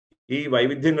ഈ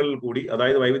വൈവിധ്യങ്ങളിൽ കൂടി,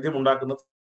 അതായത് വൈവിധ്യം ഉണ്ടാക്കുന്നത്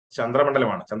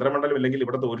ചന്ദ്രമണ്ഡലമാണ്. ചന്ദ്രമണ്ഡലം ഇല്ലെങ്കിൽ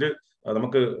ഇവിടുത്തെ ഒരു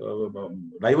നമുക്ക്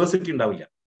ഡൈവേഴ്സിറ്റി ഉണ്ടാവില്ല.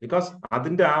 ബിക്കോസ്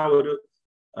അതിന്റെ ആ ഒരു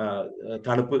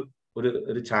തണുപ്പ്,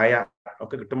 ഒരു ഛായ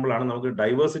ഒക്കെ കിട്ടുമ്പോഴാണ് നമുക്ക്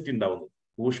ഡൈവേഴ്സിറ്റി ഉണ്ടാവുന്നത്.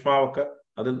 ഊഷ്മാവൊക്കെ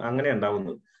അത് അങ്ങനെ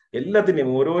ഉണ്ടാവുന്നത്. എല്ലാത്തിനെയും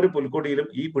ഓരോരോ പുൽക്കൊടിയിലും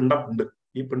ഈ പിണ്ഡം ഉണ്ട്.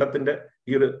 ഈ പിണ്ഡത്തിന്റെ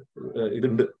ഈ ഒരു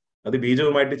ഇതുണ്ട്. അത്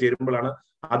ബീജവുമായിട്ട് ചേരുമ്പോഴാണ്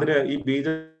അതിന് ഈ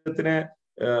ബീജത്തിന്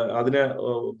അതിന്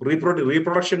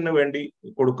റീപ്രൊഡക്ഷന് വേണ്ടി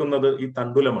കൊടുക്കുന്നത് ഈ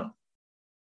തണ്ടുലമാണ്.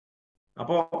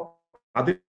 അപ്പോ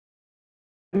അത്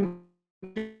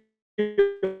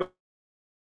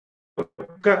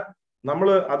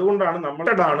അതുകൊണ്ടാണ്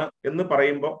നമ്മുടേതാണ് എന്ന്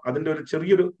പറയുമ്പോൾ അതിന്റെ ഒരു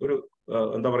ചെറിയൊരു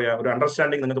എന്താ പറയാ, ഒരു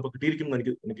അണ്ടർസ്റ്റാൻഡിങ് നിങ്ങൾക്ക് ഇപ്പൊ കിട്ടിയിരിക്കും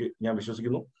ഞാൻ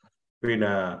വിശ്വസിക്കുന്നു.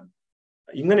 പിന്നെ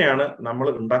ഇങ്ങനെയാണ് നമ്മൾ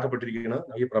ഉണ്ടാക്കപ്പെട്ടിരിക്കുന്നത്.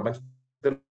 ഈ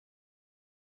പ്രപഞ്ചത്തിലുള്ള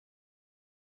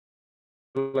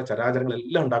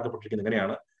ചരാചരങ്ങളെല്ലാം ഉണ്ടാക്കപ്പെട്ടിരിക്കുന്നത്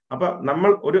ഇങ്ങനെയാണ്. അപ്പൊ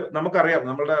നമുക്കറിയാം,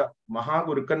 നമ്മളുടെ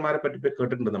മഹാഗുരുക്കന്മാരെ പറ്റി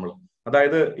കേട്ടിട്ടുണ്ട് നമ്മൾ.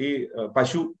 അതായത് ഈ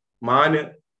പശു, മാന്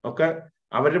ഒക്കെ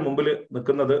അവരുടെ മുമ്പിൽ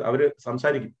നിൽക്കുന്നത് അവര്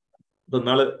സംസാരിക്കും.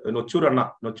 ഇന്നാള് നൊച്ചൂർ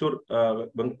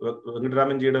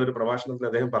വെങ്കട്ടരാമൻജിയുടെ ഒരു പ്രഭാഷണത്തിൽ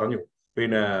അദ്ദേഹം പറഞ്ഞു,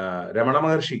 പിന്നെ രമണ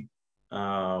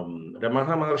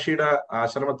മഹർഷിയുടെ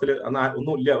ആശ്രമത്തിൽ അന്ന്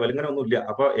ഒന്നുമില്ല, വെലങ്ങനെ ഒന്നുമില്ല.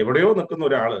 അപ്പൊ എവിടെയോ നിൽക്കുന്ന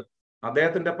ഒരാള്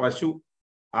അദ്ദേഹത്തിന്റെ പശു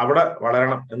അവിടെ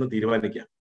വളരണം എന്ന് തീരുമാനിക്കുക.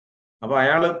 അപ്പൊ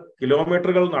അയാള്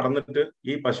കിലോമീറ്ററുകൾ നടന്നിട്ട്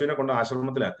ഈ പശുവിനെ കൊണ്ട്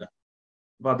ആശ്രമത്തിലാക്കുക.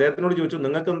 അപ്പൊ അദ്ദേഹത്തിനോട് ചോദിച്ചു,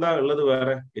 നിങ്ങൾക്ക് എന്താ ഉള്ളത്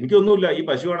വേറെ? എനിക്കൊന്നുമില്ല, ഈ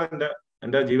പശുവാണ്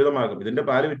എന്റെ ജീവിതമാർഗം, ഇതിന്റെ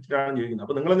പാല് വിറ്റിട്ടാണ് ജീവിക്കുന്നത്.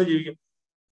 അപ്പൊ നിങ്ങളെന്ന് ജീവിക്കും,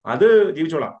 അത്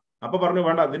ജീവിച്ചോളാം. അപ്പൊ പറഞ്ഞു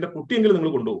വേണ്ട, അതിന്റെ കുട്ടിയെങ്കിലും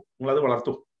നിങ്ങൾ കൊണ്ടുപോകും, നിങ്ങൾ അത്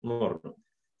വളർത്തും എന്ന് പറഞ്ഞു.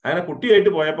 അങ്ങനെ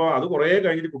കുട്ടിയായിട്ട് പോയപ്പോ അത് കുറെ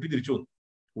കഴിഞ്ഞിട്ട് കുട്ടി തിരിച്ചു വന്നു.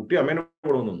 കുട്ടി അമ്മേനെ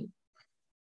കൂടെ വന്നു.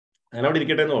 അങ്ങനെ അവിടെ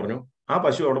ഇരിക്കട്ടെ എന്ന് പറഞ്ഞു. ആ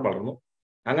പശു അവിടെ വളർന്നു.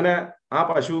 അങ്ങനെ ആ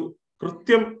പശു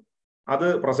കൃത്യം അത്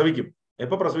പ്രസവിക്കും.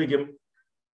 എപ്പൊ പ്രസവിക്കും?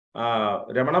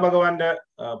 രമണ ഭഗവാന്റെ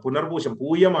പുനർപൂശം,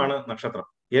 പൂയമാണ് നക്ഷത്രം.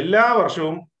 എല്ലാ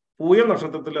വർഷവും പൂയം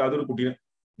നക്ഷത്രത്തിൽ അതൊരു കുട്ടീനെ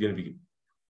ജനിപ്പിക്കും.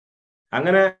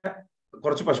 അങ്ങനെ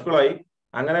കുറച്ച് പശുക്കളായി.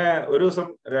 അങ്ങനെ ഒരു ദിവസം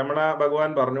രമണ ഭഗവാൻ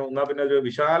പറഞ്ഞു, എന്നാ പിന്നെ ഒരു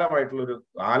വിശാലമായിട്ടുള്ള ഒരു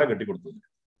ആല കെട്ടിക്കൊടുത്തു,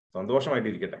 സന്തോഷമായിട്ട്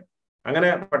ഇരിക്കട്ടെ. അങ്ങനെ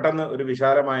പെട്ടെന്ന് ഒരു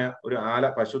വിശാലമായ ഒരു ആല,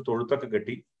 പശു തൊഴുത്തൊക്കെ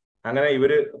കെട്ടി. അങ്ങനെ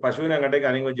ഇവര് പശുവിനെ അങ്ങോട്ടേക്ക്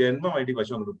അല്ലെങ്കിൽ ജന്മമായിട്ട് ഈ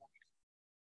പശു അങ്ങോട്ട് പോകും.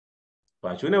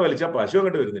 പശുവിനെ വലിച്ചാൽ പശു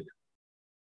അങ്ങോട്ട് വരുന്നില്ല.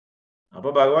 അപ്പൊ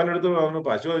ഭഗവാന്റെ അടുത്ത് പറഞ്ഞു,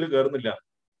 പശു അതിൽ കയറുന്നില്ല.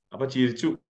 അപ്പൊ ചിരിച്ചു.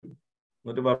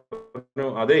 എന്നിട്ട് പറഞ്ഞു,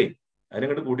 അതേ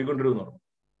അതിനങ്ങോട്ട് കൂട്ടിക്കൊണ്ടിരുന്നു പറഞ്ഞു.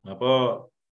 അപ്പോ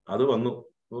അത് വന്നു.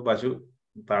 അപ്പൊ പശു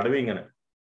തടവി ഇങ്ങനെ.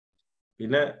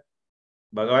 പിന്നെ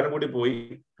ഭഗവാനെ കൂടി പോയി.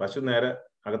 പശു നേരെ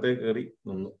അകത്തേക്ക് കയറി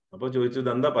നിന്നു. അപ്പൊ ചോദിച്ചു,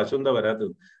 ഇതെന്താ പശു എന്താ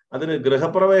വരാത്തത്? അതിന്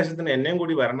ഗൃഹപ്രവേശത്തിന് എന്നെയും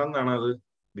കൂടി വരണം എന്നാണ് അത്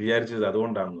വിചാരിച്ചത്,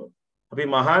 അതുകൊണ്ടാണെന്ന്. അപ്പൊ ഈ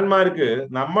മഹാന്മാർക്ക്,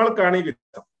 നമ്മൾക്കാണ് ഈ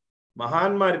വ്യത്യാസം.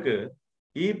 മഹാന്മാർക്ക്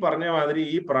ഈ പറഞ്ഞ മാതിരി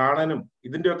ഈ പ്രാണനും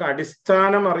ഇതിന്റെയൊക്കെ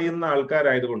അടിസ്ഥാനം അറിയുന്ന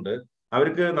ആൾക്കാരായതുകൊണ്ട്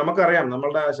അവർക്ക്, നമുക്കറിയാം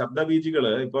നമ്മളുടെ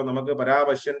ശബ്ദബീജികള് ഇപ്പൊ നമുക്ക്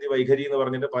പരാപശ്യന്തി വൈഖരി എന്ന്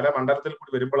പറഞ്ഞിട്ട് പല മണ്ഡലത്തിൽ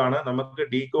കൂടി വരുമ്പോഴാണ് നമുക്ക്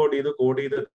ഡീകോഡ് ചെയ്ത് കോഡ്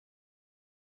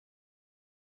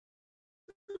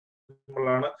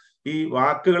ചെയ്ത് ാണ് ഈ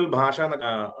വാക്കുകൾ, ഭാഷ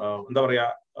എന്താ പറയാ,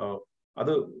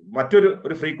 അത് മറ്റൊരു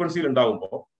ഫ്രീക്വൻസിയിൽ ഉണ്ടാവുമ്പോ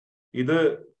ഇത്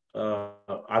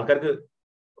ആൾക്കാർക്ക്,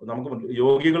 നമുക്ക്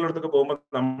യോഗികളുടെ അടുത്തൊക്കെ പോകുമ്പോൾ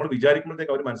നമ്മൾ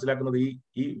വിചാരിക്കുമ്പോഴത്തേക്ക് അവർ മനസ്സിലാക്കുന്നത്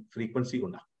ഈ ഫ്രീക്വൻസി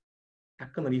കൊണ്ടാണ്,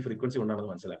 ടക്കെന്ന് ഈ ഫ്രീക്വൻസി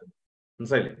കൊണ്ടാണെന്ന് മനസ്സിലാക്കുന്നത്.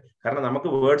 മനസ്സിലായില്ലേ? കാരണം നമുക്ക്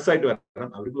വേർഡ്സ് ആയിട്ട്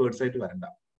വരണം, അവർക്ക് വേർഡ്സ് ആയിട്ട് വരണ്ട.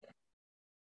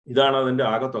 ഇതാണ് അതിന്റെ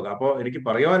ആകത്തുക. അപ്പോ എനിക്ക്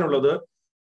പറയാനുള്ളത്,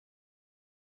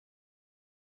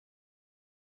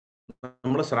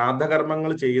 നമ്മൾ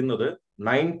ശ്രാദ്ധകർമ്മങ്ങൾ ചെയ്യുന്നത്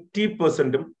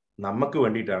 90% നമുക്ക്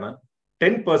വേണ്ടിയിട്ടാണ്.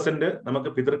 10% നമുക്ക്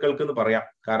പിതൃക്കൾക്ക് എന്ന് പറയാം.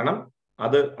 കാരണം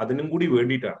അത് അതിനും കൂടി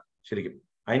വേണ്ടിയിട്ടാണ്. ശരിക്കും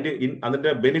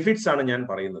അതിന്റെ ബെനിഫിറ്റ്സ് ആണ് ഞാൻ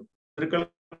പറയുന്നത്. പിതൃക്കൾ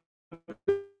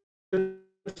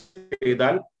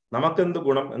ചെയ്താൽ നമുക്കെന്ത്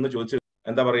ഗുണം എന്ന് ചോദിച്ചു,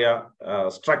 എന്താ പറയാ,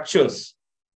 സ്ട്രക്ചേഴ്സ്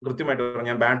കൃത്യമായിട്ട്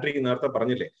ഞാൻ ബാറ്ററി നേരത്തെ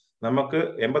പറഞ്ഞില്ലേ, നമുക്ക്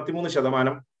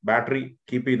 83% ബാറ്ററി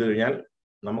കീപ്പ് ചെയ്ത് കഴിഞ്ഞാൽ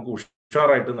നമുക്ക്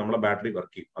ഉഷാറായിട്ട് നമ്മളെ ബാറ്ററി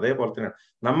വർക്ക് ചെയ്യും. അതേപോലെ തന്നെ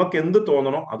നമുക്ക് എന്ത്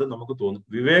തോന്നണോ അത് നമുക്ക് തോന്നും.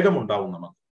 വിവേകം ഉണ്ടാവും,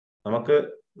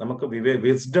 നമുക്ക്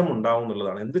വിസ്ഡം ഉണ്ടാവും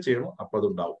എന്നുള്ളതാണ്. എന്ത് ചെയ്യണോ അപ്പൊ അത്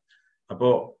ഉണ്ടാവും. അപ്പോ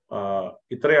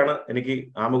ഇത്രയാണ് എനിക്ക്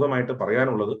ആമുഖമായിട്ട്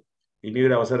പറയാനുള്ളത്.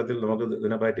 ഇനിയൊരു അവസരത്തിൽ നമുക്ക്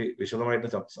ഇതിനെപ്പറ്റി വിശദമായിട്ട്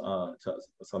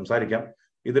സംസാരിക്കാം.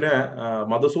 ഇതിന്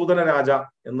മധുസൂദന രാജ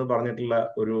എന്ന് പറഞ്ഞിട്ടുള്ള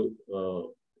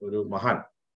ഒരു മഹാൻ,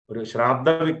 ഒരു ശ്രാദ്ധ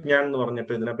വിജ്ഞാൻ എന്ന്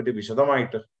പറഞ്ഞിട്ട് ഇതിനെപ്പറ്റി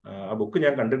വിശദമായിട്ട്, ആ ബുക്ക്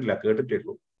ഞാൻ കണ്ടിട്ടില്ല, കേട്ടിട്ടേ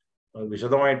ഉള്ളൂ,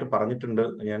 വിശദമായിട്ട് പറഞ്ഞിട്ടുണ്ട്,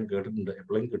 ഞാൻ കേട്ടിട്ടുണ്ട്.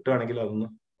 എപ്പോഴും കിട്ടുകയാണെങ്കിൽ അതൊന്ന്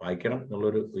വായിക്കണം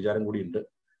എന്നുള്ളൊരു വിചാരം കൂടി ഉണ്ട്.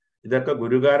 ഇതൊക്കെ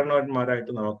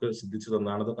ഗുരുകാരണവന്മാരായിട്ട് നമുക്ക് സിദ്ധിച്ചു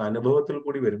തന്നാണ്. ഇതൊക്കെ അനുഭവത്തിൽ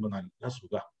കൂടി വരുമ്പോൾ നല്ല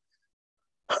സുഖ.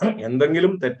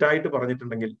 എന്തെങ്കിലും തെറ്റായിട്ട്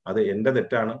പറഞ്ഞിട്ടുണ്ടെങ്കിൽ അത് എന്റെ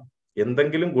തെറ്റാണ്,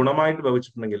 എന്തെങ്കിലും ഗുണമായിട്ട്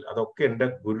ഭവിച്ചിട്ടുണ്ടെങ്കിൽ അതൊക്കെ എന്റെ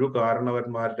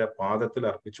ഗുരുകാരണവന്മാരുടെ പാദത്തിൽ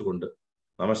അർപ്പിച്ചുകൊണ്ട്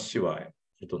നമഃശിവായ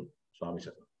എത്തുന്നു. സ്വാമി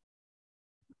ശരണം.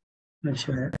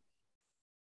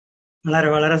 വളരെ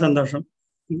വളരെ സന്തോഷം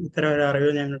ഇത്തരം ഒരു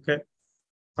അറിവ് ഞങ്ങൾക്ക്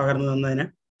പകർന്നു തന്നതിന്.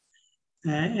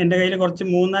 എൻ്റെ കയ്യിൽ കുറച്ച്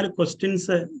 3-4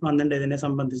 ക്വസ്റ്റ്യൻസ് വന്നിട്ടുണ്ട് ഇതിനെ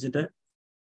സംബന്ധിച്ചിട്ട്.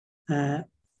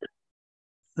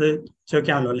 അത്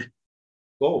ചോദിക്കാമല്ലോ അല്ലേ?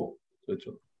 ഓ,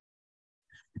 ചോദിച്ചോ.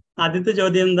 ആദ്യത്തെ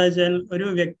ചോദ്യം എന്താ വെച്ചാൽ, ഒരു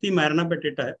വ്യക്തി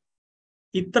മരണപ്പെട്ടിട്ട്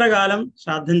ഇത്ര കാലം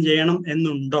ശ്രാദ്ധം ചെയ്യണം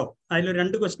എന്നുണ്ടോ? അതിൽ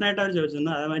 2 ക്വസ്റ്റ്യൻ ആയിട്ട് അവർ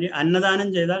ചോദിച്ചിരുന്നു. അതേമാതിരി അന്നദാനം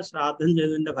ചെയ്താൽ ശ്രാദ്ധം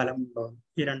ചെയ്തതിന്റെ ഫലം ഉണ്ടോ?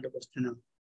 ഈ 2 ക്വസ്റ്റ്യനാണ്.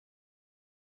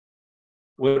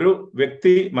 ഒരു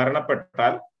വ്യക്തി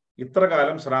മരണപ്പെട്ടാൽ ഇത്ര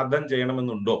കാലം ശ്രാദ്ധം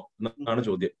ചെയ്യണമെന്നുണ്ടോ എന്നാണ്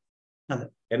ചോദ്യം.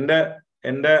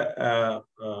 എന്റെ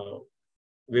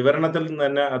വിവരണത്തിൽ നിന്ന്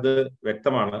തന്നെ അത്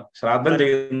വ്യക്തമാണ്. ശ്രാദ്ധം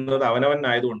ചെയ്യുന്നത്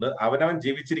അവനവനായതുകൊണ്ട് അവനവൻ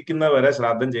ജീവിച്ചിരിക്കുന്നവരെ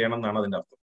ശ്രാദ്ധം ചെയ്യണം എന്നാണ് അതിന്റെ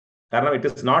അർത്ഥം. കാരണം it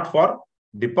is not four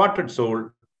departed soul,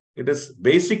 it is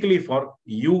basically for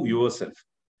your self.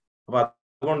 അപ്പൊ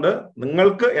അതുകൊണ്ട്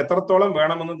നിങ്ങൾക്ക് എത്രത്തോളം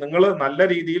വേണമെന്ന്, നിങ്ങൾ നല്ല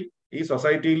രീതിയിൽ ഈ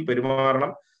സൊസൈറ്റിയിൽ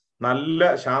പെരുമാറണം, നല്ല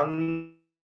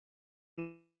ശാന്തമായിട്ട്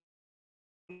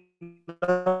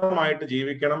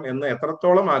ജീവിക്കണം എന്ന്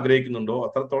എത്രത്തോളം ആഗ്രഹിക്കുന്നുണ്ടോ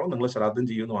അത്രത്തോളം നിങ്ങൾ ശ്രാദ്ധം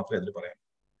ചെയ്യുമെന്ന് മാത്രമേ അതിൽ പറയാം.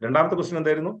 രണ്ടാമത്തെ ക്വസ്റ്റ്യൻ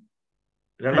എന്തായിരുന്നു?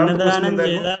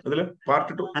 ഇതില്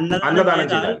പാർട്ട് 2 അന്നദാനം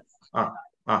ചെയ്താൽ.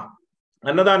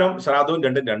 അന്നദാനവും ശ്രാദ്ധവും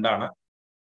രണ്ടും രണ്ടാണ്.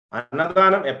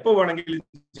 അന്നദാനം എപ്പോ വേണമെങ്കിലും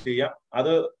ചെയ്യാം.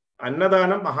 അത്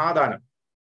അന്നദാനം മഹാദാനം,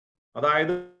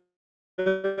 അതായത്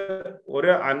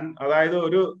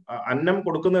ഒരു അന്നം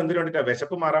കൊടുക്കുന്നത് എന്തിനു വേണ്ടിയിട്ടാണ്?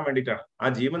 വിശപ്പ് മാറാൻ വേണ്ടിയിട്ടാണ്, ആ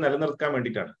ജീവൻ നിലനിർത്താൻ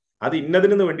വേണ്ടിയിട്ടാണ്. അത്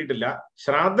ഇന്നതിന് വേണ്ടിയിട്ടില്ല.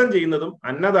 ശ്രാദ്ധം ചെയ്യുന്നതും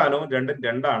അന്നദാനവും രണ്ടും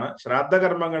രണ്ടാണ്.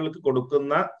 ശ്രാദ്ധകർമ്മങ്ങൾക്ക്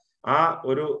കൊടുക്കുന്ന ആ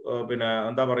ഒരു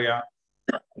എന്താ പറയാ,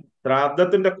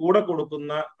 ശ്രാദ്ധത്തിന്റെ കൂടെ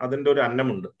കൊടുക്കുന്ന അതിന്റെ ഒരു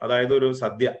അന്നമുണ്ട്, അതായത് ഒരു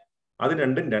സദ്യ. അത്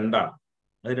രണ്ടും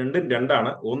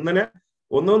രണ്ടാണ്.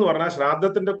 ഒന്നെന്ന് പറഞ്ഞാൽ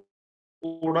ശ്രാദ്ധത്തിന്റെ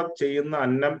കൂടെ ചെയ്യുന്ന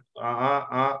അന്നം,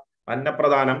 ആ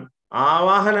അന്നപ്രദാനം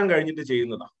ആവാഹനം കഴിഞ്ഞിട്ട്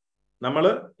ചെയ്യുന്നതാണ്.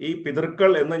 നമ്മള് ഈ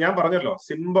പിതൃക്കൾ എന്ന് ഞാൻ പറഞ്ഞല്ലോ,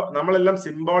 നമ്മളെല്ലാം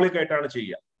സിംബോളിക് ആയിട്ടാണ്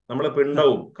ചെയ്യുക. നമ്മൾ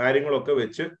പിണ്ടവും കാര്യങ്ങളൊക്കെ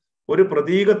വെച്ച് ഒരു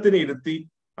പ്രതീകത്തിന് ഇരുത്തി,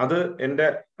 അത് എന്റെ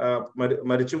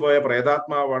മരിച്ചുപോയ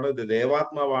പ്രേതാത്മാവാണ്, ഇത്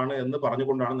ദേവാത്മാവാണ് എന്ന്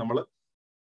പറഞ്ഞുകൊണ്ടാണ് നമ്മൾ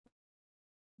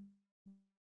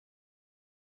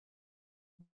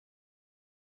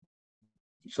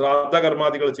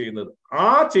ശ്രാദ്ധകർമാദികൾ ചെയ്യുന്നത്. ആ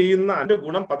ചെയ്യുന്ന അതിന്റെ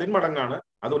ഗുണം 10 മടങ്ങാണ്.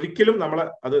 അതൊരിക്കലും നമ്മളെ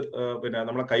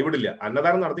നമ്മളെ കൈവിടില്ല.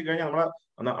 അന്നദാനം നടത്തി കഴിഞ്ഞാൽ നമ്മളെ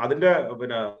അതിന്റെ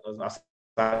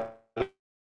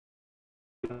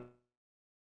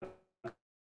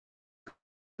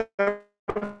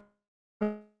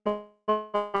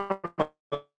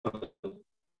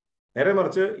നേരെ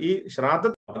മറിച്ച് ഈ ശ്രാദ്ധ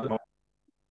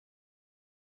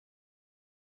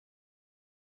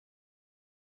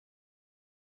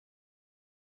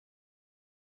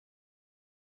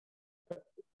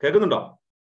കേൾക്കുന്നുണ്ടോ?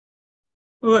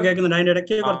 കേൾക്കുന്നുണ്ട്. അതിന്റെ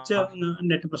ഇടയ്ക്ക് കുറച്ച്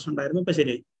നെറ്റ് പ്രശ്നം ഉണ്ടായിരുന്നു. ഇപ്പൊ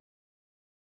ശരിയായി.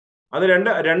 അത്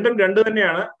രണ്ടും രണ്ട്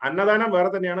തന്നെയാണ്. അന്നദാനം വേറെ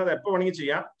തന്നെയാണ്, അത് എപ്പോ വേണമെങ്കിൽ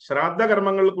ചെയ്യാം. ശ്രാദ്ധ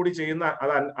കർമ്മങ്ങളിൽ കൂടി ചെയ്യുന്ന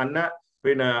അത്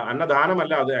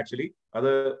അന്നദാനമല്ല, അത് ആക്ച്വലി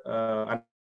അത്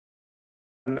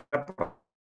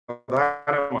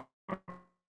പ്രധാനമാണ്.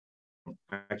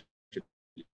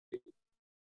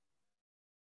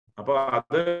 അപ്പൊ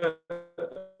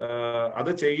അത്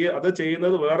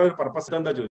ചെയ്യുന്നത് വേറെ ഒരു പർപ്പസ്.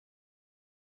 എന്താ ചോദിച്ചു?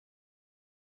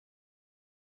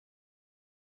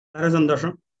 വളരെ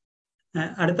സന്തോഷം.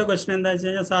 അടുത്ത ക്വസ്റ്റ്യൻ എന്താ വെച്ച്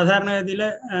കഴിഞ്ഞാൽ, സാധാരണഗതിയില്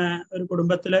ഒരു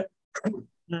കുടുംബത്തില്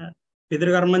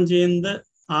പിതൃകർമ്മം ചെയ്യുന്നത്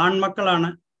ആൺമക്കളാണ്.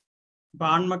 അപ്പൊ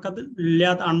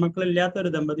ആൺമക്കളില്ലാത്ത ഒരു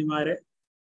ദമ്പതിമാര്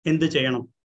എന്ത് ചെയ്യണം?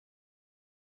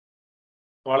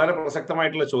 വളരെ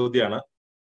പ്രസക്തമായിട്ടുള്ള ചോദ്യമാണ്.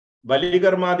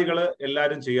 ബലികർമാദികള്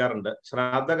എല്ലാവരും ചെയ്യാറുണ്ട്.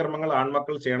 ശ്രാദ്ധകർമ്മങ്ങൾ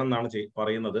ആൺമക്കൾ ചെയ്യണം എന്നാണ്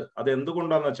പറയുന്നത്. അത്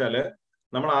എന്തുകൊണ്ടാന്ന് വെച്ചാല്,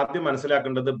 നമ്മൾ ആദ്യം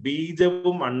മനസ്സിലാക്കേണ്ടത്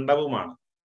ബീജവും അണ്ഡവുമാണ്.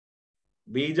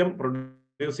 ബീജം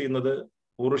പ്രൊഡ്യൂസ് ചെയ്യുന്നത്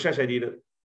പുരുഷ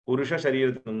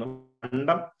ശരീരത്തിൽ നിന്നും,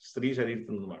 അണ്ഡം സ്ത്രീ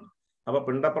ശരീരത്തിൽ നിന്നുമാണ്. അപ്പൊ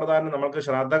പിണ്ടപ്രധാനം നമ്മൾക്ക്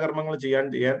ശ്രാദ്ധകർമ്മങ്ങൾ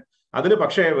ചെയ്യാൻ അതിന്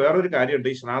പക്ഷേ വേറൊരു കാര്യമുണ്ട്.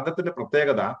 ഈ ശ്രാദ്ധത്തിന്റെ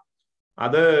പ്രത്യേകത,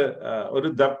 അത്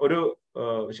ഒരു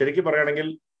ശരിക്കും പറയുകയാണെങ്കിൽ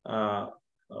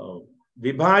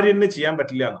വിഭാര്യന് ചെയ്യാൻ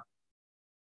പറ്റില്ല എന്ന്.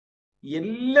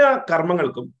 എല്ലാ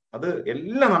കർമ്മങ്ങൾക്കും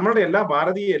നമ്മളുടെ എല്ലാ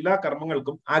ഭാരതീയ എല്ലാ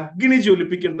കർമ്മങ്ങൾക്കും അഗ്നി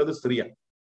ജ്വലിപ്പിക്കേണ്ടത് സ്ത്രീയാണ്.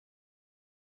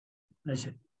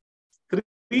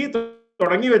 സ്ത്രീ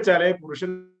തുടങ്ങി വെച്ചാലേ പുരുഷൻ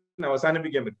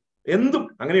അവസാനിപ്പിക്കാൻ പറ്റും. എന്തും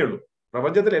അങ്ങനെയുള്ളൂ.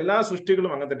 പ്രപഞ്ചത്തിലെ എല്ലാ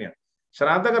സൃഷ്ടികളും അങ്ങനെ തന്നെയാണ്.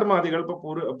 ശ്രാദ്ധകർമാദികൾ ഇപ്പൊ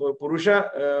പുരുഷ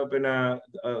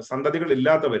സന്തതികൾ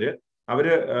ഇല്ലാത്തവര്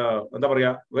അവര് എന്താ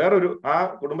പറയാ, വേറൊരു ആ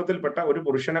കുടുംബത്തിൽപ്പെട്ട ഒരു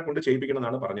പുരുഷനെ കൊണ്ട് ചെയ്യിപ്പിക്കണം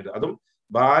എന്നാണ് പറഞ്ഞത്. അതും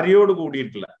ഭാര്യയോട്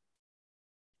കൂടിയിട്ടുള്ള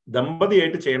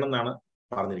ദമ്പതിയായിട്ട് ചെയ്യണം എന്നാണ്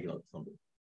പറഞ്ഞിരിക്കുന്നത്. സംഭവം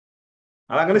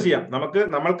അതങ്ങനെ ചെയ്യാം.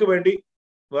 നമ്മൾക്ക് വേണ്ടി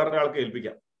വേറൊരാൾക്ക്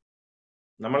ഏൽപ്പിക്കാം.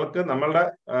 നമ്മളുടെ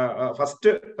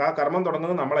ഫസ്റ്റ് ആ കർമ്മം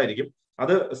തുടങ്ങുന്നത് നമ്മളായിരിക്കും.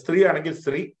 അത് സ്ത്രീ ആണെങ്കിൽ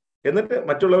സ്ത്രീ, എന്നിട്ട്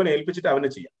മറ്റുള്ളവനെ ഏൽപ്പിച്ചിട്ട് അവന്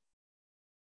ചെയ്യാം.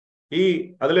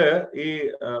 അതില് ഈ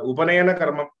ഉപനയന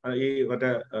കർമ്മം, ഈ മറ്റേ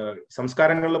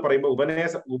സംസ്കാരങ്ങളിൽ പറയുമ്പോൾ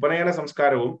ഉപനയന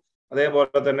സംസ്കാരവും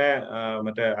അതേപോലെ തന്നെ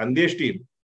മറ്റേ അന്ത്യേഷ്ടിയും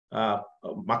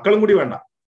മക്കളും കൂടി വേണ്ട.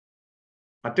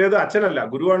 മറ്റേത് അച്ഛനല്ല,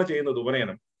 ഗുരുവാണ് ചെയ്യുന്നത്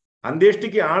ഉപനയനം.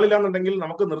 അന്ത്യേഷ്ടിക്ക് ആളില്ലാന്നുണ്ടെങ്കിൽ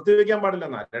നമുക്ക് നിർത്തിവെക്കാൻ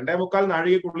പാടില്ലെന്നാ. 2.25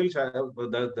 നാഴികക്കുള്ളിൽ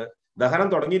ദഹനം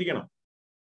തുടങ്ങിയിരിക്കണം.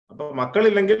 അപ്പൊ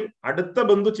മക്കളില്ലെങ്കിൽ അടുത്ത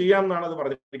ബന്ധു ചെയ്യാം എന്നാണ് അത്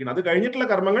പറഞ്ഞിരിക്കുന്നത്. അത് കഴിഞ്ഞിട്ടുള്ള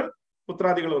കർമ്മങ്ങൾ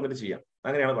പുത്രാദികൾ വന്നിട്ട് ചെയ്യാം,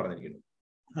 അങ്ങനെയാണ് പറഞ്ഞിരിക്കുന്നത്.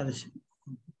 അത് ശരി,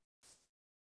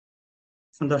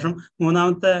 സന്തോഷം.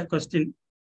 മൂന്നാമത്തെ ക്വസ്റ്റ്യൻ,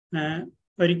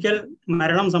 ഒരിക്കൽ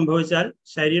മരണം സംഭവിച്ചാൽ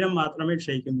ശരീരം മാത്രമേ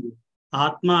ക്ഷയിക്കുന്നുള്ളൂ,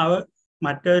 ആത്മാവ്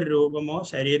മറ്റൊരു രൂപമോ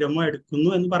ശരീരമോ എടുക്കുന്നു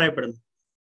എന്ന് പറയപ്പെടുന്നു.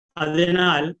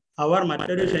 അതിനാൽ അവർ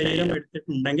മറ്റൊരു ശരീരം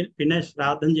എടുത്തിട്ടുണ്ടെങ്കിൽ പിന്നെ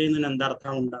ശ്രാദ്ധം ചെയ്യുന്നതിന്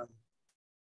എന്താർത്ഥം ഉണ്ടാകും?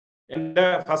 എന്റെ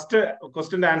ഫസ്റ്റ്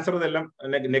ക്വസ്റ്റ്യന്റെ ആൻസർ ഇതെല്ലാം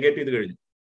നെഗേറ്റ് ചെയ്ത് കഴിഞ്ഞു.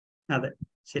 അതെ,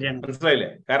 ശരിയാണ്. മനസ്സിലായില്ലേ?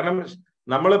 കാരണം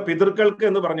നമ്മൾ പിതൃക്കൾക്ക്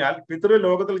എന്ന് പറഞ്ഞാൽ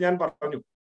പിതൃലോകത്തിൽ, ഞാൻ പറഞ്ഞു,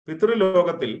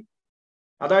 പിതൃലോകത്തിൽ,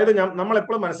 അതായത് നമ്മൾ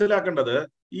എപ്പോഴും മനസ്സിലാക്കേണ്ടത്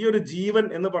ഈ ഒരു ജീവൻ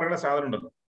എന്ന് പറയുന്ന സാധനം ഉണ്ടല്ലോ,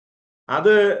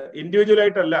 അത് ഇൻഡിവിജ്വൽ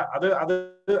ആയിട്ടല്ല, അത്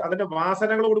അതിന്റെ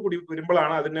വാസനകളോട് കൂടി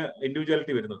വരുമ്പോഴാണ് അതിന്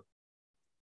ഇൻഡിവിജ്വാലിറ്റി വരുന്നത്.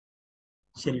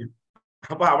 ശരിയാണ്.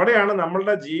 അപ്പൊ അവിടെയാണ്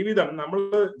നമ്മളുടെ ജീവിതം, നമ്മൾ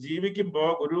ജീവിക്കുമ്പോ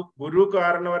ഗുരു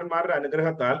കാരണവന്മാരുടെ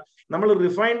അനുഗ്രഹത്താൽ നമ്മൾ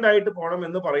റിഫൈൻഡ് ആയിട്ട് പോകണം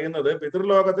എന്ന് പറയുന്നത്.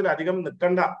 പിതൃലോകത്തിൽ അധികം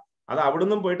നിൽക്കണ്ട, അത്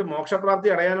അവിടുന്ന് പോയിട്ട് മോക്ഷപ്രാപ്തി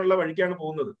അടയാനുള്ള വഴിക്കാണ്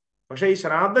പോകുന്നത്. പക്ഷെ ഈ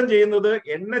ശ്രാദ്ധം ചെയ്യുന്നത്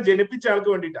എന്നെ ജനിപ്പിച്ച ആൾക്ക്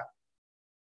വേണ്ടിയിട്ടാണ്.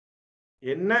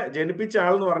 എന്നെ ജനിപ്പിച്ച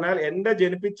ആൾ എന്ന് പറഞ്ഞാൽ എന്റെ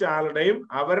ജനിപ്പിച്ച ആളുടെയും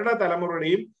അവരുടെ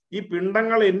തലമുറയുടെയും ഈ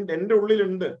പിണ്ടങ്ങൾ എന്റെ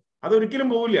ഉള്ളിലുണ്ട്. അതൊരിക്കലും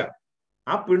പോവില്ല.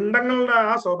 ആ പിണ്ടങ്ങളുടെ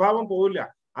ആ സ്വഭാവം പോവില്ല.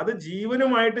 അത്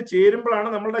ജീവനുമായിട്ട് ചേരുമ്പോഴാണ്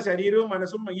നമ്മളുടെ ശരീരവും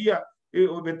മനസ്സും ഈ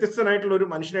വ്യത്യസ്തനായിട്ടുള്ള ഒരു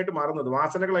മനുഷ്യനായിട്ട് മാറുന്നത്,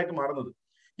 വാസനകളായിട്ട് മാറുന്നത്.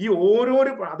 ഈ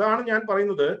ഓരോരോ അതാണ് ഞാൻ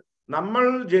പറയുന്നത്, നമ്മൾ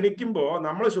ജനിക്കുമ്പോൾ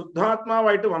നമ്മൾ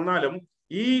ശുദ്ധാത്മാവായിട്ട് വന്നാലും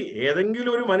ഈ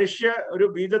ഏതെങ്കിലും ഒരു മനുഷ്യ ഒരു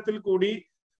ബീജത്തിൽ കൂടി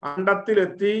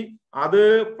അണ്ടത്തിലെത്തി അത്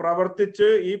പ്രവർത്തിച്ച്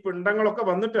ഈ പിണ്ടങ്ങളൊക്കെ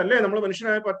വന്നിട്ടല്ലേ നമ്മൾ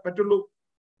മനുഷ്യനായി പറ്റുള്ളൂ.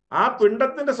 ആ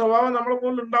പിണ്ടത്തിന്റെ സ്വഭാവം നമ്മളെ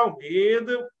പോലെ ഉണ്ടാവും.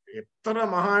 എത്ര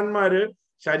മഹാന്മാര്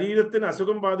ശരീരത്തിന്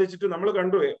അസുഖം ബാധിച്ചിട്ട് നമ്മൾ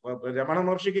കണ്ടു. രമണ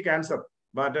മഹർഷിക്ക് ക്യാൻസർ,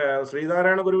 മറ്റേ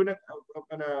ശ്രീനാരായണ ഗുരുവിന്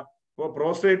പിന്നെ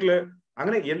പ്രോസ്റ്റേറ്റില്,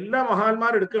 അങ്ങനെ എല്ലാ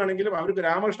മഹാന്മാരെടുക്കുകയാണെങ്കിലും അവർക്ക്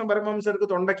രാമകൃഷ്ണ പരമഹംസർക്ക്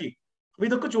തൊണ്ടയ്ക്ക്. അപ്പൊ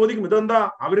ഇതൊക്കെ ചോദിക്കും, ഇതെന്താ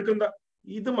അവർക്ക് എന്താ?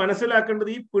 ഇത് മനസ്സിലാക്കേണ്ടത്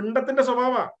ഈ പിണ്ടത്തിന്റെ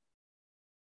സ്വഭാവമാണ്.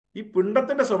 ഈ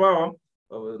പിണ്ടത്തിന്റെ സ്വഭാവം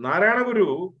നാരായണ ഗുരു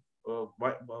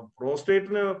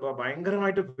പ്രോസ്റ്റേറ്റിന്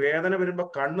ഭയങ്കരമായിട്ട് വേദന വരുമ്പോ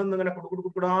കണ്ണിന്ന് ഇങ്ങനെ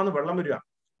കുടുകുടുക്കുടാന്ന് വെള്ളം വരിക.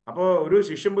 അപ്പൊ ഒരു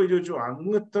ശിഷ്യൻ പോയി ചോദിച്ചു,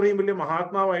 അങ്ങ് ഇത്രയും വലിയ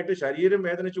മഹാത്മാവായിട്ട് ശരീരം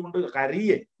വേദനിച്ചുകൊണ്ട്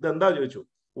കരയെ, ഇതെന്താ ചോദിച്ചു.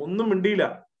 ഒന്നും മിണ്ടിയില്ല.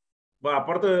 അപ്പൊ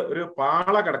അപ്പുറത്ത് ഒരു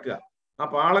പാള കിടക്കുക, ആ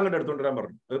പാള അങ്ങോട്ട് എടുത്തോണ്ട് വരാൻ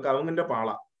പറഞ്ഞു, ഒരു കവുങ്ങിന്റെ പാള.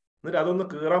 എന്നിട്ട് അതൊന്ന്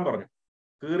കീറാൻ പറഞ്ഞു.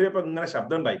 കീറിയപ്പോ ഇങ്ങനെ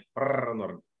ശബ്ദം ഉണ്ടായി, എന്ന്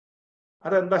പറഞ്ഞു.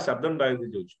 അതെന്താ ശബ്ദം ഉണ്ടായത്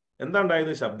ചോദിച്ചു. എന്താ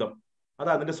ഉണ്ടായത് ശബ്ദം? അത്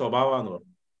അതിന്റെ സ്വഭാവമാന്ന്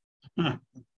പറഞ്ഞു.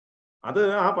 അത്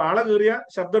ആ പാള കീറിയ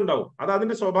ശബ്ദം ഉണ്ടാവും, അത്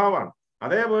അതിന്റെ സ്വഭാവമാണ്.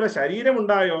 അതേപോലെ ശരീരം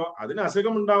ഉണ്ടായോ അതിന്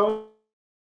അസുഖം ഉണ്ടാവും,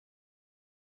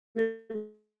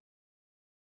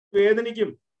 വേദനിക്കും,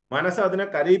 മനസ്സ് അതിനെ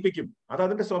കരയിപ്പിക്കും, അത്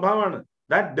അതിന്റെ സ്വഭാവമാണ്.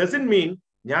 ദാറ്റ് ഡസന്റ് മീൻ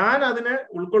ഞാൻ അതിനെ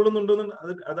ഉൾക്കൊള്ളുന്നുണ്ടെന്ന്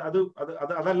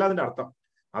അതല്ല അതിന്റെ അർത്ഥം.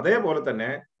 അതേപോലെ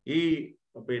തന്നെ ഈ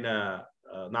പിന്നെ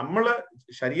നമ്മള്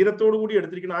ശരീരത്തോടു കൂടി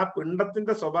എടുത്തിരിക്കുന്ന ആ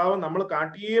പിണ്ടത്തിന്റെ സ്വഭാവം നമ്മൾ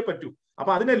കാട്ടിയേ പറ്റൂ.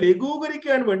 അപ്പൊ അതിനെ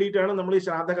ലഘൂകരിക്കാൻ വേണ്ടിയിട്ടാണ് നമ്മൾ ഈ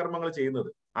ശ്രാദ്ധകർമ്മങ്ങൾ ചെയ്യുന്നത്.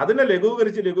 അതിനെ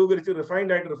ലഘൂകരിച്ച്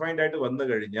റിഫൈൻഡ് ആയിട്ട് വന്നു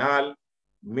കഴിഞ്ഞാൽ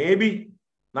മേ ബി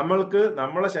നമ്മൾക്ക്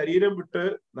നമ്മളെ ശരീരം വിട്ട്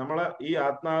നമ്മളെ ഈ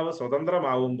ആത്മാവ്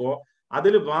സ്വതന്ത്രമാവുമ്പോ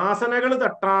അതിൽ വാസനകൾ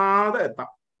തട്ടാതെ എത്താം.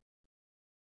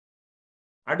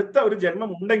 അടുത്ത ഒരു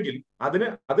ജന്മം ഉണ്ടെങ്കിൽ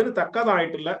അതിന്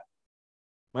തക്കതായിട്ടുള്ള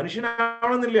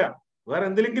മനുഷ്യനാവണമെന്നില്ല, വേറെ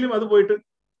എന്തിലെങ്കിലും അത് പോയിട്ട്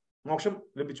മോക്ഷം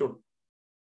ലഭിച്ചോളൂ.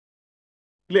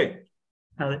 ഇല്ലേ?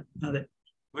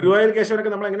 ഗുരുവായൂർ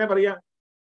കേശവനൊക്കെ നമ്മൾ എങ്ങനെ പറയാ?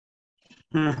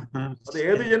 അത്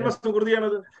ഏത് ജന്മ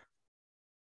സുകൃതിയാണത്,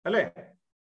 അല്ലേ?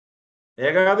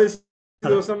 ഏകാദശി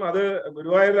ദിവസം അത്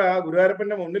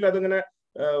ഗുരുവായൂരപ്പന്റെ മുന്നിൽ അതിങ്ങനെ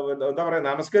എന്താ പറയാ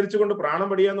നമസ്കരിച്ചുകൊണ്ട് പ്രാണം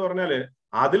പടിയാന്ന് പറഞ്ഞാല്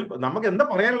അതിൽ നമുക്ക് എന്താ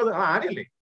പറയാനുള്ളത്? ആ ആര്യല്ലേ,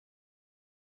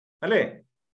 അല്ലേ?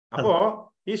 അപ്പോ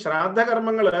ഈ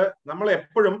ശ്രാദ്ധകർമ്മങ്ങള്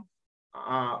നമ്മളെപ്പോഴും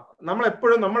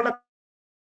നമ്മളുടെ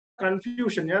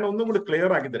കൺഫ്യൂഷൻ ഞാൻ ഒന്നും കൂടി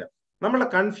ക്ലിയർ ആക്കി തരാം. നമ്മളുടെ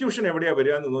കൺഫ്യൂഷൻ എവിടെയാ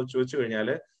വരിക എന്ന് ചോദിച്ചു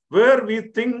കഴിഞ്ഞാല് where we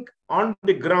think on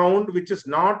the ground which is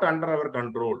not under our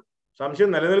control. സംശയം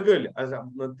നിലനിൽക്കുകയില്ല,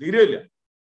 തീരുകയില്ല.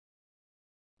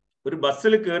 ഒരു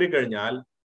ബസ്സിൽ കയറി കഴിഞ്ഞാൽ,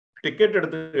 ടിക്കറ്റ്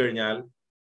എടുത്തു കഴിഞ്ഞാൽ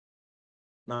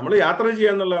നമ്മൾ യാത്ര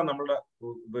ചെയ്യാന്നുള്ളതാണ് നമ്മളുടെ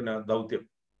ദൗത്യം.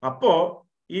 അപ്പോ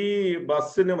ഈ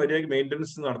ബസ്സിന് മര്യാദയ്ക്ക്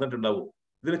മെയിൻ്റനൻസ് നടന്നിട്ടുണ്ടാവുമോ?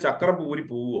 ഇതിന് ചക്രം പൂരി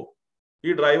പോവുമോ? ഈ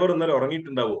ഡ്രൈവർ ഇന്നലെ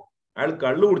ഉറങ്ങിയിട്ടുണ്ടാവുമോ? അയാൾ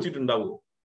കള്ളു കുടിച്ചിട്ടുണ്ടാവുമോ?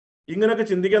 ഇങ്ങനെയൊക്കെ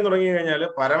ചിന്തിക്കാൻ തുടങ്ങി കഴിഞ്ഞാൽ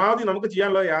പരമാവധി നമുക്ക്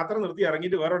ചെയ്യാനുള്ള യാത്ര നിർത്തി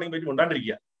ഇറങ്ങിയിട്ട് വേറെ എവിടെയും പോയിട്ട്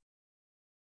ഉണ്ടാണ്ടിരിക്കുക,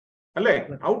 അല്ലേ?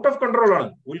 ഔട്ട് ഓഫ് കൺട്രോൾ ആണ്.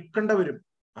 ഉത്കണ്ഠ വരും,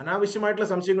 അനാവശ്യമായിട്ടുള്ള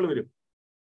സംശയങ്ങൾ വരും.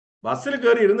 ബസ്സിൽ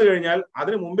കയറി ഇരുന്ന് കഴിഞ്ഞാൽ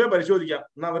അതിന് മുമ്പേ പരിശോധിക്കാം.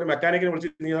 എന്നാൽ ഒരു മെക്കാനിക്കിനെ വിളിച്ച്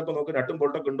നീ അതൊക്കെ നോക്ക്, നട്ടും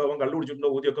ബോൾട്ടൊക്കെ ഉണ്ടോ, അവൻ കള്ളു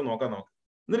കുടിച്ചിട്ടുണ്ടോ, ഊതിയൊക്കെ നോക്കാം.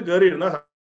 എന്നിട്ട് കയറി ഇരുന്നാൽ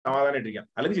സമാധാനമായിട്ടിരിക്കാം.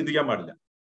 അല്ലെങ്കിൽ ചിന്തിക്കാൻ പാടില്ല.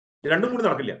 രണ്ടും കൂടി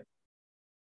നടക്കില്ല.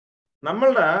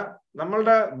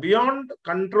 നമ്മളുടെ ബിയോണ്ട്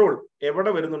കൺട്രോൾ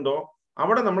എവിടെ വരുന്നുണ്ടോ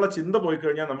അവിടെ നമ്മളെ ചിന്ത പോയി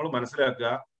കഴിഞ്ഞാൽ നമ്മൾ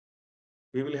മനസ്സിലാക്കുക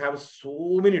we will have so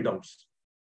many doubts.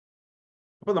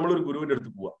 അപ്പൊ നമ്മളൊരു ഗുരുവിന്റെ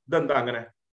അടുത്ത് പോവാ, ഇതെന്താ അങ്ങനെ?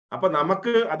 അപ്പൊ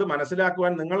നമുക്ക് അത്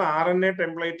മനസ്സിലാക്കുവാൻ നിങ്ങൾ RNA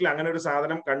ടെംപ്ലേറ്റിൽ അങ്ങനെ ഒരു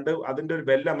സാധനം കണ്ട് അതിന്റെ ഒരു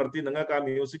ബെല്ല് അമർത്തി നിങ്ങൾക്ക് ആ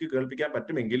മ്യൂസിക് കേൾപ്പിക്കാൻ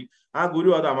പറ്റുമെങ്കിൽ ആ ഗുരു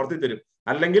അത് അമർത്തി തരും.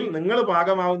 അല്ലെങ്കിൽ നിങ്ങൾ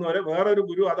പാകമാവുന്നവരെ വേറൊരു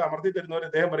ഗുരു അത് അമർത്തി തരുന്നവരെ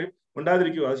അദ്ദേഹം പറയും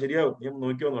ഉണ്ടാതിരിക്കുമോ, അത് ശരിയാവും, നീ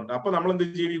നോക്കിയോന്നുണ്ട്. അപ്പൊ നമ്മൾ എന്ത്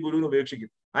ചെയ്യും? ഈ ഗുരുവിനെ ഉപേക്ഷിക്കും.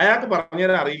 അയാൾക്ക്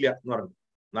പറഞ്ഞുതരാൻ അറിയില്ല എന്ന് പറഞ്ഞു.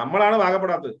 നമ്മളാണ്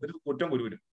പാകപ്പെടാത്തത്, ഒരു കുറ്റം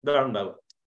ഗുരുവിന്. ഇതാണ് ഉണ്ടാവുക.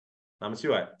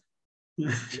 നമശിവായ.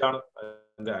 ഇതാണ്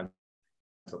എന്റെ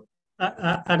ആൻസർ.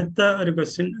 അടുത്ത ഒരു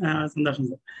ക്വസ്റ്റ്യൻ. സന്തോഷം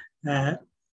സർ.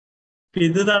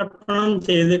 പിതൃതർപ്പണം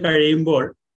ചെയ്ത് കഴിയുമ്പോൾ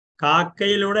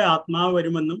കാക്കയിലൂടെ ആത്മാവ്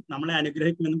വരുമെന്നും നമ്മളെ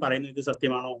അനുഗ്രഹിക്കുമെന്നും പറയുന്നത് ഇത്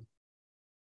സത്യമാണോ?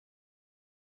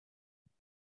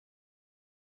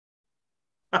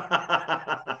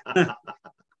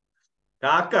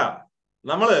 കാക്ക,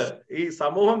 നമ്മള് ഈ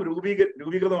സമൂഹം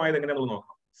രൂപീകൃതമായത് എങ്ങനെയാണെന്ന്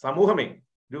നോക്കണം. സമൂഹമേ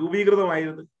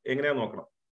രൂപീകൃതമായത് എങ്ങനെയാന്ന് നോക്കണം.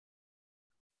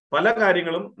 പല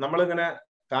കാര്യങ്ങളും നമ്മളിങ്ങനെ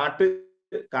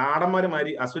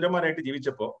കാടന്മാരുമാരി അസുരന്മാരായിട്ട്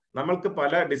ജീവിച്ചപ്പോ നമ്മൾക്ക്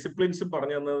പല ഡിസിപ്ലിൻസും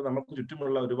പറഞ്ഞു തന്നത് നമുക്ക്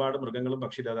ചുറ്റുമുള്ള ഒരുപാട് മൃഗങ്ങളും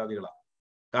പക്ഷിരാതാദികളാണ്.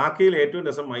 കാക്കയിൽ ഏറ്റവും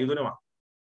രസം മൈഥുനമാണ്.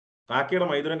 കാക്കയുടെ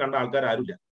മൈഥുനം കണ്ട ആൾക്കാർ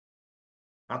ആരുമില്ല.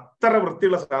 അത്ര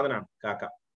വൃത്തിയുള്ള സാധനമാണ് കാക്ക.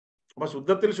 അപ്പൊ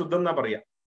ശുദ്ധത്തിൽ ശുദ്ധം എന്നാ പറയാ.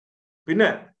 പിന്നെ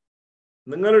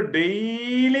നിങ്ങൾ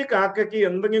ഡെയിലി കാക്കയ്ക്ക്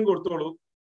എന്തെങ്കിലും കൊടുത്തോളൂ,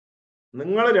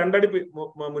 നിങ്ങൾ 2 അടി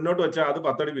മുന്നോട്ട് വെച്ചാൽ അത്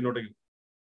 10 അടി പിന്നോട്ടേക്ക്.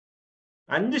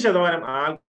 5%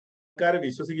 ആൾക്കാരെ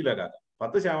വിശ്വസിക്കില്ല കാക്ക.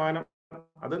 10%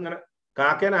 അതിങ്ങനെ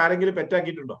കാക്കേനെ ആരെങ്കിലും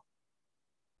പെറ്റാക്കിയിട്ടുണ്ടോ?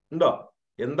 ഉണ്ടോ?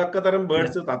 എന്തൊക്കെ തരം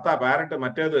ബേർഡ്സ്, തത്ത, പാരറ്റ്,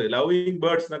 മറ്റേത് ലവിങ്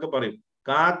ബേർഡ്സ് എന്നൊക്കെ പറയും.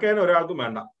 കാക്കേനെ ഒരാൾക്കും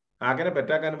വേണ്ട. കാക്കേനെ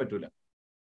പെറ്റാക്കാനും പറ്റൂല.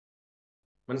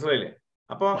 മനസ്സിലായില്ലേ?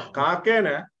 അപ്പൊ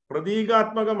കാക്കേനെ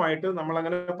പ്രതീകാത്മകമായിട്ട് നമ്മൾ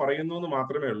അങ്ങനെ പറയുന്നു എന്ന്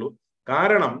മാത്രമേ ഉള്ളൂ.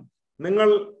 കാരണം നിങ്ങൾ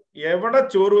എവിടെ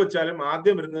ചോറ് വെച്ചാലും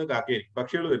ആദ്യം വരുന്നത് കാക്കയായിരിക്കും,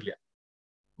 പക്ഷികൾ വരില്ല.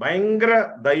 ഭയങ്കര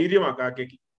ധൈര്യമാണ്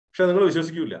കാക്കയ്ക്ക്. പക്ഷെ നിങ്ങൾ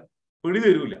വിശ്വസിക്കൂല, പിടി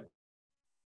തരൂല.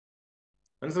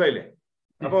 മനസ്സിലായില്ലേ?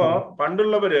 അപ്പോ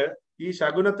പണ്ടുള്ളവര് ഈ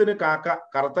ശകുനത്തിന് കാക്ക,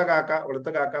 കറുത്ത കാക്ക, വെളുത്ത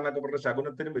കാക്ക എന്നൊക്കെ പറഞ്ഞ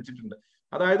ശകുനത്തിനും വെച്ചിട്ടുണ്ട്.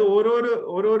 അതായത്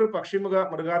ഓരോരോ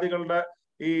മൃഗാദികളുടെ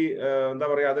ഈ എന്താ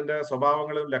പറയാ, അതിന്റെ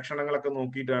സ്വഭാവങ്ങളും ലക്ഷണങ്ങളൊക്കെ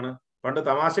നോക്കിയിട്ടാണ്. പണ്ട്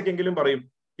തമാശക്കെങ്കിലും പറയും,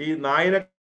 ഈ നായിനെ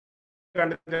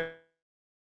കണ്ടിട്ടാണ്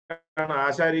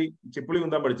ആശാരി ചിപ്പിളി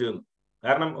കുന്താൻ പഠിച്ചതെന്ന്.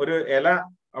 കാരണം ഒരു ഇല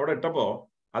അവിടെ ഇട്ടപ്പോ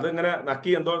അതിങ്ങനെ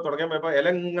നക്കി എന്തോ തുടങ്ങാൻ പോയപ്പോ ഇല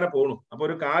ഇങ്ങനെ പോണു. അപ്പൊ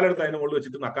ഒരു കാലെടുത്ത് അതിന് മുകളിൽ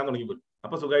വെച്ചിട്ട് നക്കാൻ തുടങ്ങി പോലും.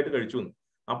 അപ്പൊ സുഖമായിട്ട് കഴിച്ചു എന്ന്.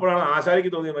 അപ്പോഴാണ്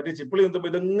ആശാരിക്ക് തോന്നിയത് മറ്റേ ചിപ്പിളി കുന്തപ്പോ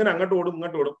ഇതിങ്ങനെ അങ്ങോട്ട് ഓടും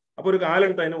ഇങ്ങോട്ട് ഓടും. അപ്പൊ ഒരു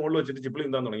കാലെടുത്ത് അതിന് മുകളിൽ വെച്ചിട്ട് ചിപ്പിളി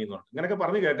കുന്താൻ തുടങ്ങി എന്ന് പറഞ്ഞു. ഇങ്ങനെയൊക്കെ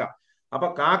പറഞ്ഞു കേൾക്കാം. അപ്പൊ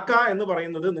കാക്ക എന്ന്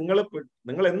പറയുന്നത്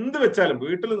നിങ്ങൾ എന്ത് വെച്ചാലും,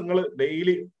 വീട്ടിൽ നിങ്ങൾ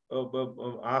ഡെയിലി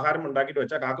ആഹാരം ഉണ്ടാക്കിയിട്ട്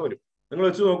വെച്ചാൽ കാക്ക വരും. നിങ്ങൾ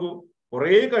വെച്ച് നോക്കൂ,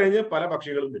 കുറെ കഴിഞ്ഞ് പല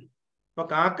പക്ഷികളും വരും. അപ്പൊ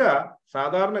കാക്ക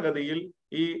സാധാരണഗതിയിൽ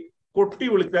ഈ കൊട്ടി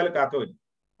വിളിച്ചാൽ കാക്ക വരും.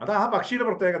 അത് ആ പക്ഷിയുടെ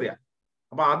പ്രത്യേകതയാണ്.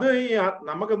 അപ്പൊ അത് ഈ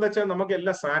നമുക്ക് എന്താ വെച്ചാൽ നമുക്ക്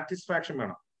എല്ലാം സാറ്റിസ്ഫാക്ഷൻ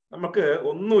വേണം. നമുക്ക്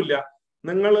ഒന്നുമില്ല,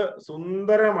 നിങ്ങൾ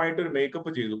സുന്ദരമായിട്ടൊരു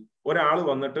മേക്കപ്പ് ചെയ്തു, ഒരാൾ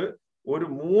വന്നിട്ട് ഒരു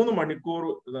 3 മണിക്കൂർ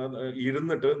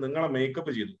ഇരുന്നിട്ട് നിങ്ങളെ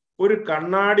മേക്കപ്പ് ചെയ്തു, ഒരു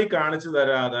കണ്ണാടി കാണിച്ചു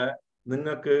തരാതെ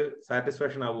നിങ്ങൾക്ക്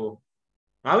സാറ്റിസ്ഫാക്ഷൻ ആവുമോ?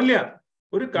 ആവില്ല.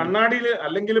 ഒരു കണ്ണാടിയിൽ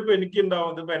അല്ലെങ്കിൽ ഇപ്പൊ എനിക്ക്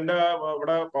ഉണ്ടാവും, ഇതിപ്പോ എന്റെ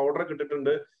ഇവിടെ പൗഡർ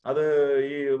കിട്ടിയിട്ടുണ്ട്, അത്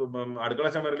ഈ അടുക്കള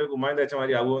ചമരിൽ കുമ്മായം തേച്ച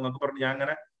മാതിരി ആവുമോ എന്നൊക്കെ പറഞ്ഞ് ഞാൻ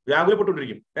അങ്ങനെ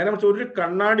വ്യാകുലപ്പെട്ടുകൊണ്ടിരിക്കും. നേരെ മറിച്ച് ഒരു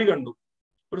കണ്ണാടി കണ്ടു,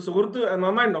 ഒരു സുഹൃത്ത്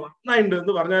നന്നായിട്ടുണ്ടോ, നന്നായിട്ടുണ്ട്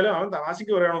എന്ന് പറഞ്ഞാലും അവൻ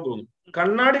തമാശയ്ക്ക് പറയാണോ തോന്നും.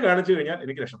 കണ്ണാടി കാണിച്ചു കഴിഞ്ഞാൽ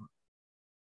എനിക്ക് രക്ഷപ്പെടും.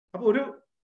 അപ്പൊ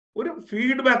ഒരു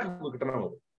ഫീഡ്ബാക്ക് കിട്ടണം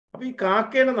നമുക്ക്. അപ്പൊ ഈ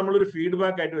കാക്കേനെ നമ്മളൊരു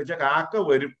ഫീഡ്ബാക്ക് ആയിട്ട് വെച്ചാൽ കാക്ക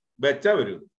വരും, വെച്ചാ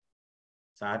വരും,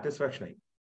 സാറ്റിസ്ഫാക്ഷനായി.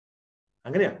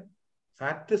 അങ്ങനെയാ,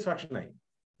 സാറ്റിസ്ഫാക്ഷനായി.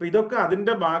 അപ്പൊ ഇതൊക്കെ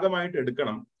അതിന്റെ ഭാഗമായിട്ട്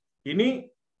എടുക്കണം. ഇനി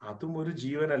അതും ഒരു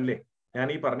ജീവനല്ലേ? ഞാൻ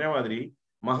ഈ പറഞ്ഞ മാതിരി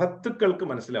മഹത്തുക്കൾക്ക്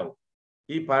മനസ്സിലാവും,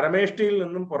 ഈ പരമേഷ്ടിയിൽ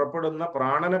നിന്നും പുറപ്പെടുന്ന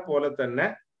പ്രാണനെ പോലെ തന്നെ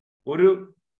ഒരു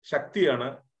ശക്തിയാണ്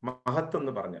മഹത്ത്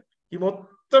എന്ന് പറഞ്ഞാൽ. ഈ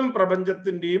മൊത്തം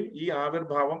പ്രപഞ്ചത്തിന്റെയും ഈ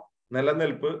ആവിർഭാവം,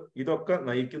 നിലനിൽപ്പ്, ഇതൊക്കെ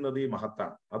നയിക്കുന്നത് ഈ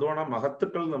മഹത്താണ്. അതുകൊണ്ട്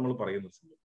മഹത്തുക്കൾ നമ്മൾ പറയുന്നത്.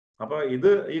 അപ്പൊ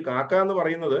ഇത് ഈ കാക്ക എന്ന്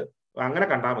പറയുന്നത് അങ്ങനെ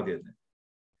കണ്ടാൽ മതി.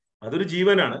 അതൊരു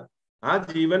ജീവനാണ്. ആ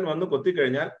ജീവൻ വന്ന്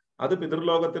കൊത്തിക്കഴിഞ്ഞാൽ അത്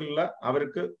പിതൃലോകത്തിലുള്ള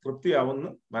അവർക്ക് തൃപ്തിയാവുമെന്ന്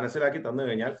മനസ്സിലാക്കി തന്നു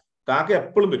കഴിഞ്ഞാൽ കാക്ക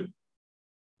എപ്പോഴും വരും.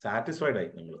 സാറ്റിസ്ഫൈഡ് ആയി,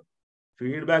 നമ്മൾ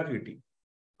ഫീഡ്ബാക്ക് കിട്ടി,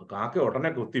 കാക്ക ഉടനെ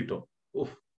കൊത്തിട്ടോ,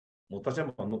 ഓഹ് മുത്തച്ഛൻ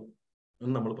വന്നു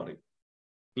എന്ന് നമ്മൾ പറയും,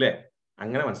 അല്ലേ?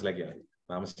 അങ്ങനെ മനസ്സിലാക്കിയാൽ മതി.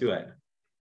 താമസിച്ചതായ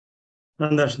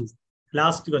സന്തോഷം.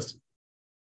 Last question.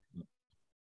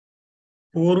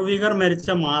 പൂർവികർ മരിച്ച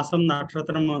മാസം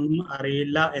നക്ഷത്രമൊന്നും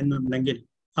അറിയില്ല എന്നുണ്ടെങ്കിൽ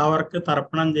അവർക്ക്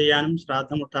തർപ്പണം ചെയ്യാനും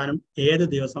ശ്രാദ്ധമുട്ടാനും ഏത്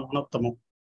ദിവസമാണ് ഉത്തമം?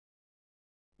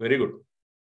 Very good.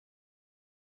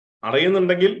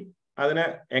 അറിയുന്നുണ്ടെങ്കിൽ അതിനെ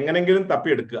എങ്ങനെങ്കിലും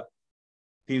തപ്പിയെടുക്കുക.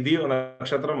 തിഥിയോ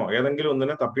നക്ഷത്രമോ ഏതെങ്കിലും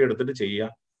ഒന്നിനെ തപ്പിയെടുത്തിട്ട് ചെയ്യുക.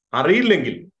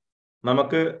 അറിയില്ലെങ്കിൽ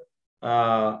നമുക്ക്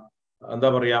എന്താ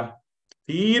പറയാ,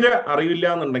 തീരെ അറിയില്ല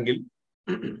എന്നുണ്ടെങ്കിൽ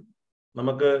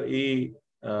നമുക്ക് ഈ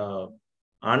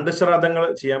ആണ്ടുശ്രാദ്ധങ്ങൾ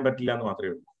ചെയ്യാൻ പറ്റില്ല എന്ന്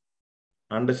മാത്രമേ ഉള്ളൂ.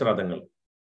 ആണ്ടുശ്രാദ്ധങ്ങൾ.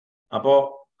 അപ്പോ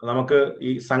നമുക്ക്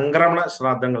ഈ സംക്രമണ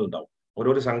ശ്രാദ്ധങ്ങൾ ഉണ്ടാവും,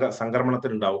 ഓരോരോ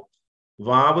സംക്രമണത്തിനുണ്ടാവും,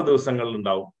 വാവ് ദിവസങ്ങളിൽ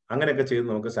ഉണ്ടാവും. അങ്ങനെയൊക്കെ ചെയ്ത്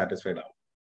നമുക്ക് സാറ്റിസ്ഫൈഡ് ആവും.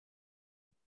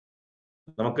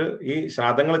 നമുക്ക് ഈ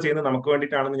ശ്രാദ്ധങ്ങൾ ചെയ്യുന്നത് നമുക്ക്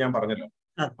വേണ്ടിയിട്ടാണെന്ന് ഞാൻ പറഞ്ഞല്ലോ.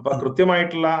 അപ്പൊ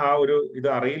കൃത്യമായിട്ടുള്ള ആ ഒരു ഇത്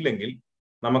അറിയില്ലെങ്കിൽ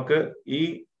നമുക്ക് ഈ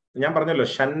ഞാൻ പറഞ്ഞല്ലോ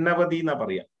ഷന്നവതി എന്നാ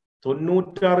പറയാ,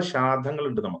 96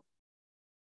 ശ്രാദ്ധങ്ങളുണ്ട് നമുക്ക്.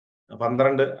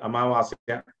 12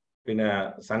 അമാവാസ്യ, പിന്നെ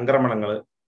സംക്രമണങ്ങള്,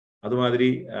 അതുമാതിരി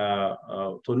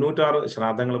 96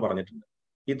 ശ്രാദ്ധങ്ങൾ പറഞ്ഞിട്ടുണ്ട്.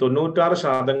 ഈ 96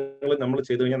 ശ്രാദ്ധങ്ങൾ നമ്മൾ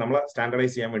ചെയ്തു കഴിഞ്ഞാൽ നമ്മളെ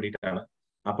സ്റ്റാൻഡർഡൈസ് ചെയ്യാൻ വേണ്ടിയിട്ടാണ്.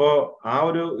 അപ്പോ ആ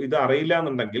ഒരു ഇത് അറിയില്ല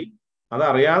എന്നുണ്ടെങ്കിൽ, അത്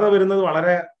അറിയാതെ വരുന്നത്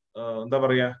വളരെ എന്താ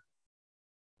പറയാ,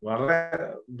 വളരെ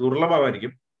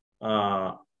ദുർലഭമായിരിക്കും.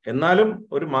 എന്നാലും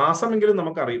ഒരു മാസമെങ്കിലും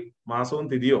നമുക്കറിയും, മാസവും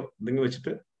തിഥിയോ എന്തെങ്കിലും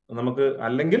വെച്ചിട്ട് നമുക്ക്,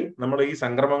 അല്ലെങ്കിൽ നമ്മൾ ഈ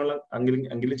സംക്രമങ്ങൾ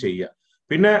എങ്കിലും ചെയ്യുക.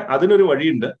 പിന്നെ അതിനൊരു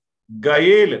വഴിയുണ്ട്.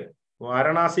 ഗയയില്,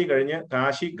 വാരണാസി കഴിഞ്ഞ്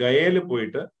കാശി ഗയയില്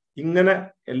പോയിട്ട് ഇങ്ങനെ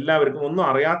എല്ലാവർക്കും, ഒന്നും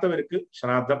അറിയാത്തവർക്ക്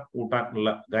ശ്രാദ്ധം കൂട്ടാനുള്ള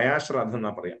ഗയാശ്രാദ്ധം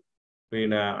എന്നാ പറയാം.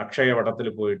 പിന്നെ അക്ഷയവടത്തിൽ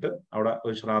പോയിട്ട് അവിടെ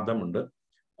ഒരു ശ്രാദ്ധമുണ്ട്.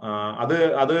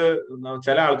 അത്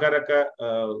ചില ആൾക്കാരൊക്കെ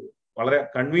വളരെ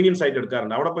കൺവീനിയൻസ് ആയിട്ട്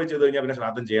എടുക്കാറുണ്ട്. അവിടെ പോയി ചെയ്ത് കഴിഞ്ഞാൽ പിന്നെ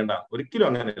ശ്രാദ്ധം ചെയ്യേണ്ട. ഒരിക്കലും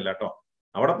അങ്ങനെയല്ല കേട്ടോ.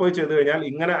 അവിടെ പോയി ചെയ്ത് കഴിഞ്ഞാൽ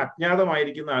ഇങ്ങനെ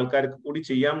അജ്ഞാതമായിരിക്കുന്ന ആൾക്കാർക്ക് കൂടി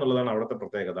ചെയ്യാം എന്നുള്ളതാണ് അവിടുത്തെ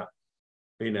പ്രത്യേകത.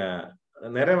 പിന്നെ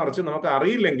നേരെ മറിച്ച് നമുക്ക്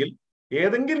അറിയില്ലെങ്കിൽ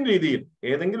ഏതെങ്കിലും രീതിയിൽ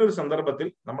ഏതെങ്കിലും ഒരു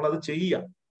സന്ദർഭത്തിൽ നമ്മൾ അത് ചെയ്യുക.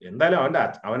 എന്തായാലും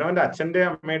അവനവന്റെ അച്ഛന്റെയും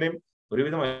അമ്മയുടെയും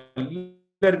ഒരുവിധം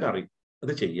എല്ലാവർക്കും അറിയും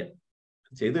അത് ചെയ്യാം.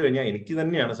 ചെയ്തു കഴിഞ്ഞാൽ എനിക്ക്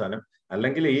തന്നെയാണ് സാധനം.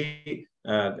 അല്ലെങ്കിൽ ഈ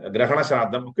ഗ്രഹണ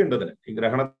ശ്രാദ്ധം ഒക്കെ ഉണ്ട്, അതിന് ഈ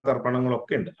ഗ്രഹണ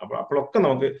തർപ്പണങ്ങളൊക്കെ ഉണ്ട്. അപ്പോഴൊക്കെ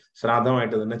നമുക്ക്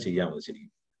ശ്രാദ്ധമായിട്ട് തന്നെ ചെയ്യാം. അത്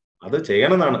ശരിക്കും അത്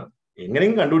ചെയ്യണമെന്നാണ്.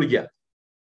 എങ്ങനെയും കണ്ടുപിടിക്കുക.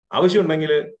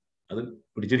 ആവശ്യമുണ്ടെങ്കിൽ അത്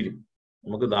പിടിച്ചിരിക്കും.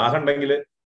 നമുക്ക് ദാഹം ഉണ്ടെങ്കിൽ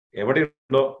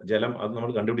എവിടെയുണ്ടോ ജലം അത്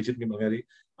നമ്മൾ കണ്ടുപിടിച്ചിരിക്കും. പറഞ്ഞാൽ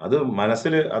അത്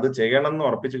മനസ്സിൽ അത് ചെയ്യണം എന്ന്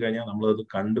ഉറപ്പിച്ചു കഴിഞ്ഞാൽ നമ്മളത്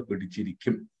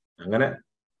കണ്ടുപിടിച്ചിരിക്കും. അങ്ങനെ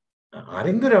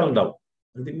ആരെങ്കിലും ഒരാളുണ്ടാവും,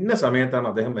 ഇത് ഇന്ന സമയത്താണ്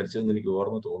അദ്ദേഹം മരിച്ചതെന്ന് എനിക്ക്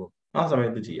ഓർമ്മ തോന്നും, ആ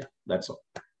സമയത്ത് ചെയ്യാം. That's all.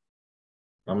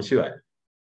 നമശിവായ.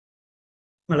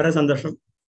 വളരെ സന്തോഷം.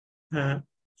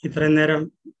 ഇത്രയും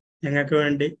നേരം ഞങ്ങൾക്ക്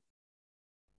വേണ്ടി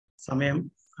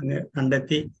സമയം അങ്ങ്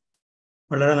കണ്ടെത്തി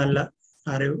വളരെ നല്ല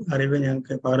അറിവ്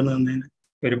ഞങ്ങൾക്ക് പകർന്നു തന്നതിന്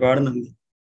ഒരുപാട് നന്ദി.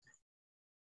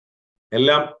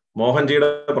 എല്ലാം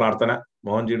മോഹൻജിയുടെ പ്രാർത്ഥന,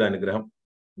 മോഹൻജിയുടെ അനുഗ്രഹം,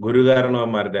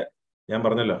 ഗുരുകാരണവന്മാരുടെ, ഞാൻ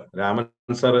പറഞ്ഞല്ലോ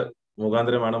രാമൻ സർ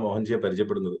മുഖാന്തരമാണ് മോഹൻജിയെ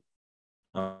പരിചയപ്പെടുന്നത്.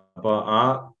 അപ്പൊ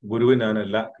ആ ഗുരുവിനാണ്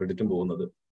എല്ലാ ക്രെഡിറ്റും പോകുന്നത്.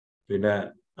 പിന്നെ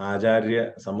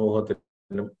ആചാര്യ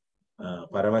സമൂഹത്തിനും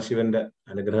പരമശിവന്റെ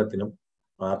അനുഗ്രഹത്തിനും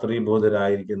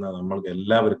പാത്രീഭൂതരായിരിക്കുന്ന നമ്മൾക്ക്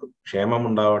എല്ലാവർക്കും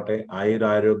ക്ഷേമമുണ്ടാവട്ടെ,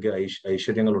 ആയുരാരോഗ്യ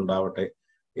ഐശ്വര്യങ്ങൾ ഉണ്ടാവട്ടെ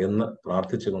എന്ന്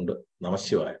പ്രാർത്ഥിച്ചുകൊണ്ട്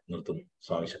നമശിവായ നിർത്തുന്നു.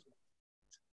 സ്വാമി ശരണം.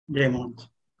 ജയ മോഹൻ.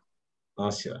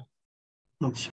 നമശിവായ. നമസ്കാരം.